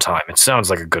there sometime. It sounds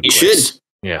like a good place. You should.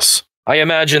 Yes. I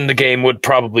imagine the game would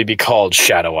probably be called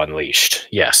Shadow Unleashed.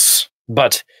 Yes.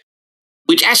 But...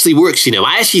 Which actually works, you know.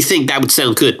 I actually think that would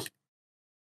sound good.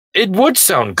 It would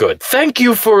sound good. Thank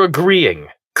you for agreeing.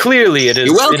 Clearly, it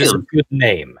is a good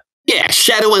name. Yeah,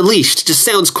 Shadow Unleashed just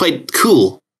sounds quite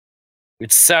cool.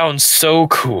 It sounds so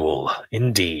cool,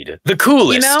 indeed. The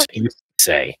coolest, you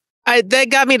say. That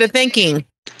got me to thinking.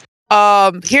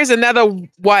 Here's another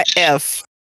what if.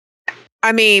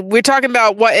 I mean, we're talking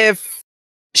about what if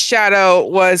Shadow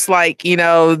was like, you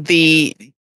know, the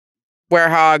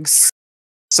Werehogs,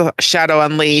 so Shadow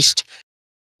Unleashed.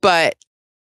 But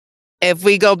if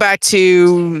we go back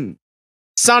to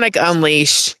Sonic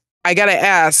Unleashed, I gotta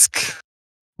ask,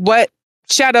 what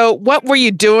were you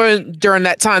doing during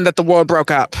that time that the world broke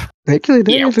up? Actually,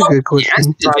 that is a good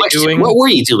question. What were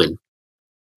you doing?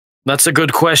 That's a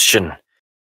good question.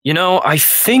 You know, I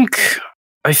think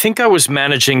I was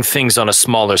managing things on a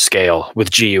smaller scale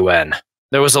with GUN.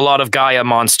 There was a lot of Gaia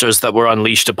monsters that were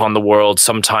unleashed upon the world.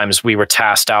 Sometimes we were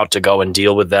tasked out to go and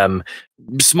deal with them.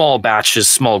 Small batches,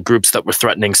 small groups that were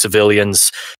threatening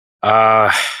civilians.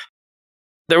 There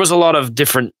was a lot of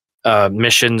different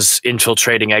missions,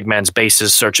 infiltrating Eggman's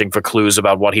bases, searching for clues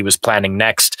about what he was planning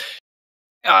next.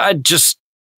 Just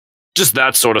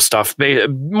that sort of stuff.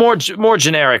 More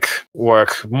generic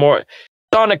work.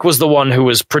 Sonic was the one who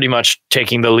was pretty much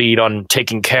taking the lead on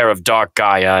taking care of Dark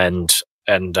Gaia and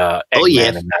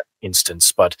Eggman in that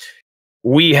instance, but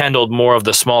we handled more of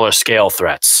the smaller scale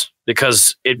threats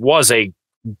because it was a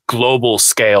global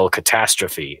scale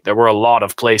catastrophe. There were a lot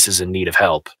of places in need of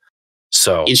help.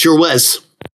 So it sure was.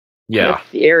 Yeah.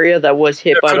 The area that was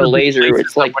hit There by could the have been laser, places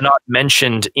it's like that were not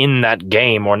mentioned in that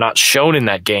game or not shown in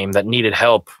that game that needed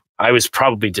help. I was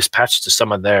probably dispatched to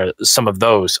some of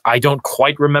those. I don't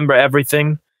quite remember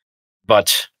everything,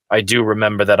 but I do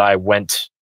remember that I went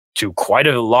to quite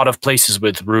a lot of places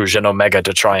with Rouge and Omega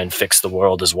to try and fix the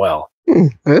world as well.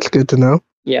 That's good to know.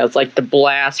 yeah, it's like the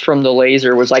blast from the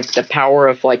laser was like the power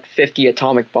of like 50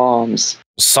 atomic bombs.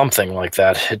 Something like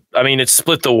that. It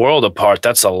split the world apart.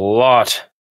 That's a lot.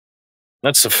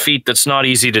 That's a feat that's not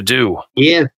easy to do.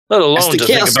 Yeah. Let alone That's the to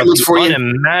think chaos about element the for you.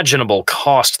 unimaginable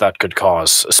cost that could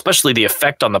cause, especially the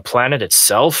effect on the planet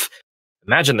itself.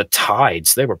 Imagine the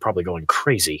tides. They were probably going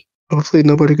crazy. Hopefully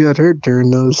nobody got hurt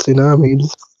during those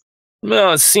tsunamis.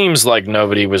 Well, it seems like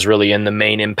nobody was really in the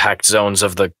main impact zones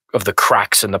of the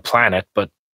cracks in the planet, but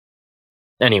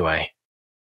anyway.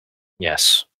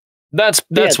 Yes. That's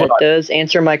that what does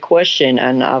answer my question,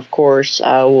 and of course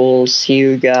I will see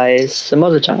you guys some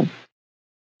other time.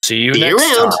 See you next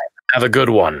time. Have a good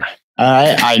one.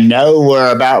 I know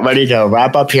we're about ready to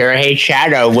wrap up here. Hey,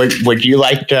 Shadow, would you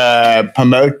like to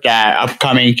promote that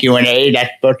upcoming Q&A that's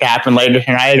supposed to happen later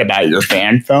tonight about your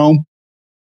fan film?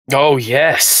 Oh,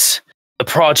 yes. The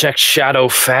Project Shadow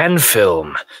fan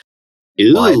film.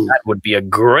 Why, that would be a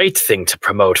great thing to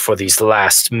promote for these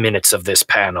last minutes of this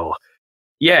panel.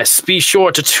 Yes, be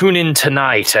sure to tune in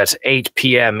tonight at 8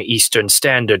 p.m. Eastern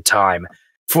Standard Time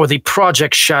for the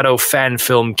Project Shadow fan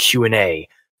film Q&A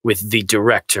with the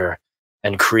director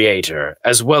and creator,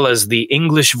 as well as the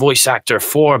English voice actor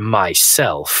for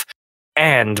myself,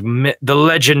 and the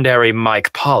legendary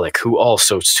Mike Pollock, who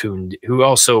also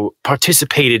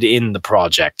participated in the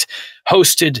project,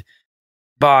 hosted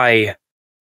by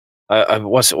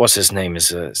what's his name?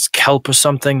 Is Kelp or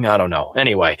something? I don't know.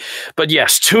 Anyway, but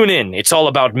yes, tune in. It's all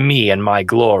about me and my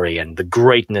glory and the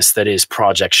greatness that is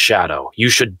Project Shadow. You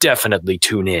should definitely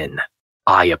tune in.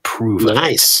 I approve of it.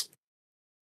 Nice.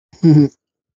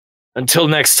 Until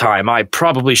next time, I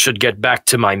probably should get back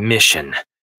to my mission.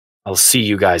 I'll see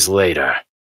you guys later.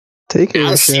 Take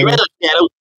care, See you later, Shadow.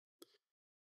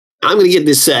 I'm going to get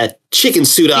this chicken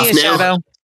suit off now. Shadow.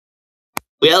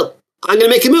 Well, I'm going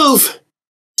to make a move.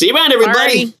 See you around,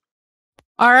 everybody.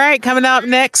 All right, coming up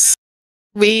next,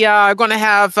 we are going to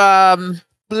have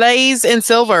Blaze and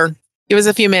Silver. Give us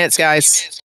a few minutes,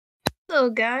 guys. Hello,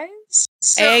 guys.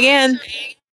 So, hey again.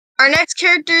 Our next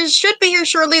characters should be here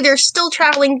shortly. They're still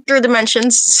traveling through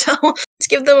dimensions, so let's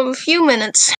give them a few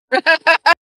minutes.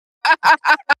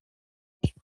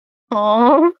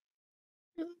 Aww.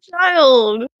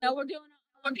 Child. No, we're doing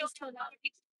One Piece till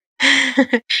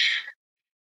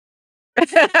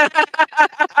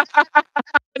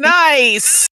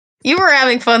Nice. You were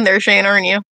having fun there, Shane, aren't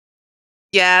you?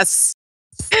 Yes.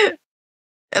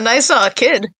 And I saw a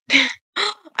kid.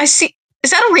 I see.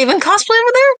 Is that a Raven cosplay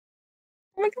over there?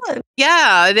 Oh my god.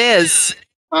 Yeah, it is.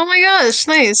 Oh my gosh,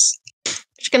 nice.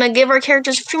 Just gonna give our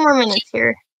characters a few more minutes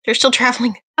here. They're still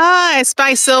traveling. Hi,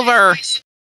 Spice Silver.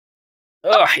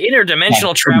 Ugh,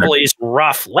 interdimensional travel is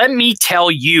rough. Let me tell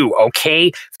you,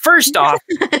 okay? First off,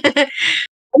 put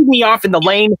me off in the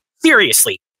lane.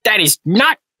 Seriously, that is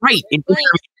not right in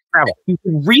interdimensional travel. You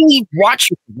can really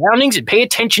watch your surroundings and pay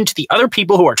attention to the other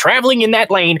people who are traveling in that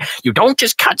lane. You don't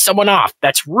just cut someone off.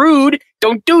 That's rude.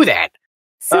 Don't do that.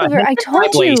 Silver, I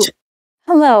told you.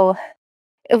 Hello.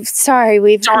 Oh, sorry,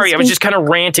 I was just kind of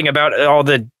ranting about all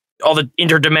the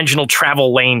interdimensional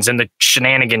travel lanes and the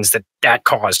shenanigans that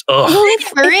caused. Ugh. Well,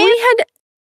 if we had...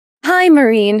 Hi,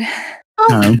 Marine.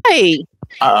 Oh, hey.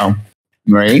 Uh-oh.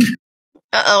 Marine?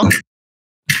 Uh-oh.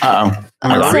 Uh-oh.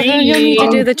 Silver, you'll need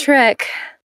to do the trick.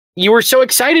 You were so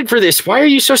excited for this. Why are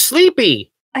you so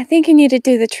sleepy? I think you need to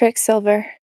do the trick, Silver.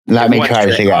 Let me try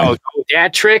this again. Oh,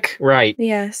 that trick? Right.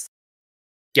 Yes.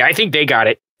 Yeah, I think they got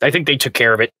it. I think they took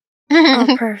care of it.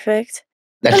 Oh, perfect.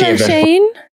 Let's Hello, see if Shane.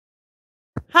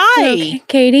 Hi. Hello,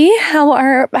 Katie.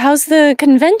 How's the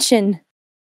convention?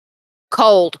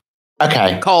 Cold.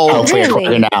 Okay. Cold. Hopefully it's Really?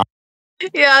 working now.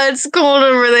 Yeah, it's cold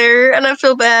over there, and I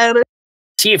feel bad.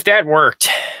 See if that worked.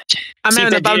 I'm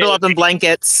having to bundle up in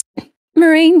blankets.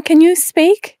 Marine, can you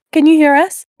speak? Can you hear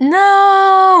us?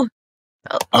 No.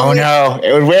 Oh no,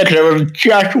 it was weird because it was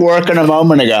just working a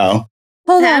moment ago.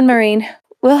 Hold on, Marine.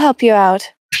 We'll help you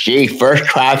out. Gee, first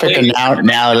traffic and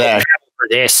now this. For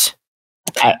this.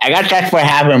 I guess that's what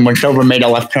happened when Silver made a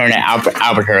left turn at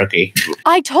Albuquerque.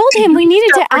 I told him we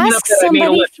needed to ask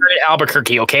somebody.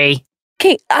 Albuquerque, okay?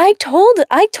 Okay, I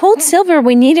told Silver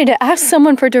we needed to ask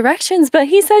someone for directions, but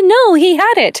he said no, he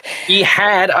had it. He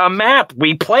had a map.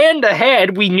 We planned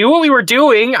ahead. We knew what we were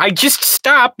doing. I just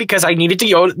stopped because I needed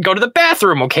to go to the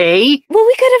bathroom, okay? Well,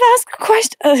 we could have asked a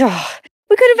question.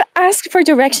 We could have asked for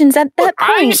directions at that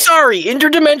point. I'm sorry.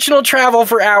 Interdimensional travel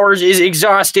for hours is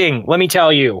exhausting. Let me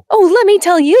tell you. Oh, let me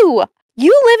tell you.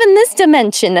 You live in this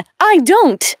dimension. I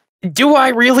don't. Do I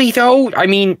really, though? I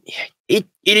mean, it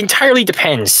entirely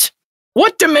depends.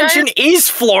 What dimension is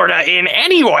Florida in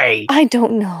anyway? I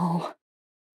don't know.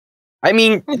 I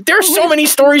mean, there's so many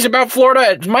stories about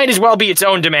Florida, it might as well be its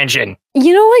own dimension.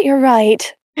 You know what? You're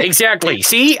right. Exactly.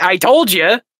 See, I told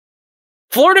you.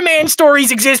 Florida man stories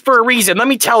exist for a reason, let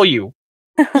me tell you.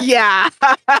 Yeah.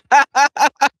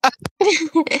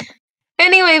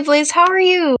 Anyway, Blaze, how are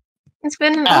you? It's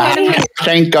been I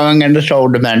think going into Soul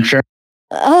Dimension.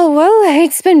 Oh, well,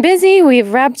 it's been busy.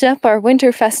 We've wrapped up our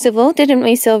winter festival, didn't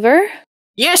we, Silver?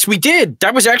 Yes, we did.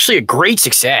 That was actually a great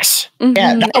success.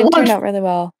 Yeah, it turned out really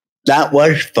well. That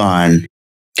was fun.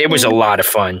 It was a lot of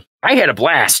fun. I had a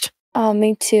blast. Oh,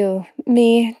 me too.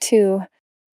 Me too.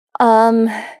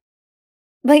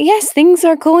 But yes, things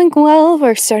are going well.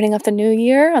 We're starting off the new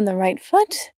year on the right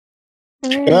foot.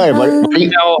 Good.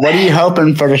 What are you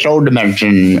hoping for the Soul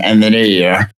Dimension and the new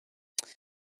year?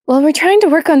 Well, we're trying to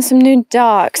work on some new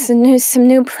docks and some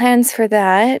new plans for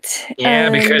that. Yeah,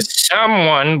 because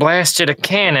someone blasted a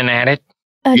cannon at it.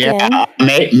 Again.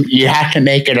 Yeah, you have to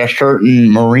make it a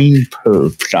certain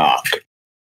marine-proof dock.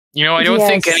 You know, I don't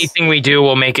think anything we do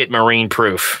will make it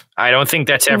marine-proof. I don't think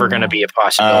that's ever going to be a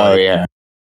possibility. Oh, yeah.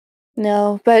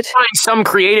 No, but... Find some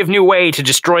creative new way to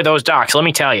destroy those docks, let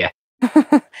me tell you.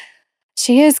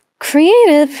 She is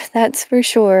creative, that's for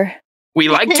sure. We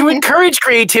like to encourage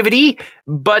creativity,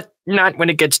 but not when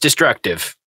it gets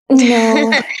destructive.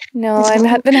 No,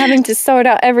 I've been having to sort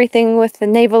out everything with the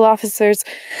naval officers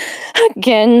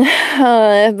again,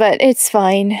 but it's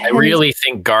fine. I really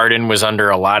think Garden was under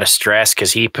a lot of stress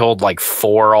because he pulled like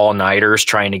 4 all-nighters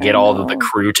trying to get all of the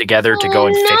crew together to go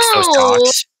and fix those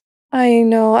docks. I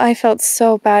know, I felt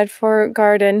so bad for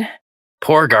Garden.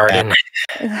 Poor Garden.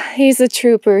 He's a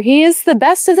trooper. He is the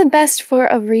best of the best for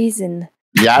a reason.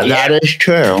 Yeah, that is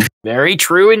true. Very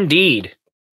true indeed.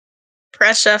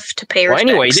 Press F to pay Well,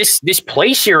 respects. anyway, this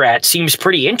place you're at seems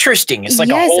pretty interesting. It's like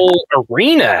a whole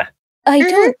arena.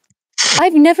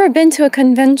 I've never been to a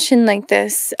convention like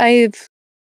this.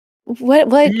 What?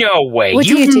 No way. What do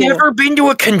You've you do? never been to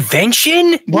a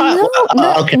convention?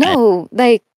 No,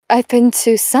 like I've been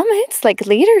to summits, like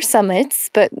leader summits,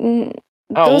 but those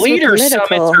were leader summits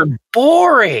political. are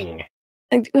boring.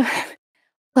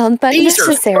 Well, but These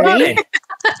necessary. are fun.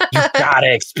 You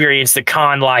gotta experience the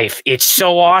con life. It's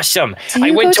so awesome. Do I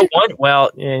you went go to one.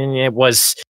 Well, it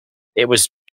was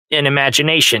an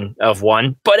imagination of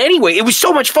one. But anyway, it was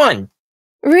so much fun.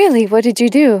 Really? What did you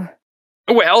do?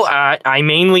 Well, I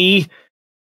mainly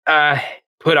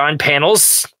put on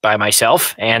panels by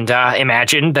myself and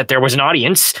imagined that there was an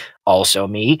audience, also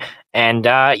me. And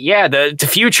the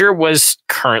future was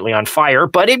currently on fire,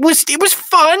 but it was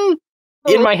fun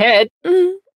in my head,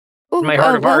 in my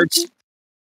heart of hearts.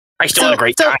 I still had a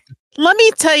great time. Let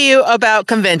me tell you about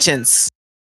conventions,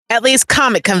 at least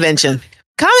comic convention.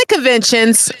 Comic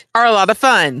conventions are a lot of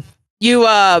fun. You,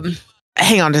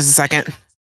 hang on just a second.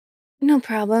 No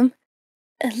problem.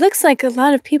 It looks like a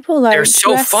lot of people are. They're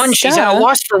so fun. She's at a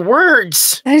loss for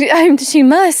words. She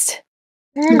must.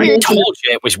 I told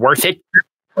you it was worth it.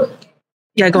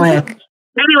 Yeah, go ahead.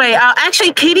 Anyway,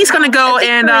 actually, Katie's going to go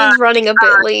and running a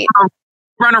bit late.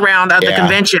 Run around the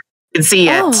convention and see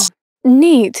it. Oh,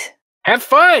 neat. Have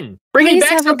fun. Bring Please it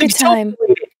back have a good time.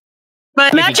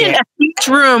 But imagine a huge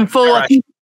room full of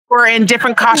people who are in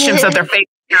different costumes of their favorite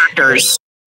characters.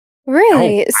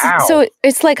 Really? Oh, wow. So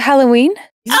it's like Halloween?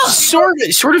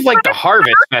 Sort of like the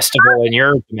Harvest Festival in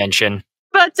your dimension.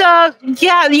 But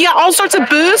yeah, you got all sorts of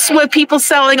booths with people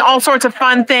selling all sorts of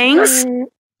fun things.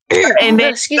 And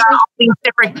then you got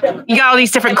all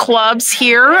these different clubs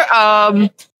here.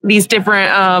 These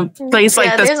different places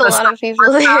like this. There's a lot of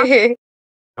people there.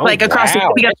 Like across the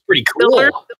city. That's pretty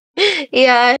cool.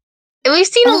 Yeah. And we've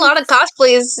seen a lot of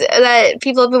cosplays that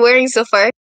people have been wearing so far.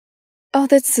 Oh,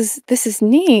 this is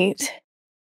neat.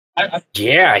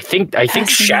 Yeah, I think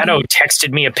Shadow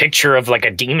texted me a picture of like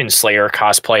a Demon Slayer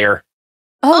cosplayer.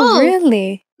 Oh,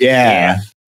 really? Yeah.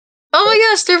 Oh my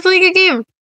gosh, they're playing a game.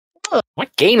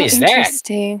 What game is that?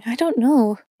 Interesting. I don't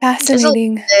know.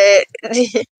 Fascinating.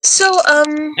 So,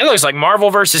 It looks like Marvel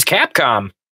vs.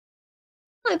 Capcom.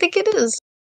 I think it is.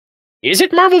 Is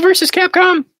it Marvel vs.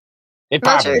 Capcom? It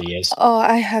Not probably is. Oh,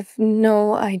 I have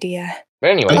no idea.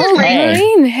 But anyway, Oh,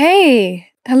 Maureen,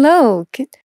 hey. Hello. Can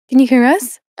you hear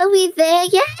us? Are we there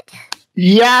yet?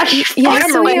 Yes.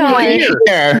 Yes, we are.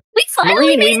 Here.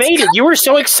 Maureen, we made it. You were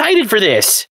so excited for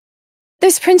this.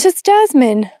 There's Princess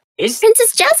Jasmine.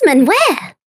 Princess Jasmine,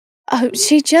 where? Oh,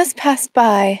 she just passed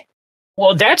by.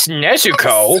 Well, that's Nezuko.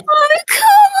 So cool.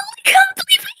 I can't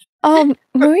believe it.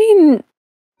 Maureen,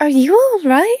 are you all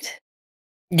right?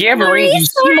 Yeah, Maureen, you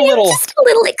seem a I'm little. just a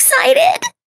little excited.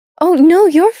 Oh no,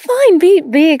 you're fine.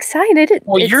 Be excited.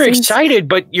 Well, you're excited,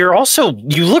 but you're also.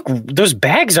 You look those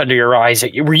bags under your eyes.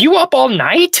 Were you up all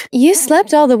night? You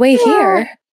slept all the way here.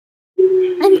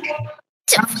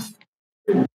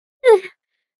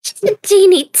 Just a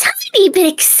teeny tiny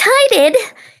bit excited.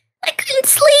 I couldn't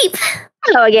sleep.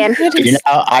 Hello again. You know,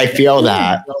 I feel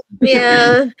that.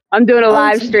 Yeah. I'm doing a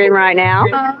live stream right now.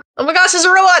 Oh my gosh, there's a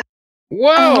robot.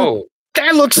 Whoa,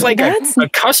 that looks like a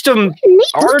custom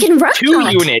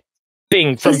R2 unit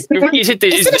thing from. Is it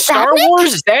the Star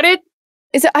Wars? Is that it?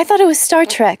 Is it? I thought it was Star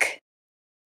Trek.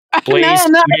 Blaze,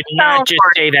 No, you did not just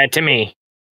say that to me.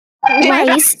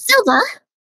 Blaze, Silver.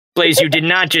 Blaze, you did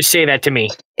not just say that to me.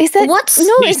 Is that what?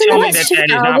 No, Please isn't tell that me that is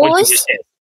not what you just said.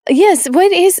 Yes.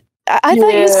 What is? I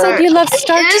thought you said you loved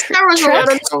Star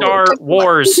Trek. Star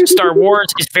Wars. Star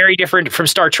Wars is very different from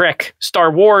Star Trek.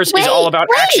 Star Wars is all about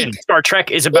action. Star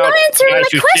Trek is about You're not answering guys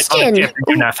my who sit on a question. ship and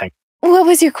do nothing. What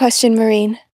was your question,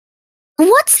 Maureen?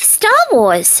 What's Star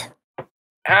Wars?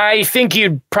 I think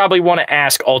you'd probably want to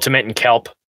ask Ultimate and Kelp.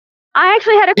 I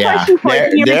actually had a question for you.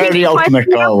 Can you They're repeat the ultimate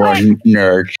question Star real Wars quick?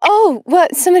 nerds. Oh,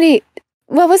 what?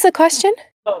 What was the question?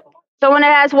 Someone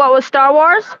asked what was Star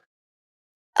Wars?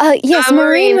 Yes,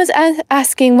 Maureen was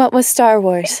asking what was Star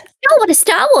Wars. Know what a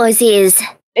Star Wars is?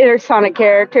 They're Sonic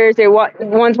characters.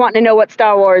 One's wanting to know what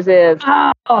Star Wars is.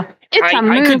 Oh, it's a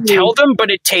movie. I could tell them, but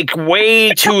it'd take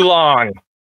way too long.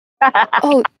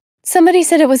 Oh, somebody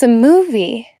said it was a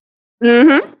movie.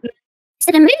 Mm-hmm. Is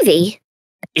it a movie?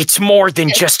 It's more than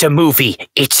just a movie.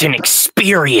 It's an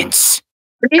experience.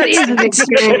 It is an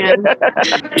experience.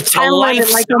 It's a I love it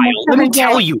lifestyle. like almost Let me every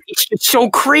tell day. you, it's just so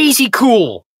crazy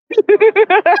cool.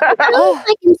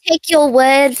 I can take your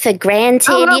word for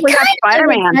granted. Oh, look, You we got kind of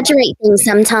Spider-Man. exaggerate things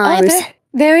sometimes.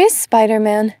 There is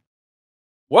Spider-Man.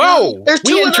 Whoa!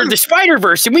 We entered the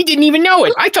Spider-Verse and we didn't even know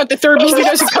it. I thought the third movie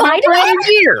doesn't come out for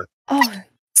another year. Oh,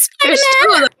 There's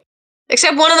two of them.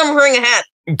 Except one of them wearing a hat.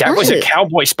 That was a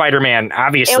cowboy Spider-Man,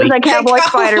 obviously. It was a cowboy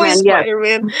Spider-Man, yes.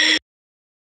 Spider-Man.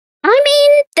 I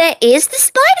mean, there is the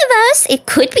Spider-Verse. It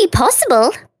could be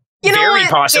possible. You know Very what?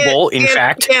 possible, in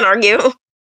fact. Can't argue.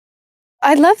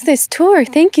 I love this tour.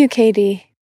 Thank you, Katie.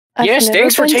 I've Yes, never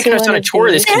thanks for been taking to us one on a of tour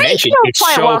of this these. convention. It's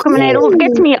Quite so welcome, and cool. it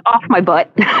gets me off my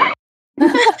butt.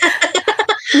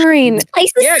 Maureen,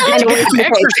 Yeah, get to get some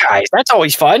exercise. That's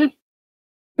always fun.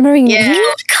 Maureen, Yeah.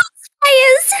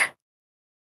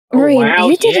 Maureen, wow,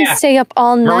 you didn't yeah. stay up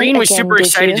all night. Marine was again, super did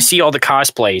excited you? to see all the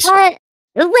cosplays.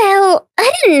 Well,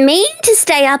 I didn't mean to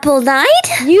stay up all night.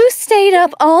 You stayed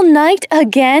up all night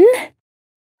again?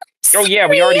 Oh yeah,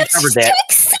 we already covered that.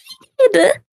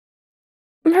 Excited.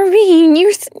 Maureen,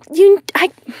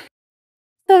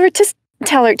 Silver, just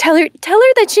tell her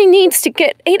that she needs to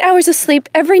get 8 hours of sleep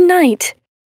every night.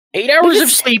 8 hours of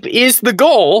sleep is the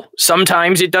goal.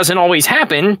 Sometimes it doesn't always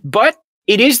happen, but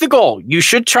it is the goal. You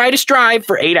should try to strive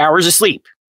for 8 hours of sleep.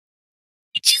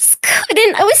 I just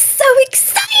couldn't. I was so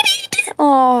excited.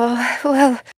 Oh,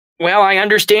 well. Well, I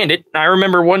understand it. I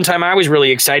remember one time I was really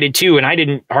excited too, and I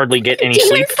didn't hardly get any Demon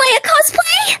sleep. Slayer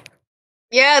cosplay?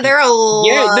 Yeah, they're a lot.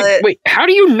 Yeah, wait, how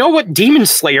do you know what Demon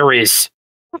Slayer is?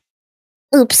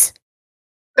 Oops.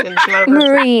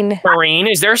 Marine,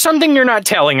 is there something you're not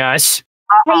telling us?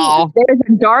 Uh-oh. There's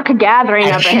a dark gathering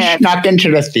up ahead. Snuck into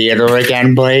the theater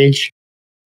again, Blaze.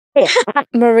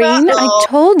 Marine, I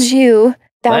told you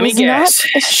that Let me was guess.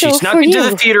 not a show She snuck for into you.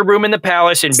 the theater room in the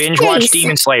palace and binge watched Space.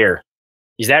 Demon Slayer.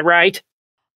 Is that right?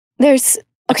 There's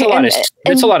That's okay.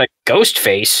 That's a lot of ghost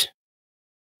face.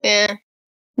 Yeah.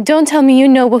 Don't tell me you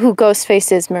know who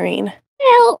Ghostface is, Marine.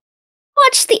 Well,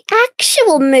 watch the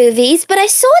actual movies, but I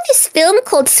saw this film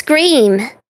called Scream.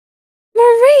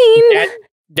 Marine,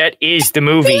 That is the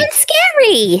movie. It's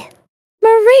scary.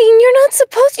 Marine, you're not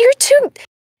supposed. You're too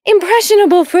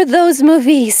impressionable for those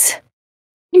movies.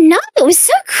 No, it was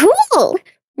so cool.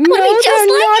 No, be just they're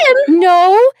like not. him.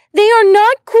 No, they are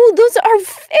not cool. Those are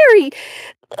very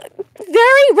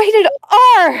rated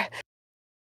R.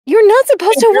 You're not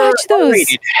supposed to watch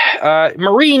those. R-rated.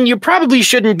 Marine, you probably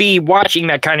shouldn't be watching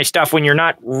that kind of stuff when you're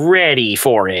not ready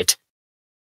for it.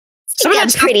 Some of I'm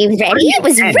that stuff pretty is ready. pretty It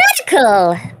was intense.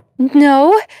 radical.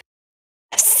 No,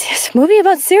 this movie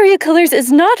about serial killers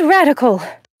is not radical.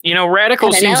 You know, radical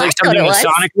I don't seems know, like I thought something it that was.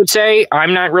 Sonic would say.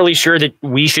 I'm not really sure that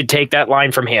we should take that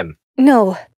line from him.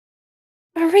 No,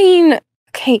 Marine.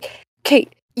 Okay.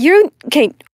 You're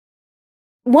okay.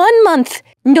 1 month,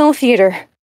 no theater.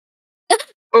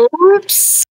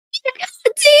 Oops. You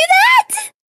can't do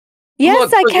that.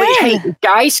 Yes, I can. Hey,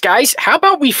 guys, how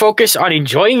about we focus on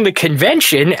enjoying the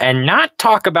convention and not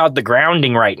talk about the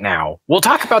grounding right now? We'll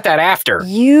talk about that after.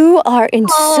 You are in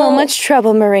so much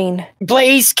trouble, Marine.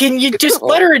 Blaze, can you just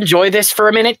let her enjoy this for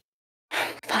a minute?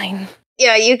 Fine.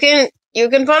 Yeah, you can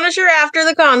punish her after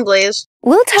the con, Blaze.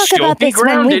 We'll talk about this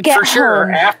when we get for sure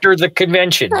home. after the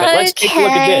convention. But let's take a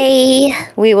look at this.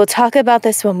 We will talk about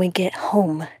this when we get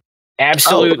home.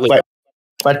 Absolutely.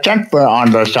 But since we're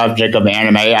on the subject of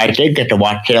anime, I did get to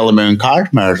watch Sailor Moon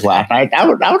Cosmos last night. That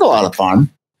was a lot of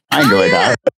fun. I enjoyed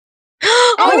that.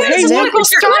 Hey, look,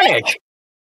 it's Sonic.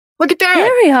 Look at that.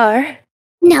 There we are.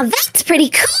 Now that's pretty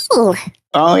cool.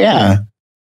 Oh, yeah.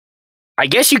 I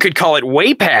guess you could call it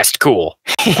way past cool.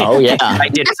 Oh, yeah. I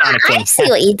did a Sonic thing. I see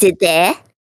what you did there.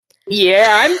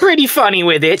 Yeah, I'm pretty funny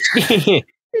with it.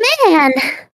 Man.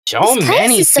 So this place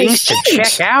many is so things to huge.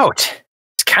 check out.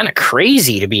 It's kind of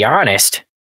crazy, to be honest.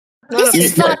 This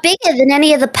is far bigger than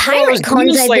any of the pirate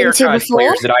cons I've been to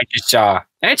before. That I just saw.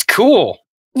 That's cool.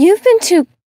 You've been to...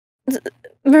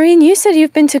 Marine, you said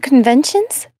you've been to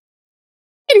conventions?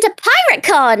 Into Pirate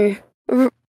Con!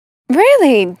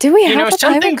 Really? Do we You have know, a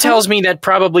something pirate tells me that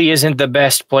probably isn't the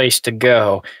best place to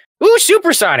go. Ooh,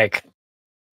 Supersonic!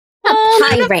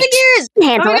 Pirate.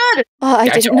 Handle it. Oh, I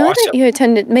That's didn't know that awesome. you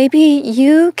attended. Maybe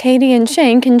you, Katie, and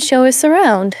Shane can show us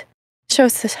around. Show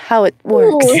us how it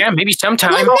works. Ooh. Yeah, maybe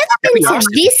sometime. I've never been to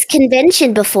this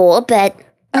convention before, but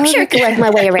I'm sure I could work my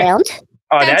way around.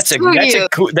 Oh, that's a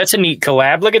neat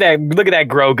collab. Look at that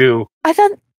Grogu. I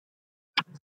thought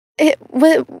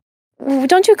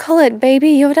don't you call it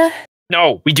Baby Yoda?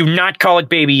 No, we do not call it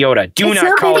Baby Yoda. Do It's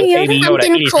not not call it Baby Baby Yoda? Yoda.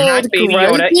 It is not Baby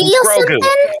Yoda. It's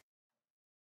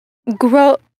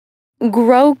Grogu.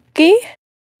 Grogi?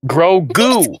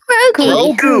 Grogu.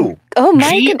 Grogu. Oh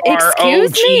my god!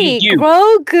 Excuse me,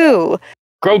 Grogu. Grogu.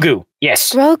 Grogu.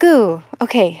 Yes. Grogu.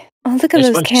 Okay. Oh, look at This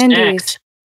those one's candies. snacked.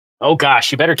 Oh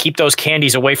gosh, you better keep those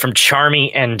candies away from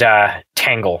Charmy and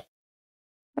Tangle.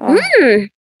 Mmm.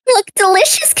 Look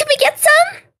delicious. Can we get some?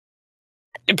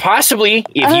 Possibly,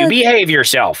 if you behave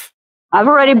yourself. I've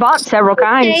already bought several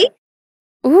kinds.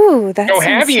 Ooh, that Oh, sounds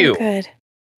have you? so good.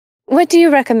 What do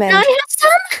you recommend? Can I have some?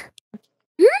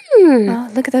 Mmm.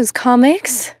 Oh, look at those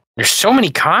comics. There's so many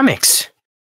comics.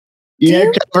 You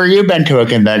know, Trevor, you've been to a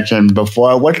convention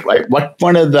before. What's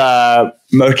one of the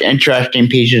most interesting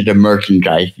pieces of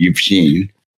merchandise you've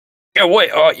seen?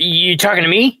 What? You talking to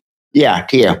me? Yeah,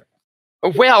 to you.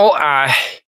 Well,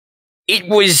 it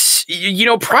was,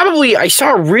 probably I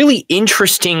saw a really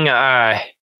interesting,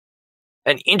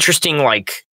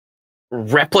 like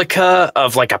replica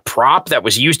of like a prop that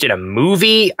was used in a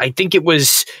movie. I think it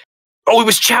was, it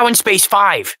was Chow in Space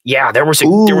 5. Yeah, there was a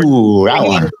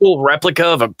really cool replica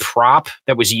of a prop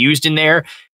that was used in there.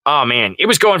 Oh man, it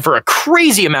was going for a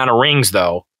crazy amount of rings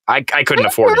though. I couldn't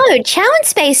afford it. No, Chow in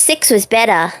Space 6 was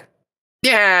better.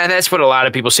 Yeah, that's what a lot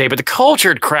of people say, but the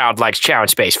cultured crowd likes Chow in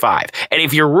Space 5. And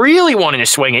if you're really wanting to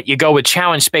swing it, you go with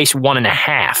Chow in Space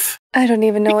 1.5. I don't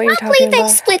even know what you're I talking believe they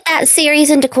about. split that series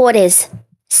into quarters.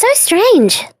 So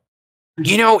strange.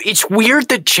 You know, it's weird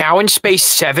that Chow in Space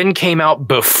 7 came out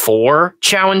before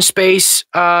Chow in Space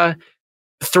 3,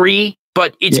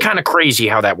 but it's kind of crazy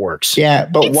how that works. Yeah,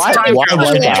 but why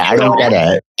was that? I don't get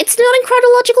it. It's not in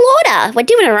chronological order. We're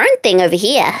doing our own thing over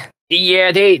here.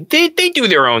 Yeah, they do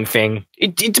their own thing.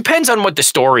 It depends on what the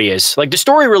story is. Like, the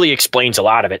story really explains a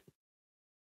lot of it.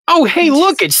 Oh, hey,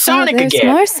 look, it's Sonic there's again.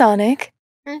 more Sonic.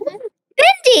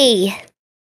 Bendy.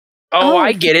 Oh,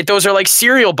 I get it. Those are like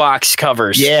cereal box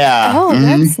covers. Yeah. Oh,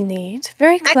 that's neat.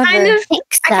 Very clever. I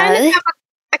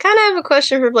kind of have a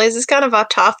question for Blaze. It's kind of off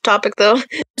topic though.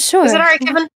 Sure. Is it alright,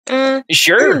 Kevin?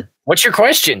 Sure. What's your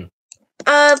question?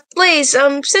 Blaze,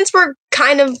 since we're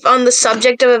kind of on the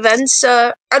subject of events,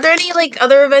 are there any like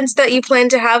other events that you plan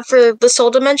to have for the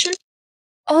Soul Dimension?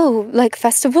 Oh, like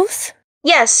festivals?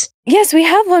 Yes. Yes, we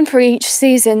have one for each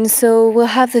season. So we'll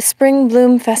have the Spring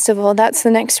Bloom Festival. That's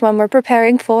the next one we're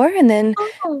preparing for. And then...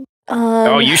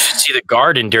 you should see the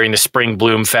garden during the Spring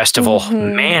Bloom Festival.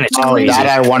 Man, it's crazy. That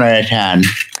I want to attend.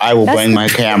 I will bring my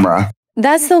camera.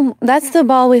 That's the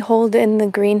ball we hold in the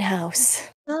greenhouse.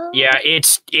 Yeah,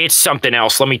 it's something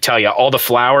else. Let me tell you, all the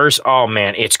flowers. Oh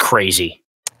man, it's crazy.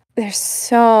 There's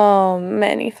so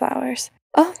many flowers.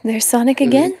 Oh, there's Sonic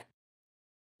again.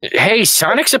 Hey,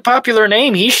 Sonic's a popular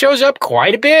name. He shows up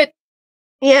quite a bit.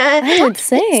 Yeah, I would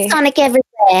say Sonic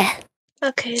everywhere.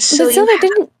 Okay, so but Silver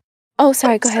didn't. Oh,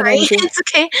 sorry. Go ahead, Angie. It's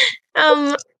okay.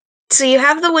 So you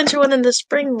have the winter one and the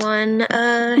spring one.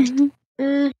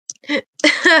 There's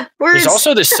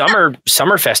also the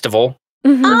summer festival.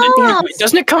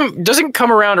 Doesn't it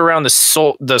come around the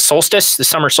solstice, the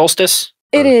summer solstice?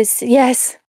 It is,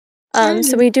 yes.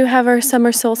 So we do have our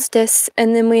summer solstice,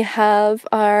 and then we have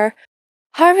our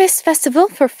harvest festival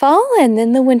for fall, and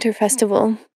then the winter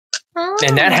festival.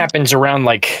 And that happens around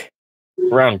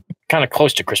kind of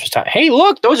close to Christmas time. Hey,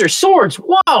 look, those are swords.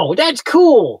 Whoa, that's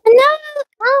cool.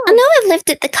 I know I've lived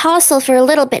at the castle for a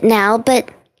little bit now, but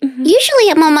usually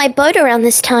I'm on my boat around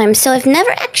this time, so I've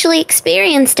never actually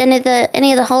experienced any of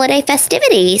the holiday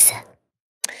festivities.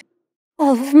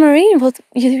 Oh, Maureen, well,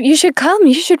 you should come.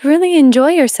 You should really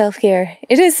enjoy yourself here.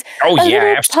 It is a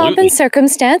little pomp and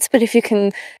circumstance, but if you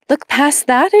can look past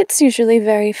that, it's usually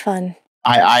very fun.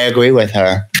 I agree with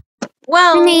her.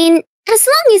 Well, I mean, as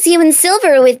long as you and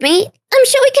Silver are with me, I'm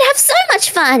sure we could have so much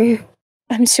fun.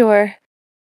 I'm sure.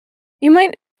 You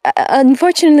might...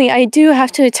 unfortunately, I do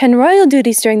have to attend royal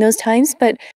duties during those times,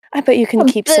 but I bet you can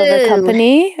keep Silver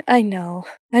company. I know.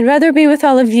 I'd rather be with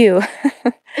all of you.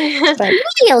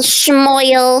 Royal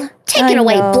schmoil. Taking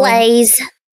away Blaze.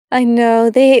 I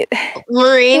know.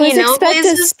 Maureen, you know expect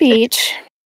a speech.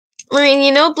 Maureen,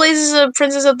 you know Blaze is a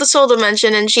princess of the soul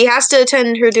dimension, and she has to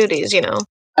attend her duties, you know.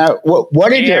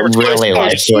 What is it really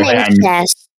like to attend?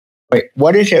 Wait,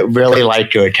 what is it really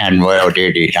like to attend royal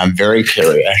duties? I'm very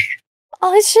curious.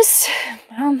 Oh, it's just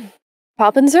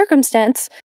pop and circumstance.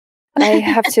 I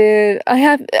have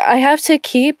to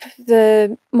keep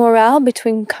the morale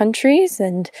between countries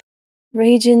and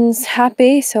regions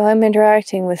happy, so I'm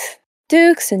interacting with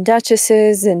dukes and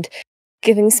duchesses and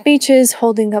giving speeches,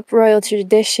 holding up royal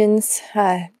traditions.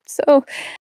 So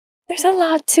there's a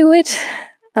lot to it.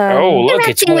 Look,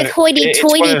 it's interacting with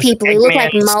hoity-toity people who look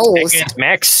like moles.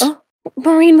 Max. Oh,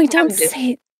 Maureen, we don't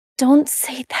say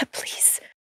that, please.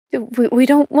 We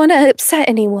don't want to upset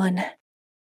anyone.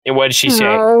 What did she say?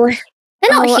 No.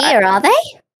 They're not here, are they?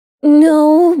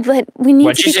 No, but we need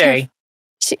What'd to she say?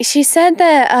 She said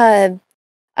that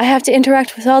I have to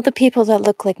interact with all the people that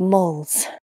look like moles.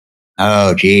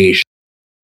 Oh, geez.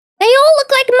 They all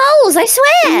look like moles, I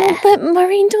swear. No, but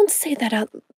Maureen, don't say that out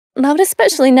loud,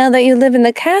 especially now that you live in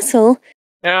the castle.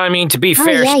 I mean, to be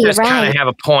fair, yeah, she you're does kind right. of have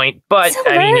a point, but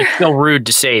I mean, it's still rude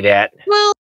to say that.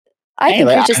 Well, I think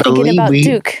you're just thinking about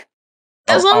Duke.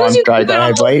 As long as you keep it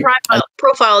on the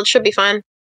profile, it should be fine.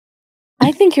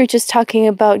 I think you're just talking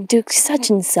about Duke such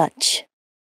and such.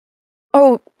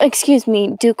 Oh, excuse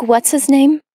me, Duke what's his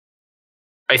name?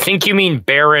 I think you mean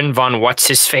Baron von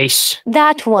What's-His-Face?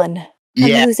 That one.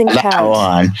 I'm losing that count.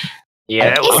 one.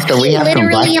 Yeah, that Is he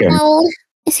literally a mole?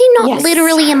 Is he not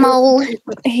literally a mole?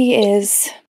 He is.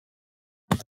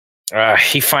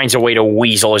 He finds a way to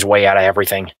weasel his way out of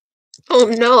everything. Oh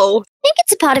no. I think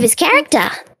it's a part of his character.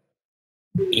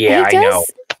 Yeah, I know.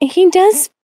 He does.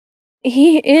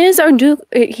 He is our Duke.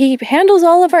 He handles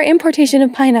all of our importation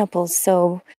of pineapples,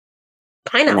 so.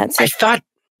 Pineapples? I thought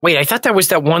that was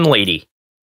that one lady.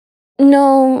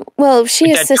 No, well, she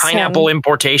With assists that pineapple him.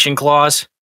 importation clause?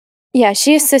 Yeah,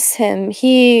 she assists him.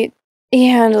 He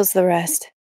handles the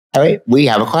rest. All right, we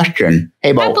have a question.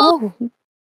 Hey, Bolt.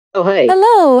 Oh, hey.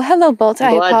 Hello, Bolt. I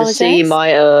I'm glad apologize. to see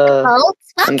my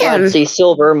I'm glad to see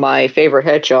Silver, my favorite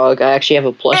hedgehog. I actually have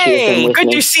a plushie of him Hey, with good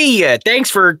me. to see you. Thanks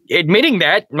for admitting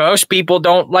that. Most people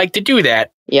don't like to do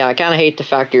that. Yeah, I kind of hate the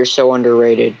fact you're so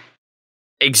underrated.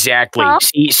 Exactly. Well,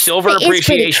 See, silver it is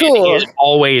pretty appreciation cool. is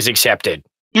always accepted.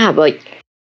 Yeah, but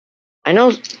I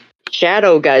know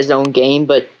Shadow got his own game,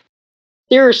 but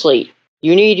seriously,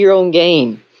 you need your own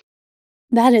game.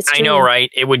 That is I know, right?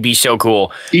 It would be so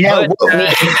cool. Yeah,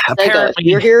 apparently,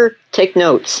 you're here. Take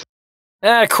notes.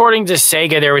 According to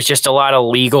Sega, there was just a lot of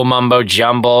legal mumbo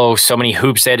jumbo, so many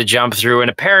hoops they had to jump through,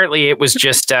 and apparently it was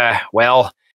just,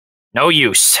 no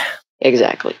use.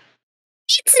 Exactly.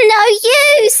 It's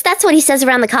no use. That's what he says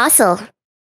around the castle.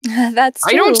 That's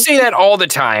I don't say that all the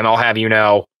time, I'll have you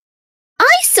know. I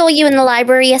saw you in the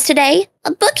library yesterday.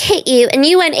 A book hit you, and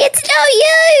you went, "It's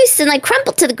no use," and like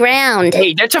crumpled to the ground.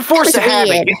 Hey, that's a force of That was habit.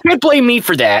 weird. You can't blame me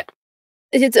for that.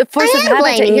 It's a force of I am habit to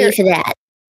blaming hit you for that.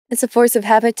 It's a force of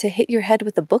habit to hit your head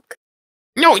with a book.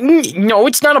 No,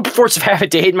 it's not a force of habit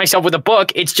to hit myself with a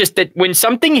book. It's just that when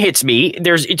something hits me,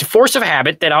 it's a force of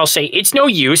habit that I'll say it's no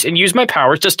use and use my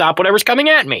powers to stop whatever's coming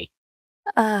at me.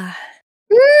 Whatever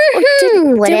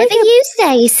you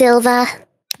say, Silver.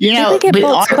 You know, get but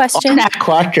Bolt's question? on that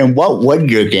question, what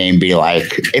would your game be like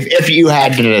if you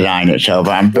had to design it, Silver?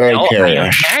 I'm very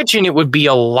curious. I imagine it would be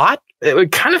it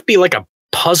would kind of be like a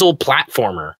puzzle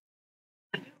platformer.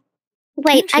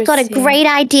 Wait, I got a great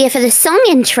idea for the song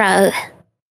intro.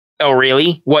 Oh,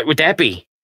 really? What would that be?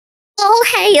 Oh,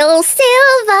 hail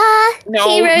Silver!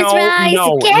 Heroes rise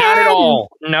again! Not at all.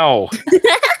 No.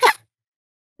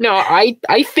 No, I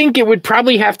think it would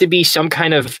probably have to be some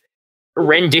kind of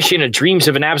rendition of Dreams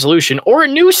of an Absolution or a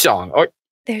new song. Or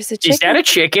There's a chicken. is that a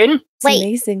chicken? It's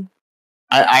amazing.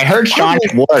 I heard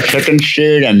Sonic wore a chicken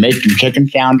suit and made some chicken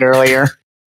sounds earlier.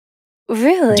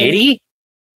 Really? Did he?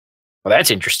 Well,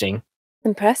 that's interesting.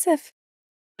 Impressive.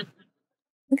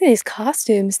 Look at these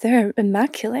costumes. They're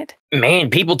immaculate. Man,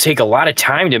 people take a lot of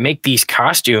time to make these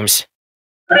costumes.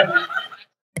 Do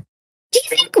you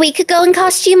think we could go in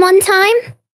costume one time?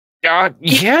 Yeah,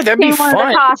 that'd be One of fun.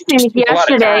 the costumes Just a lot of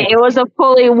yesterday. time. It was a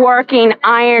fully working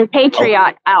Iron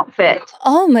Patriot outfit.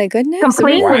 Oh my goodness.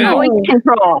 Complete with Wow. voice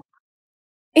control.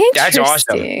 That's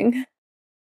awesome. Interesting.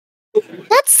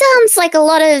 That sounds like a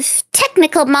lot of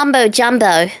technical mumbo jumbo.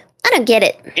 I don't get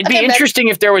it. It'd be interesting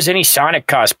if there was any Sonic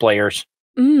cosplayers.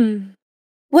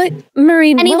 What,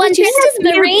 Marine? Anyone what would you dressed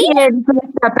as Marine?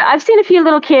 I've seen a few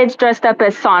little kids dressed up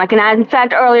as Sonic, and in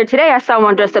fact, earlier today I saw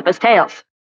one dressed up as Tails.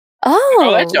 Oh,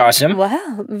 that's awesome.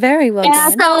 Wow, very well And I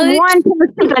done. saw one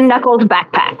person with a Knuckles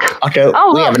backpack. Okay,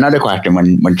 we have another question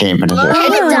when Kim finishes.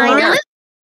 Dino.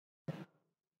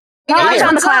 No, I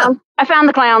found the clowns. I found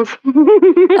the clowns.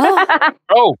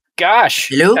 Oh gosh.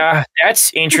 Hello? That's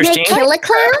Are they interesting. killer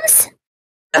clowns?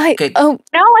 Okay. Oh,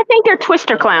 No, I think they're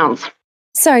Twister clowns.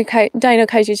 sorry, Dino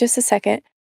Kaiju, just a second.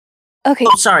 Okay.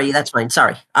 Oh, sorry. That's fine.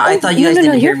 Sorry. I thought you no, guys no,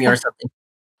 didn't hear you're me or fine. something.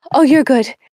 Oh, you're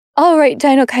good. All right,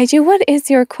 Dino Kaiju, what is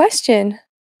your question?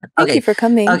 Thank you for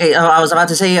coming. Okay, I was about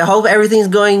to say, I hope everything's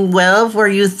going well for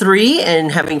you three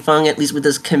and having fun at least with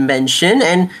this convention.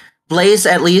 And Blaze,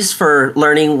 at least for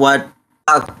learning what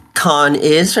a con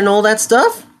is and all that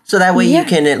stuff. So that way you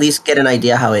can at least get an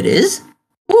idea how it is.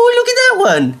 Ooh, look at that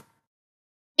one.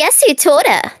 Guess who taught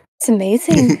her? It's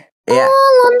amazing. Yeah.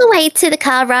 All on the way to the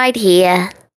car ride here.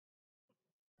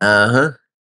 Uh-huh.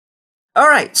 All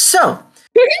right, so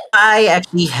I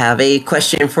actually have a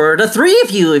question for the three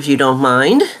of you, if you don't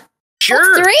mind.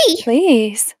 Sure. Three.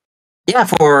 Please. Yeah,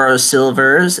 for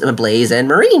Silvers, Blaze, and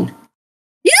Marine.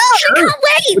 Yeah, I can't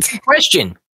wait.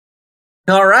 Question.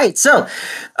 All right, so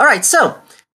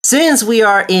since we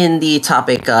are in the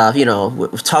topic of, we're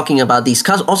talking about these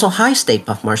cars, also, hi, Stay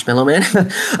Puft Marshmallow Man.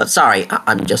 I'm sorry,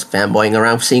 I'm just fanboying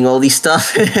around seeing all these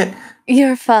stuff.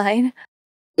 You're fine.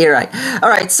 You're right. All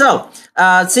right, so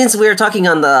since we're talking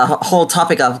on the whole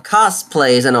topic of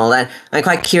cosplays and all that, I'm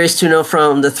quite curious to know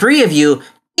from the three of you,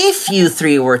 if you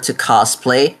three were to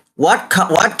cosplay, what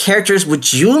characters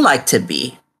would you like to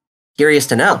be? Curious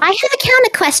to know. I have a counter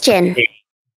question.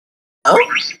 Oh?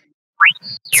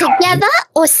 Together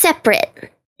or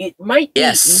separate? It might be.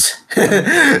 Yes.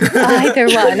 Either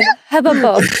one. How about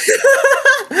both?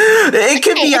 It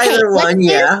could be Okay, either one,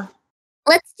 yeah.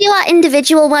 Let's do our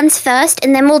individual ones first,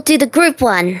 and then we'll do the group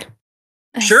one.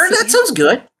 Sure, that sounds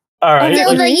good. All right.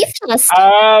 Silver, you first.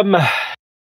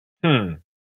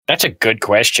 That's a good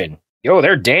question. Yo,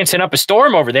 they're dancing up a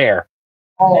storm over there.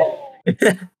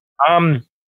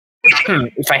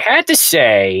 If I had to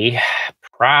say,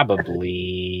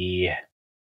 probably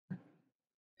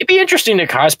it'd be interesting to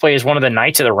cosplay as one of the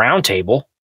Knights of the Round Table.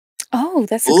 Oh,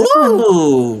 that's a good one.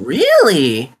 Ooh,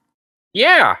 really?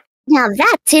 Yeah. Now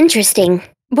that's interesting.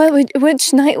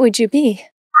 Which knight would you be?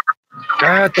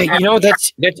 That's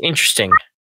interesting.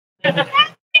 I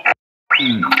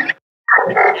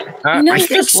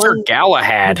think Sir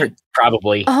Galahad,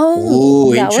 probably.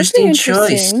 Oh, that would be interesting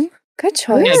choice. interesting. Good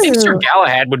choice. Yeah, I think Sir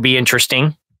Galahad would be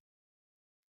interesting.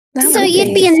 So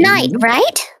you'd be a knight,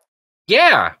 right?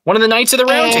 Yeah, one of the Knights of the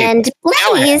Round Table. And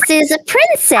Blaze is a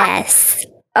princess.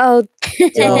 Oh,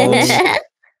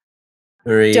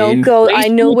 don't go. I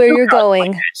know where you're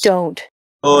going. Don't.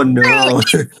 Oh no.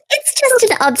 It's just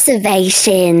an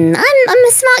observation. I'm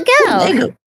a smart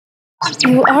girl.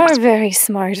 You are very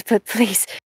smart, but please,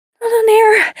 not on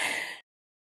air.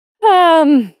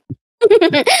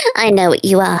 I know what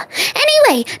you are.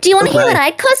 Anyway, do you want to hear what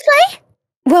I'd cosplay?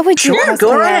 What would you Sure, cosplay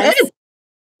go right as? ahead.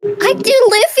 I'd do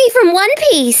Luffy from One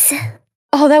Piece.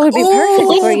 Oh, that would be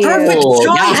perfect for you. Perfect choice.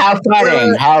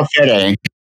 How fitting.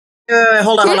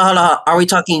 Hold on. Are we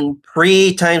talking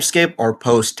pre-time skip or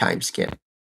post-time skip?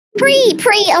 Pre.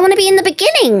 I want to be in the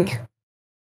beginning.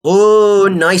 Oh,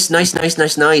 nice.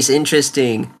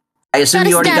 Interesting. I assume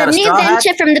you already got a new straw hat?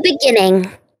 venture from the beginning.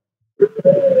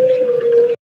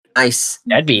 Nice.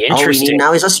 That'd be All we interesting. need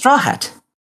now is a straw hat.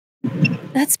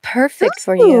 That's perfect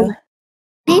for you.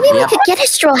 Maybe we could get a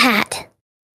straw hat.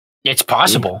 It's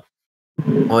possible.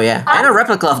 Oh yeah, and a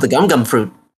replica of the Gum Gum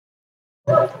fruit.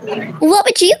 What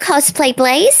would you cosplay,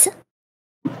 Blaze?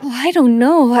 Oh, I don't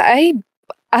know.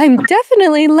 I'm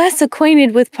definitely less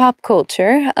acquainted with pop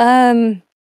culture.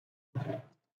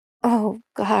 Oh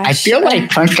gosh. I feel like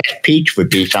Princess Peach would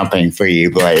be something for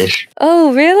you, Blaze.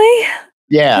 Oh really?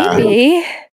 Yeah. Maybe.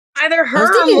 Either I was her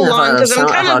or thinking Mulan, because I'm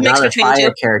kind of mixed another between the fire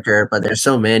two. character, but there's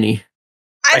so many.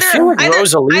 I feel like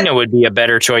Rosalina would be a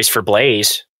better choice for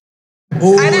Blaze.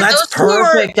 Oh, Either that's those two or-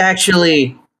 perfect,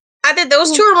 actually. Either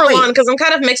those two or Mulan, because I'm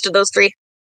kind of mixed with those three.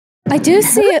 I do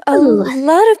see a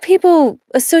lot of people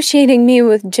associating me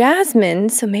with Jasmine,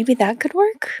 so maybe that could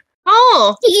work.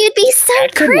 Oh, you'd be so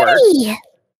That could work. pretty.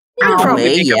 You'd probably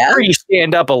make yeah. a pretty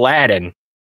stand-up Aladdin.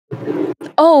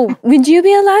 Oh, would you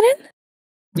be Aladdin?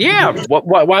 Yeah.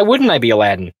 Why wouldn't I be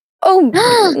Aladdin? Oh,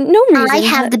 no reason. I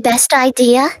have the best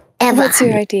idea ever. What's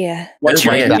your idea? What's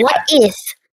your idea? What if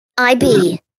I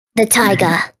be the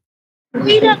tiger?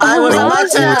 I was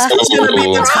about to ask who's going to be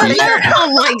the tiger.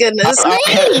 Oh my goodness. Me!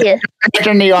 It's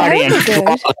in the audience.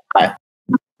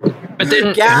 But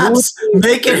then, Gabs,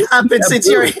 make it happen since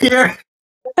you're here.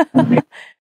 That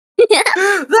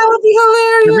would be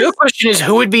the hilarious. real question is,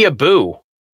 who would be a Boo?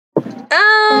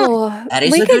 That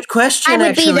is a good question, I would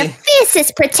actually. be the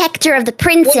fiercest protector of the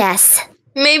princess.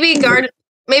 Maybe Garden,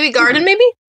 maybe?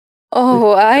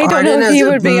 Oh, I don't Garden know if as he a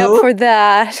would be up boo? for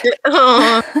that.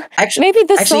 Actually, Maybe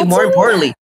the actually, Sultan? more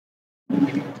importantly,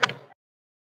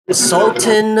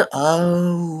 Sultan.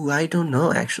 Oh, I don't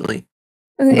know. Actually,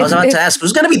 I was about to ask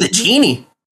who's going to be the genie.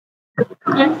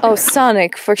 Oh,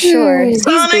 Sonic, for sure. He's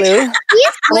Sonic. blue.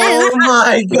 He's blue. Oh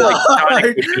my god!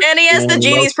 And he has the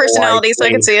genie's personality, so I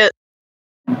can see it.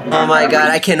 Oh my god!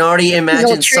 I can already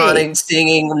imagine Sonic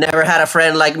singing "Never Had a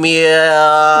Friend Like Me,"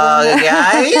 guys.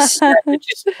 Guys,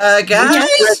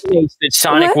 That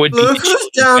Sonic would be. look who's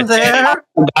down there.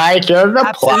 Guys, there's a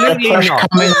Absolutely platypus not.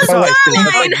 coming But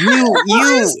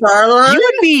you Starlight.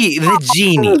 would be the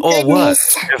genie, or what?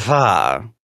 Goodness.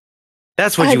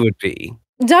 That's what you would be.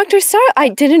 Dr. Star, I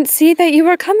didn't see that you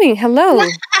were coming. Hello. When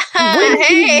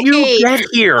did you get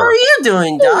here? How are you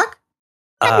doing, Doc?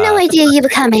 I had no idea you were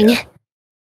coming.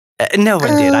 No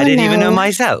one did. I Oh, didn't even know no.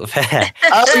 myself. Oh,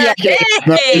 yeah.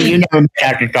 You know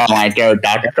Dr. Starlight, Joe.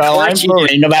 Dr. Starlight,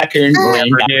 Marina Raccoon,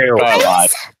 Marine, Dr.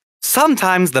 Starlight.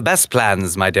 Sometimes the best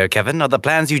plans, my dear Kevin, are the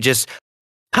plans you just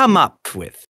come up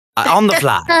with on the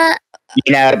fly.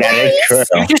 You know, that is true.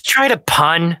 You just try to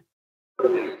pun.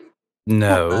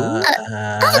 No.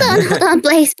 Hold on,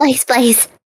 Blaze.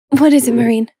 What is it,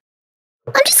 Marine?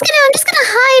 I'm just gonna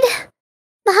hide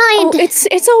behind. Oh,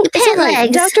 it's all pant right.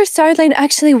 legs. Dr. Starline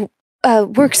actually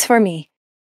works for me.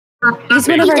 He's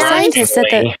one of our scientists at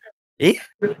the.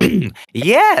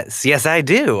 Yes, I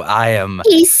do. I am.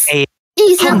 He's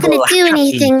not gonna do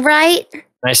anything, right?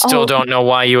 I still don't know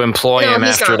why you employ No, him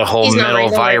he's after not. the whole He's not metal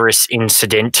right, no. virus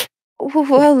incident.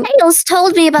 Well, Hales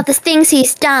told me about the things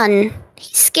he's done.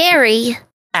 He's scary.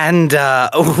 And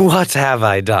what have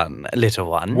I done, little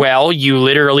one? Well, you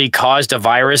literally caused a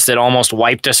virus that almost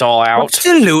wiped us all out.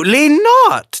 Absolutely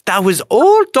not. That was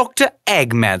all Dr.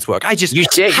 Eggman's work. I just You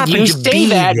say happened to say be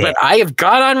that, there. but I have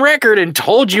got on record and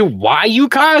told you why you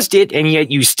caused it, and yet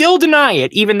you still deny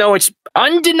it, even though it's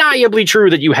undeniably true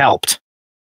that you helped.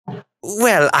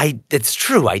 Well, it's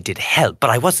true I did help,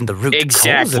 but I wasn't the root cause of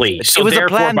Exactly. it. So It was a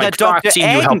therefore, plan by that Dr. proxy, you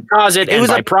helped cause it, It and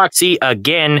was by a proxy,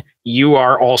 again, you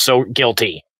are also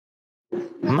guilty.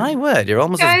 My word, you're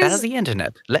almost as bad Guys- as the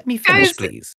internet. Let me finish, guys-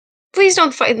 please. Please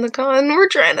don't fight in the con. We're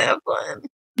trying to have fun.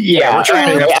 Yeah, we're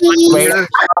trying to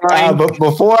wait, but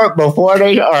before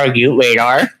they argue,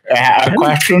 Radar, a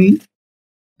question.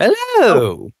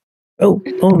 Hello. Oh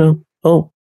no.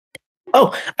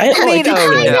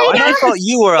 I thought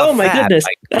you were a Oh my fat, goodness.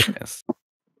 my goodness.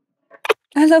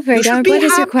 I love Radar. What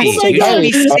is your question?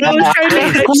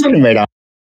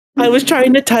 I was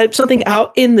trying to type something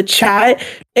out in the chat,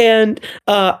 and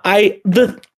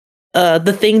the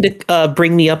thing to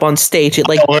bring me up on stage, it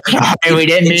like we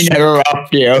didn't mean to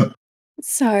interrupt you.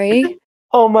 Sorry.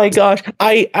 Oh my gosh,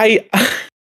 I'm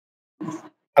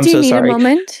Do you so need sorry. a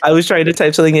moment? I was trying to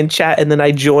type something in chat, and then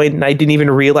I joined, and I didn't even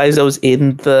realize I was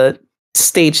in the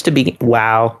stage to begin.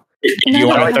 Wow, You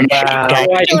want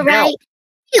to You're right.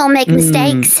 You'll make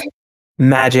mistakes.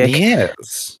 magic.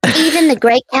 Yes. Even the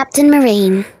great Captain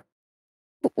Marine.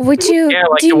 Would you? Yeah,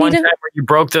 like do you the one need time a? where you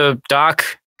broke the dock.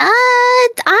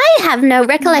 I have no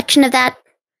recollection of that.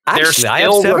 Actually, I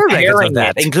have still several records repairing of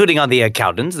that, it. including on the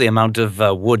accountants, the amount of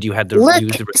wood you had to Look,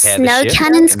 use to repair snow the ship.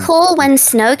 cannons and- call when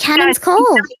snow cannons call.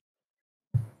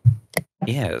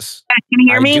 Yes. Can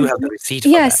you hear I me? do have the receipt for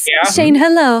Yes, that. Shane.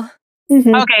 Hello.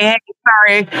 Okay, hey,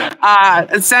 sorry.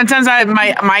 Sometimes my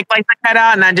mic likes to cut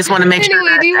out, and I just want to make sure.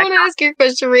 Anyway, do you want to ask your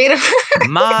question, Rita?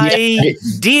 My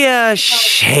dear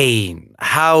Shane,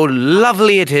 how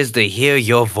lovely it is to hear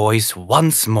your voice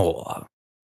once more.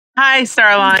 Hi,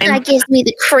 Starline. That gives me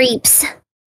the creeps.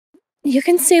 You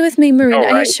can stay with me, Marine.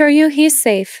 I assure you, he's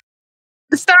safe.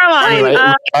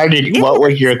 Starline. What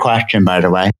was your question, by the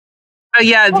way?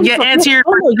 Answer your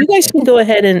question. You guys can go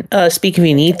ahead and speak if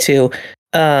you need to.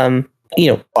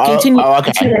 Continue okay.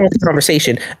 continue on with the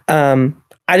conversation.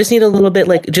 I just need a little bit,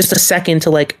 like, just a second to,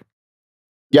 like,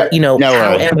 how am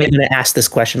I going to ask this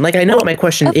question? Like, I know what my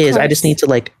question is. I just need to,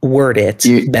 like, word it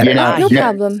better. No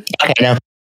problem. Okay, no.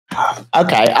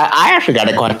 Okay, I actually got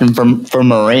a question from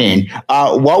Marine.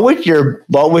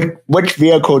 Which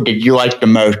vehicle did you like the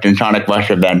most in Sonic Rush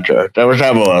Adventure? There were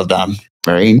several of them.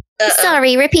 Marine.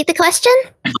 Sorry, repeat the question.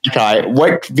 Sorry,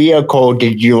 what vehicle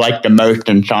did you like the most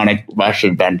in Sonic Rush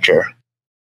Adventure?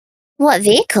 What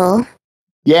vehicle?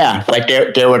 Yeah, like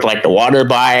there was like the water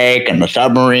bike and the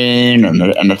submarine and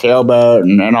the sailboat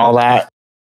and all that.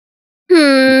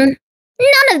 None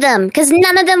of them, because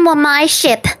none of them were my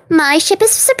ship. My ship is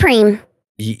supreme.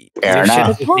 Fair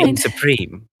enough. Ship is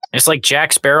supreme. It's like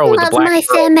Jack Sparrow with the Love black. my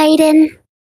fair maiden.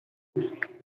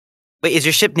 Wait, is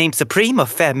your ship named Supreme or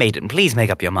Fair Maiden? Please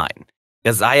make up your mind.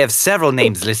 Because I have several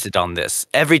names listed on this.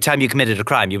 Every time you committed a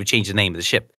crime, you would change the name of the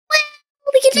ship.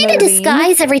 Well, you need a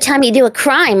disguise every time you do a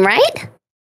crime, right?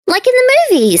 Like in the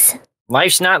movies.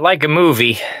 Life's not like a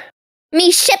movie. Me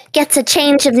ship gets a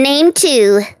change of name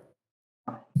too.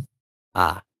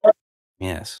 Ah,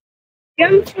 yes.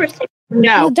 No.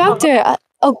 Well, Doctor,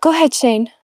 go ahead,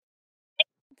 Shane.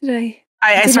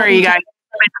 I sorry, you guys.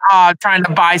 Trying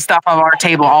to buy stuff off our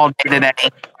table all day today.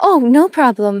 Oh, no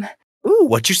problem. Ooh,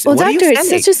 what you Well, what Doctor, are you it's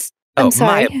saying? just... I'm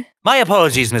sorry. My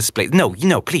apologies, Miss Blaze.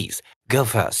 No, please. Go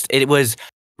first. It was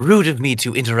rude of me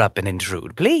to interrupt and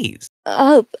intrude. Please.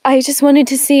 I just wanted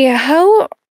to see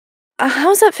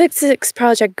how's that physics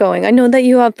project going? I know that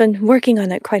you have been working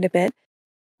on it quite a bit.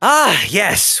 Ah,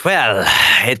 yes. Well,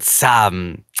 it's,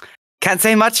 can't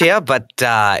say much here, but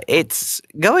it's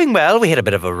going well. We hit a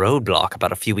bit of a roadblock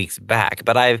about a few weeks back,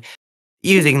 but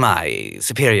using my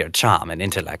superior charm and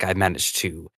intellect, I managed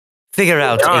to figure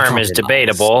out a Charm is compromise.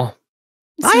 debatable.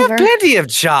 I have plenty of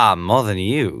charm, more than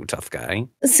you, tough guy.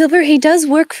 Silver, he does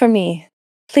work for me.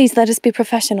 Please let us be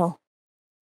professional.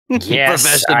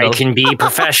 Yes, I can be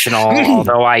professional,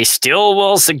 although I still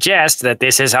will suggest that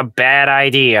this is a bad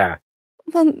idea.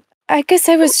 Well, I guess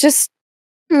I was just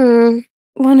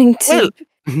wanting to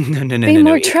be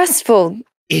more trustful.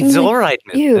 It's all right,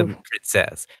 you.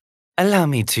 Princess. Allow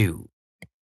me to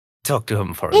talk to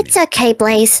him for a It's okay,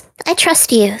 Blaze. I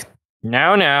trust you.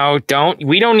 No,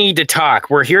 we don't need to talk.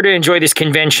 We're here to enjoy this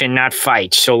convention, not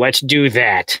fight. So let's do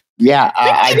that. Yeah,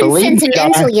 I believe.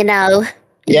 Sentimental, you know.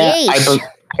 Yeah, Yeesh.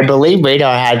 I believe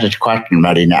Radar has his question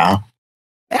ready now.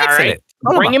 All right,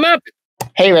 bring him up.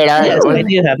 Hey, Radar. Yes, I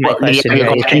do have my question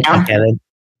ready, Kevin.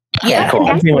 Yeah, cool.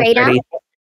 I'm pretty much ready.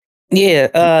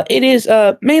 Yeah, it is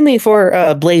mainly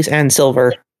for Blaze and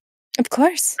Silver. Of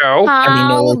course.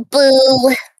 Oh,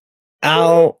 boo.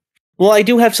 Well, I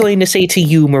do have something to say to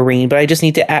you, Marine, but I just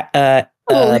need to.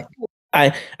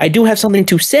 I do have something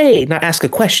to say, not ask a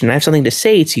question. I have something to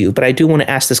say to you, but I do want to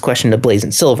ask this question to Blaze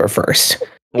and Silver first.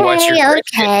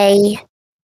 Okay.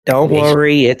 Don't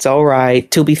worry, it's all right.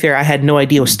 To be fair, I had no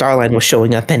idea Starline was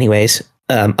showing up, anyways.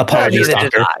 Apologies, neither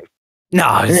did Doctor.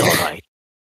 No, it's all right.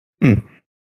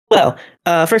 Well,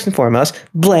 first and foremost,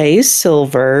 Blaze,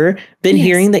 Silver, been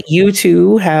hearing that you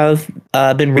two have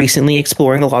been recently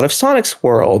exploring a lot of Sonic's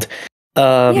world.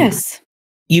 Yes.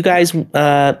 You guys,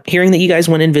 hearing that you guys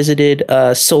went and visited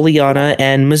Soliana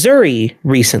and Missouri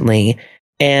recently,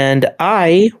 and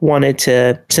I wanted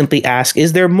to simply ask,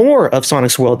 is there more of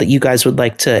Sonic's world that you guys would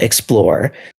like to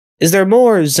explore? Is there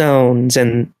more zones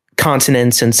and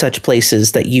continents and such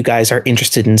places that you guys are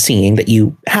interested in seeing that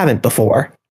you haven't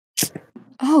before?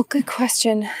 Oh, good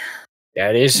question.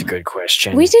 That is a good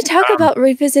question. We did talk about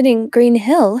revisiting Green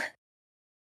Hill.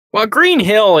 Well, Green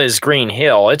Hill is Green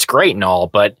Hill. It's great and all,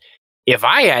 but if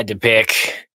I had to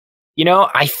pick,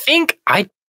 I think I'd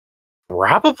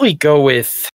probably go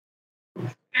with...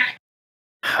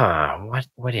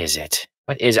 What is it?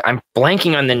 What is it? I'm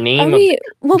blanking on the name We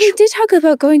did talk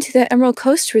about going to the Emerald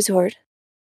Coast Resort.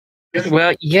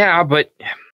 Well, yeah, but...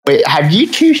 Wait, have you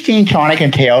two seen Sonic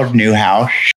and Tails' new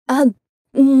house?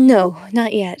 No,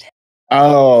 not yet.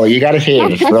 Oh, you gotta see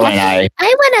it. It's really nice.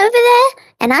 I went over there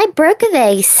and I broke a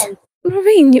vase.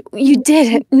 Marine, you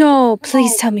didn't. No,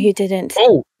 please tell me you didn't.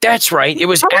 Oh, that's right. It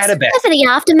was I wasn't there for the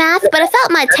aftermath, but I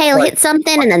felt my tail hit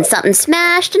something and then something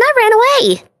smashed and I ran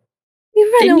away.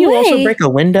 You ran Didn't you also break a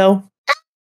window?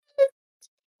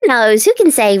 Who knows? Who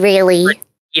can say, really?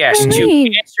 Yes,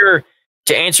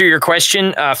 to answer your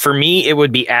question, for me, it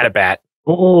would be Atabat.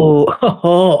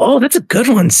 Oh, that's a good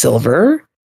one, Silver.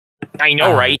 I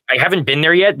know, right? I haven't been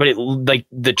there yet, but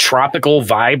the tropical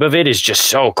vibe of it is just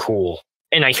so cool.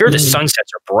 And I hear the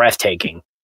sunsets are breathtaking.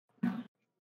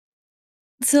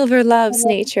 Silver loves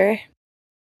nature.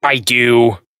 I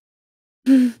do.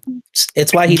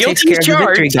 It's why he takes care of the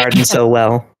Victory Garden so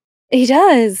well. He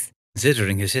does.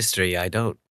 Considering his history, I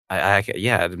don't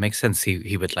Yeah, it makes sense.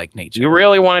 He would like nature. You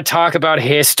really want to talk about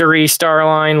history,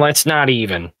 Starline? Let's not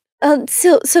even.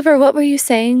 Silver, what were you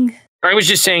saying? I was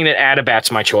just saying that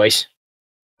Adabat's my choice.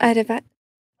 Adabat.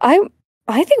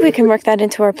 I think we can work that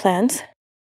into our plans.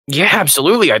 Yeah,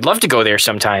 absolutely. I'd love to go there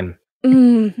sometime.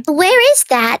 Where is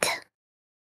that?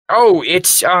 Oh,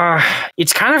 it's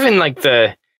kind of in like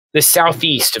the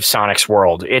southeast of Sonic's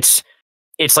world. It's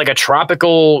like a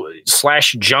tropical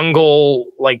 / jungle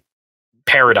like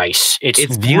paradise.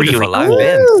 It's beautiful. Really I've cool.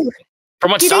 been.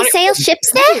 From what Do they Sonic sail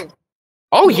ships there?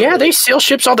 Oh yeah, they sail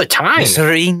ships all the time.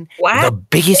 Serene, Wow. the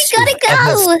biggest We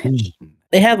gotta go.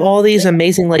 They have all these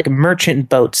amazing like merchant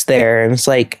boats there, and it's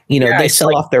like they it's sell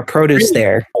like off their produce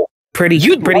there. Pretty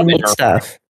neat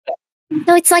stuff.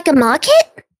 So it's like a market?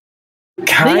 They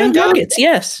have markets,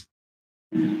 yes.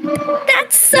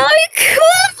 That's so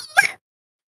cool.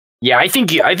 Yeah, I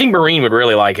think Marine would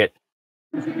really like it.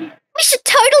 We should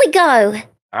totally go.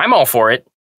 I'm all for it.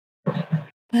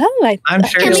 Well, I'm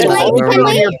sure Can we, you'll Blaze? love Can it.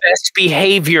 we? Your best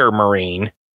behavior,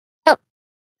 Marine.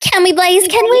 Can we, Blaze?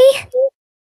 Can we?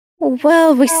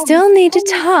 Well, we still need to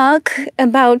talk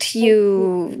about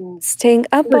you staying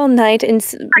up all night and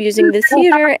using the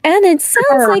theater. And it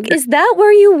sounds like, is that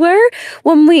where you were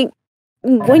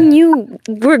when you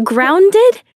were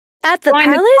grounded at the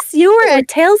palace? You were at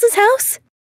Tails' house?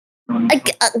 Who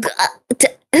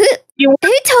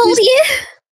told you?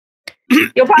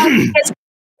 You'll probably get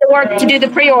to work to do the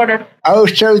pre-order. Oh,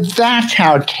 so that's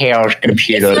how Tails'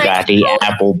 computer got the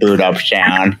Apple boot up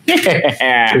sound.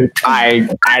 I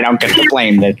don't get the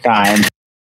blame this time.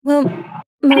 Well,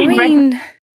 Marine.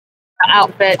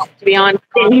 Outfit, to be honest.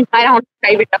 I don't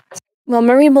favorite. Well,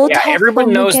 Marine, we'll talk everyone when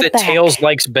we knows get that back. Tails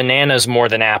likes bananas more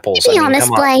than apples. Be honest,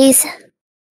 come on. Blaze.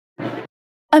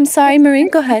 I'm sorry, Marine,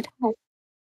 go ahead. Can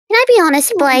I be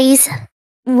honest, Blaze?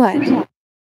 What?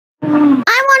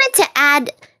 I wanted to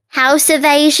add house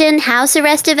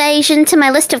arrest evasion to my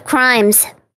list of crimes.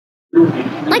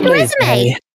 Like a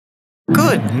resume.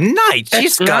 Good night.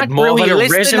 She's That's got not more really of a a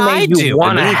list than resume I you do.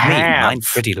 wanna Believe me, have. mine's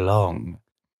pretty long.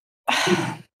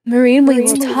 Marine, we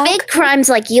will talk. Big crimes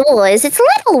like yours, it's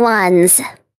little ones.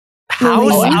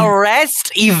 House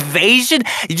arrest evasion?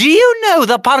 Do you know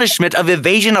the punishment of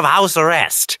evasion of house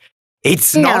arrest?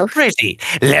 It's not pretty.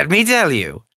 Let me tell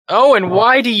you. Oh, and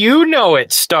why do you know it,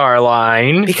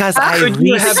 Starline? Because I Could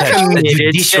you have researched the committed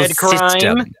judicial said crime?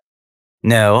 system.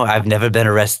 No, I've never been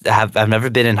arrested. I've never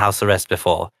been in house arrest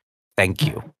before. Thank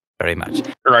you very much.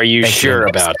 Or are you Thank sure you.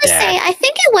 about I say, that? I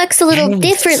think it works a little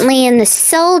differently in the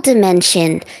soul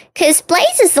dimension. Because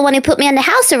Blaze is the one who put me under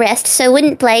house arrest, so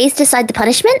wouldn't Blaze decide the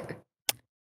punishment?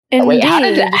 Wait, how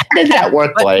did that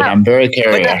work, Blade? I'm very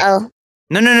curious.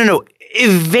 No.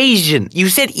 Evasion. You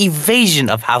said evasion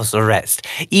of house arrest.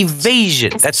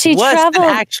 Evasion. That's She worse than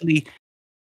traveled- actually.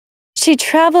 She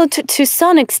traveled to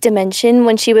Sonic's dimension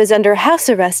when she was under house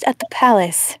arrest at the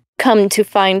palace. Come to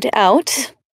find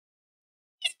out.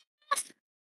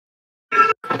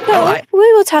 Well,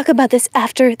 we will talk about this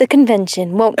after the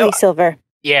convention, won't we, Silver?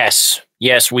 Yes,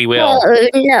 we will. Oh,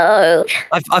 no.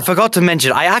 I forgot to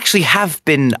mention, I actually have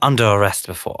been under arrest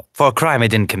before for a crime I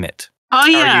didn't commit. Oh, Are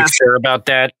yeah. you sure about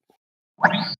that?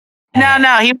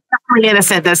 No, he was definitely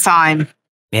innocent this time.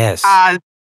 Yes.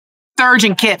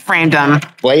 Surgeon Kit framed him.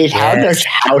 Blaze, how does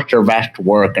house arrest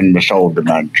work in the soul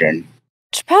dimension?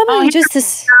 It's probably just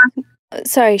this.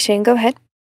 Sorry, Shane, go ahead.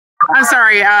 I'm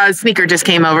sorry, Sneaker just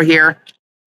came over here.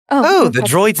 Oh, the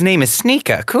droid's name is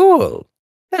Sneaker. Cool.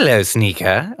 Hello,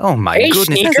 Sneaker. Oh my Hey,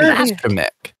 goodness, Sneaker. that's an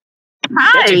astromech.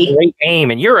 That's a great name,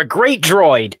 and you're a great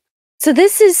droid. So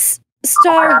this is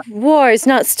Star Wars,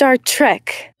 not Star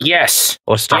Trek. Yes.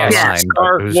 Or Star Yes, Line.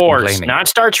 Star Who's Wars, complaining? not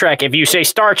Star Trek. If you say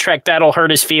Star Trek, that'll hurt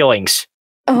his feelings.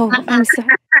 Oh, I'm sorry.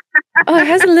 Oh, it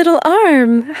has a little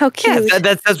arm. How cute.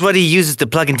 Yes, that's what he uses to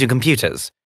plug into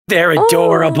computers. They're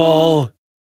adorable.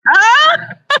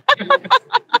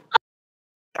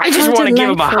 I just How want to give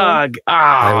him a delightful. hug.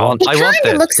 I Oh, want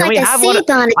this. looks Can like we a have sea one?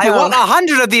 barnacle. I want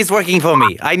 100 of these working for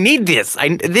me. I need this.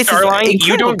 This Starline, is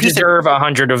you incredible don't piece of- deserve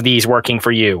 100 of these working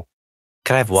for you.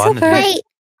 Can I have one? Wait,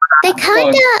 they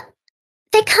kind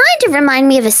of remind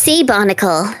me of a sea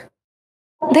barnacle.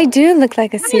 They do look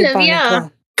like a sea Kind of, yeah.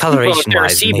 barnacle. Well, if they're a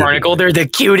sea barnacle, they're the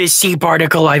cutest sea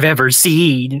barnacle I've ever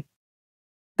seen.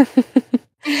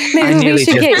 Maybe we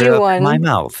should get you one. My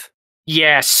mouth.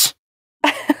 Yes.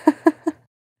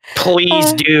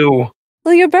 Please do.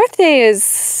 Well, your birthday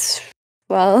is,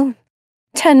 10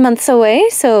 months away,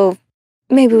 so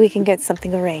maybe we can get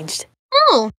something arranged.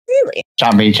 Oh, really?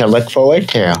 Something to look forward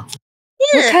to.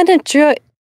 What kind of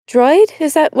droid?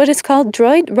 Is that what it's called?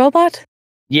 Droid? Robot?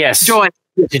 Yes. The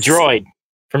droid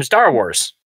from Star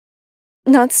Wars.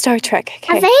 Not Star Trek.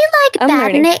 Okay. Are they like I'm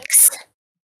learning. badniks?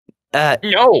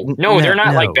 No, they're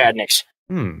not like badniks.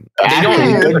 They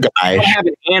don't have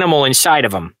an animal inside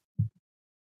of them.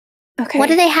 Okay. What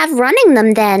do they have running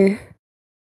them then?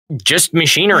 Just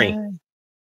machinery.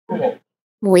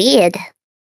 Weird.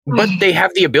 But they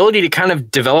have the ability to kind of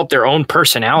develop their own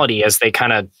personality as they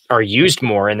kind of are used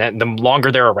more, and that the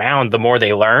longer they're around, the more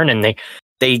they learn, and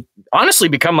they honestly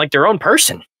become like their own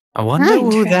person. I wonder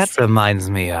who that reminds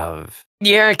me of.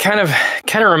 Yeah, it kind of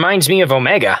reminds me of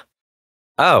Omega.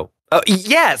 Oh,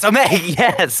 yes, Omega.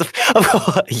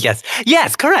 Yes,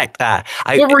 yes, correct.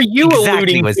 What were you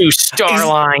alluding to,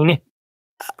 Starline?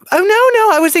 Oh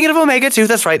no, I was thinking of Omega too.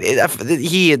 That's right.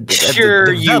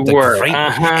 Sure, you were.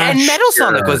 And Metal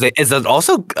Sonic is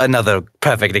also another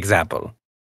perfect example.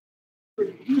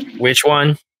 Which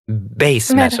one?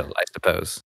 Base metal, I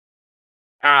suppose.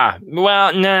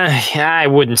 Well, nah, I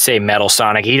wouldn't say Metal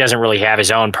Sonic. He doesn't really have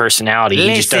his own personality.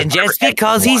 Listen, just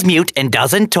because he's mute and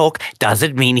doesn't talk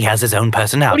doesn't mean he has his own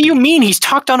personality. What do you mean? He's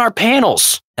talked on our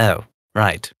panels. Oh,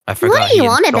 right. I forgot. What are you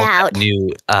on about?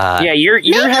 Yeah, you're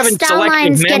having selective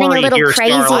Starline's getting a memory little here,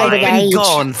 crazy over Starline. the I've age. been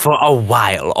gone for a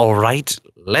while, all right?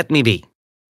 Let me be.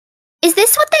 Is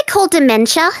this what they call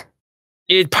dementia?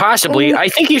 Possibly. I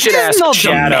think you should ask not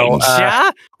Shadow.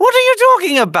 dementia. What are you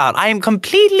talking about? I am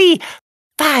completely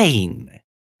fine.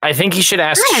 I think you should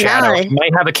ask I don't Shadow. know. He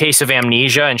might have a case of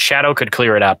amnesia, and Shadow could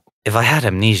clear it up. If I had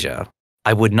amnesia,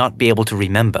 I would not be able to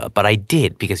remember, but I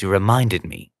did because you reminded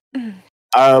me.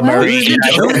 Marie.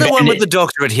 Who's the one with the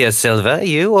doctorate here, Silver?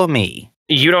 You or me?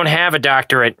 You don't have a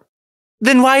doctorate.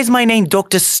 Then why is my name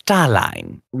Dr.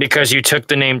 Starline? Because you took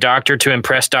the name Doctor to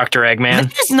impress Dr. Eggman?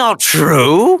 That is not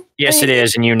true. Yes, it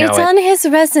is, and you know It's it. on his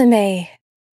resume.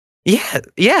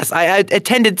 Yes, I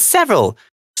attended several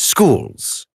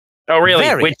schools. Oh, really?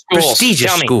 Very Which schools? prestigious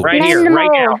Tell me, schools. right here, right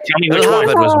now. Tell me which one.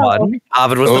 Harvard was one.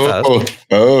 Harvard was the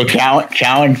first.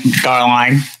 Challenge,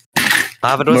 Starline.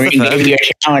 Harvard was Marie the first. gave you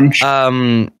a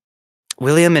challenge.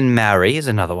 William and Mary is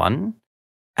another one.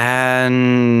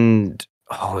 And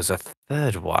there's a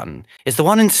third one. It's the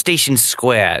one in Station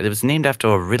Square. It was named after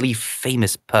a really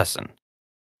famous person.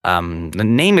 The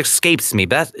name escapes me,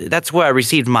 but that's where I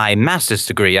received my master's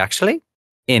degree, actually,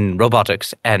 in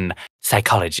robotics and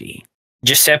psychology.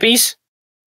 Giuseppe's?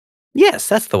 Yes,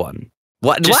 that's the one.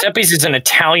 What? Giuseppe's is an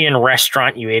Italian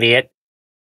restaurant, you idiot.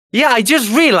 Yeah, I just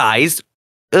realized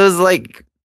it was like...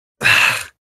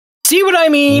 See what I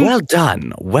mean? Well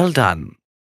done.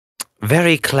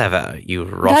 Very clever, you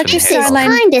rotten Dr. head. Starline,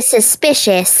 Kind of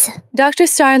suspicious. Dr.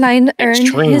 Starline earned his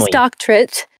Extremely.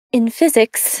 doctorate in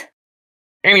physics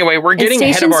Anyway, we're at getting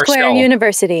ahead Station of Square ourselves.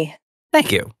 University.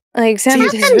 Thank you. I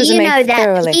examined How his come resume you know that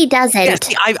thoroughly. he doesn't? Yes,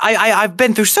 I've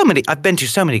been through so many. I've been to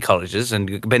so many colleges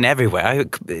and been everywhere.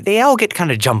 They all get kind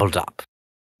of jumbled up.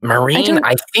 Marine,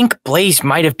 I think Blaze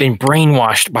might have been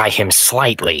brainwashed by him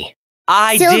slightly.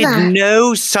 I Silver. did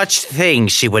no such thing.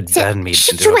 She would burn me.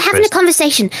 Shh, we're having a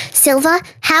conversation. Silver,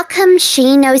 how come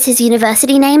she knows his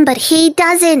university name, but he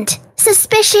doesn't?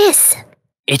 Suspicious.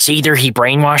 It's either he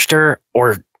brainwashed her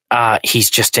or he's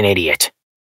just an idiot.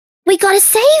 We gotta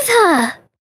save her.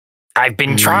 I've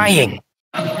been trying.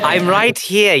 I'm right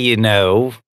here, you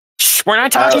know. Shh, we're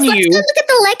not talking to Let's you. go look at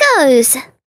the Legos.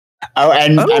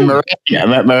 And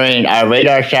Marine,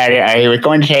 Radar said I was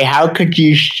going to say, how could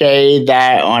you say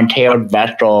that on Tailed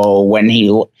Vessel when he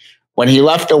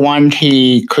left the ones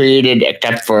he created,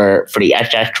 except for the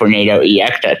SS Tornado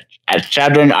EX at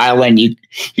Southern Island,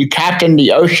 you captained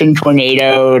the Ocean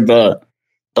Tornado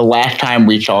the last time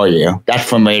we saw you. That's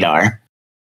from Radar.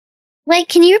 Wait,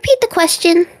 can you repeat the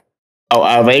question?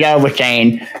 Radar was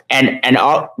saying, and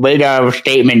Radar's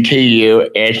statement to you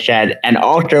is that, and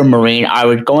also Marine, I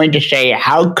was going to say,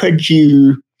 how could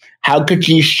you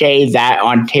say that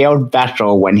on Tailed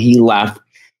Vessel when he left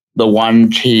the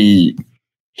ones he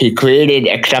created,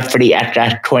 except for the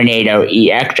SS Tornado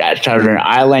EX at Southern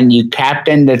Island, you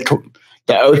captained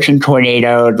the Ocean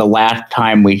Tornado the last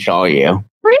time we saw you? I'm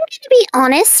going to be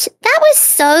honest, that was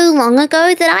so long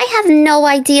ago that I have no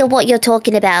idea what you're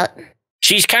talking about.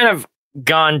 She's kind of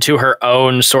gone to her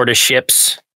own sort of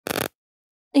ships.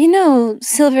 You know,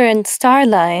 Silver and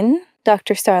Starline,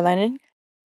 Dr. Starline,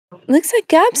 looks like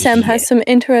Gabsam has some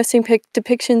interesting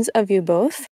depictions of you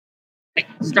both.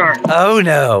 Oh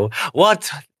no! What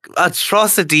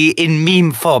atrocity in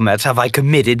meme format have I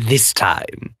committed this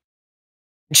time?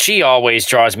 She always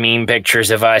draws meme pictures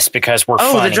of us because we're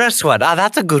Oh, funny. the dress one.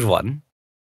 That's a good one.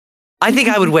 I think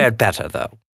I would wear it better,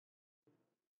 though.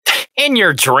 In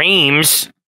your dreams.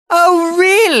 Oh,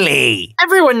 really?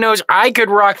 Everyone knows I could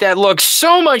rock that look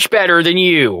so much better than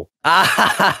you.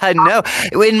 No.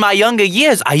 In my younger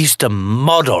years, I used to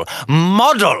model.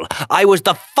 I was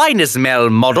the finest male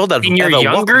model that In your ever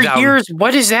younger walked down. years?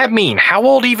 What does that mean? How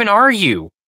old even are you?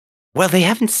 Well, they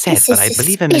haven't said, This but is I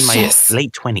believe I'm in my suspicious.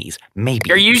 late 20s,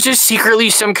 maybe. Are you just secretly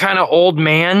some kind of old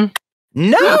man?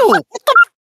 No.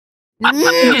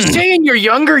 You say in your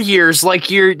younger years,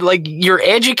 like you're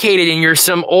educated and you're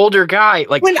some older guy.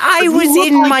 Like when I you was look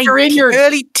in like my you're in your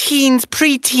early teens,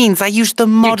 pre-teens, I used to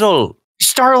model.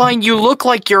 Starline, you look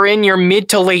like you're in your mid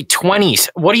to late 20s.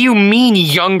 What do you mean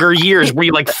younger years? Were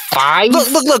you like 5?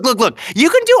 Look. You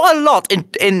can do a lot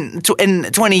in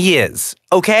 20 years,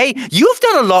 okay? You've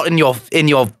done a lot in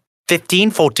your 15,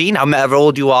 14, however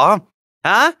old you are.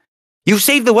 Huh? You've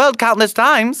saved the world countless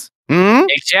times.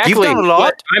 Exactly. You've done a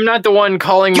lot. But I'm not the one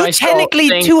calling You're myself technically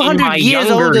things 200 in my years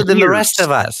younger older than the years. rest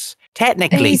of us.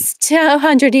 Technically. He's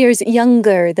 200 years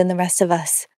younger than the rest of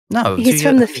us. No, He's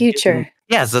from the future.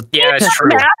 Yeah, Yeah, that's true.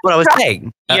 what I was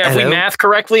saying. Yeah, if we hello? math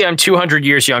correctly, I'm 200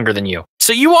 years younger than you.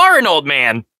 So you are an old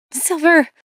man. Silver,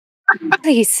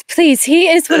 please, he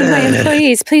is one of my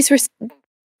employees. Please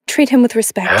treat him with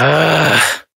respect.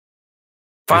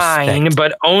 Fine,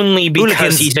 but only because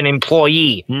Hooligans. he's an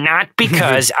employee, not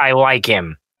because I like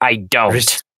him. I don't.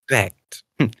 Respect.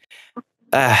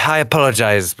 I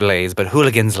apologize, Blaze, but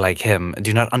hooligans like him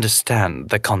do not understand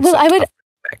the concept Well, I would. of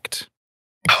respect.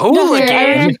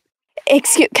 Hooligan?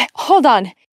 Hold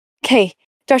on. Okay,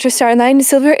 Dr. Starline,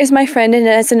 Silver is my friend, and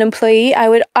as an employee, I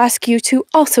would ask you to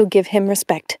also give him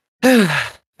respect.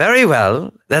 Very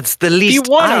well. That's the If least you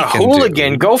want I a can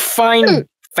hooligan, do. go find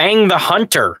Fang the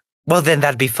Hunter. Well, then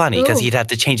that'd be funny, because Ooh. he'd have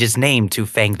to change his name to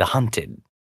Fang the Hunted.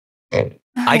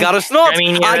 I got a snort. I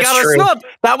mean, yeah, I that's got a true. snort.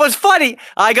 That was funny.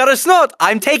 I got a snort.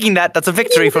 I'm taking that. That's a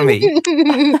victory for me.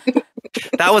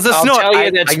 That was a I'll snort. tell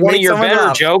you, that's one of made your someone better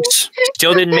laugh. jokes.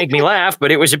 Still didn't make me laugh, but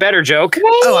it was a better joke.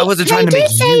 Oh, I wasn't trying to They make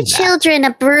do say you laugh. children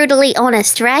are brutally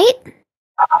honest, right?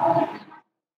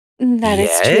 That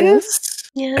is true.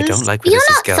 Yes. I don't like where You're this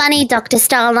is not going. funny, Dr.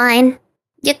 Starline.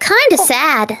 You're kind of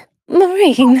sad.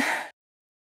 Maureen.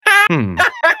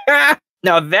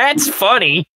 Now that's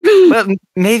funny. Well,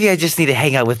 maybe I just need to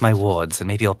hang out with my wards, and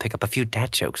maybe I'll pick up a few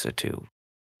dad jokes or two.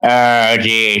 Oh,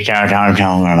 geez,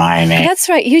 don't remind me. That's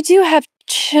right. You do have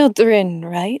children,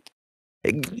 right?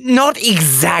 Not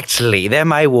exactly. They're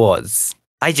my wards.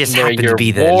 I just They're happen to your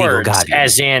be the legal wards, guardian.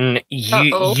 as in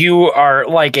you are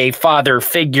like a father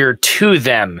figure to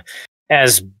them.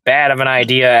 As bad of an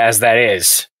idea as that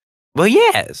is. Well,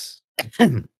 yes.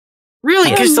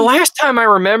 Really? Because the last time I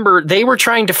remember, they were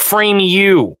trying to frame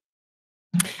you.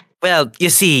 Well, you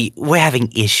see, we're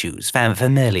having issues,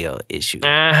 familial issues.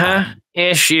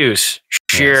 Issues.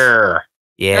 Sure.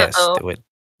 Yes. Uh-oh.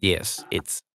 Yes.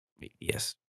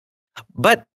 Yes.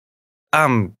 But,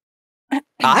 I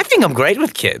think I'm great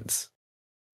with kids.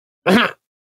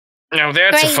 Now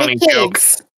that's a Great funny with joke.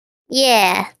 kids.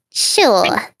 Yeah,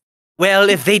 sure. Well,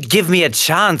 if they'd give me a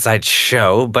chance, I'd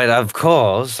show. But of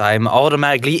course, I'm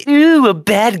automatically, a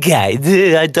bad guy.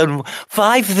 I've done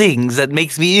 5 things that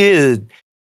makes me,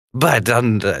 But,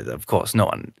 of course, no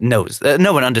one knows.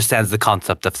 No one understands the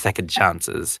concept of second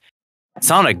chances.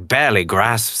 Sonic barely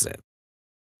grasps it.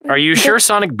 Are you sure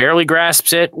Sonic barely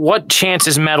grasps it? What chance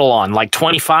is Metal on? Like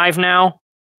 25 now?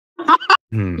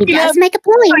 He does make a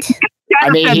point. I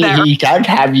mean, he does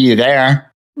have you there.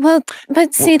 Well,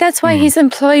 but see, that's why he's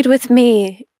employed with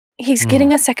me. He's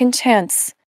getting a second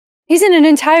chance. He's in an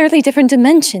entirely different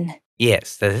dimension.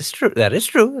 Yes, that is true. That is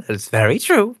true. That is very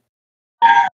true.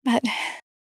 But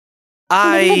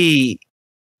I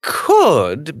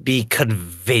could be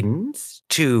convinced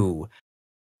to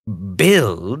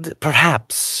build,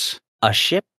 perhaps, a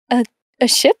ship. A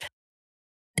ship?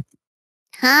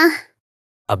 Huh?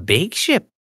 A big ship.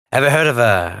 Ever heard of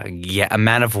a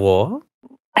man of war?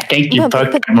 I think you Well,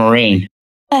 put but- the Marine.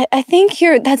 I think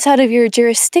that's out of your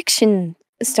jurisdiction,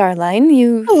 Starline.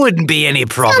 You Wouldn't be any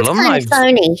problem. Sounds kind of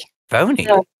phony. Phony?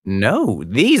 No,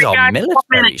 these are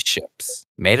military ships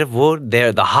made of wood.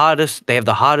 They're the hardest. They have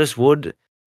the hardest wood.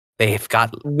 They've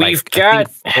got. We've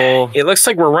got. It looks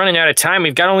like we're running out of time.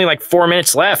 We've got only like 4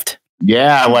 minutes left.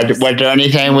 Yeah, was there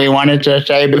anything we wanted to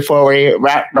say before we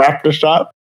wrap this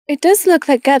up? It does look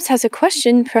like Gaps has a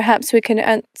question. Perhaps we can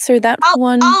answer that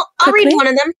one. I'll read quickly. one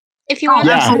of them if you want.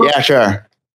 Yeah, sure.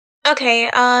 Okay.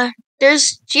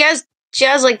 She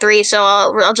has like 3, so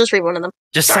I'll just read one of them.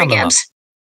 Just Sorry, sum them up. Gabs.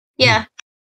 Yeah.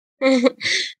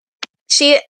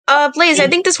 Blaze, I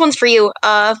think this one's for you.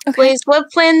 Blaze, what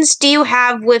plans do you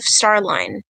have with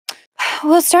Starline?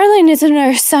 Well, Starline is in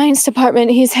our science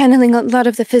department. He's handling a lot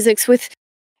of the physics with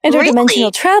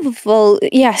interdimensional travel.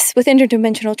 Yes, with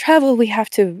interdimensional travel, we have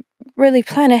to really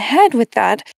plan ahead with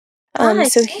that.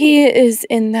 So he is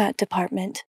in that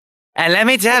department. And let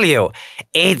me tell you,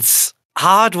 it's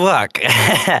hard work.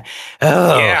 Yeah.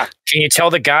 Can you tell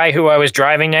the guy who I was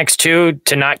driving next to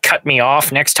not cut me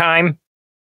off next time?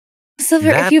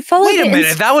 Silver, if you follow Wait a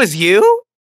minute, that was you?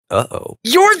 Uh-oh.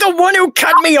 You're the one who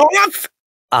cut me off?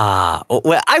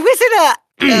 Well, I was in a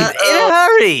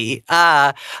hurry.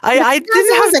 I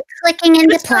didn't have a clicking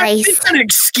into place. It's an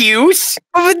excuse.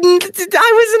 I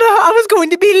was going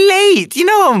to be late. You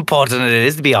know how important it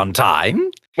is to be on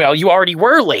time. Well, you already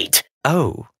were late.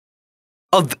 Oh.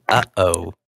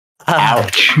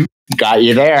 Ouch. Got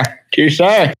you there. Too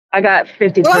sorry. I got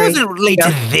 53. Well, I wasn't late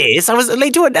to this. I was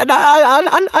late to another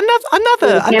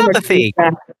thing.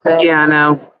 Yeah, I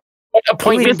know. What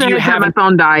appointment do you have? My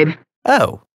phone died.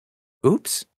 Oh.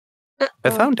 Oops. My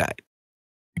phone died.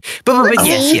 But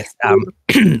yes.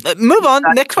 Move on.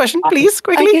 Next question, please,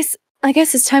 quickly. I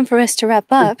guess it's time for us to wrap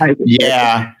up.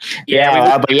 Yeah.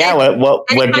 What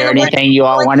was there anything you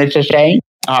all wanted to say?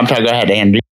 I'm sorry, go ahead,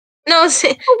 Angie. No,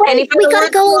 we gotta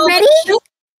go already?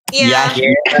 Yeah.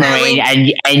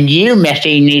 Yes, and you,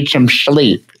 Missy, need some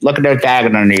sleep. Look at those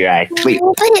daggers under your eyes. Sleep.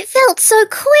 Oh, but it felt so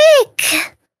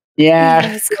quick.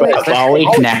 Yeah, always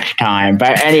next time.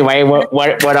 But anyway,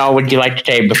 what all would you like to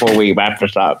say before we wrap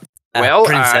this up? Well,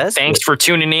 thanks for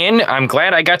tuning in. I'm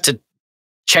glad I got to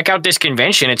check out this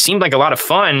convention. It seemed like a lot of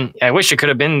fun. I wish I could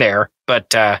have been there,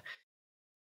 but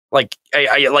like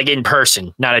in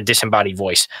person, not a disembodied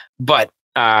voice. But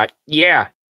yeah.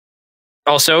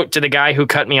 Also, to the guy who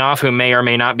cut me off, who may or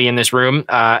may not be in this room,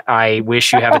 I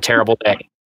wish you have a terrible day.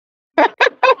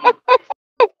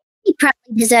 He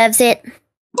probably deserves it.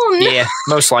 Oh, no. Yeah,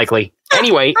 most likely.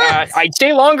 Anyway, I'd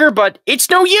stay longer, but it's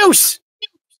no use.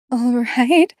 All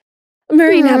right.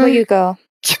 Marine, how about you go?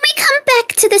 Can we come back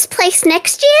to this place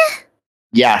next year?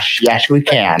 Yes, we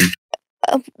can.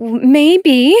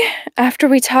 Maybe after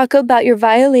we talk about your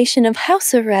violation of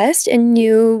house arrest and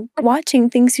you watching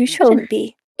things you shouldn't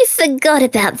be. You forgot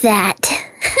about that.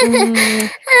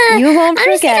 You won't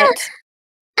forget.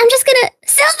 I'm just gonna...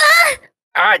 Silver!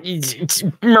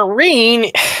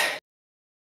 Marine!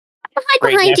 I'm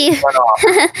right behind you.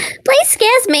 Blaze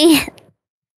scares me.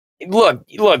 Look,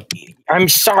 I'm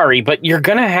sorry, but you're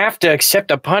gonna have to accept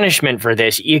a punishment for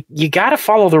this. You gotta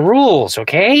follow the rules,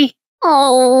 okay?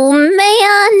 Oh,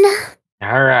 man.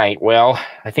 All right, well,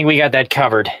 I think we got that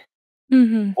covered.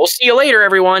 Mm-hmm. We'll see you later,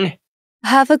 everyone.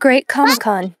 Have a great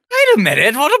Comic-Con. Wait a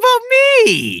minute, what about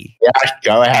me? Yes,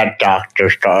 go ahead, Dr.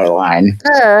 Starline.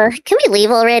 Can we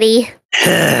leave already?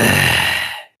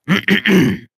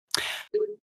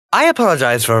 I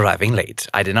apologize for arriving late.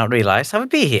 I did not realize I would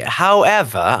be here.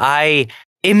 However, I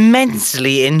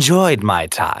immensely enjoyed my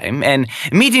time and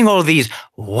meeting all these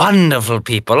wonderful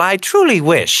people. I truly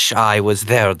wish I was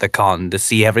there at the con to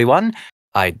see everyone.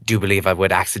 I do believe I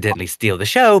would accidentally steal the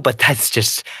show, but that's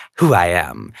just who I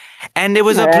am. And it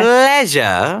was a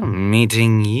pleasure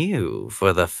meeting you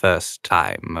for the first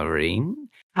time, Marine.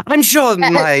 I'm sure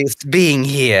my being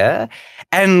here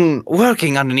and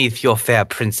working underneath your fair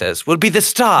princess will be the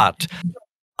start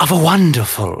of a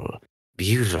wonderful,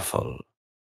 beautiful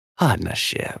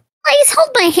partnership. Please hold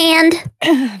my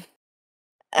hand.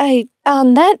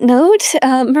 On that note,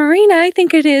 Marina, I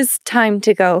think it is time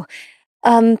to go.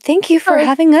 Thank you for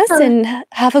having us and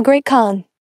have a great con.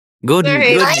 Good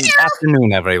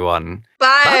afternoon, everyone. Bye.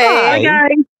 Bye,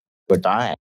 guys. Goodbye.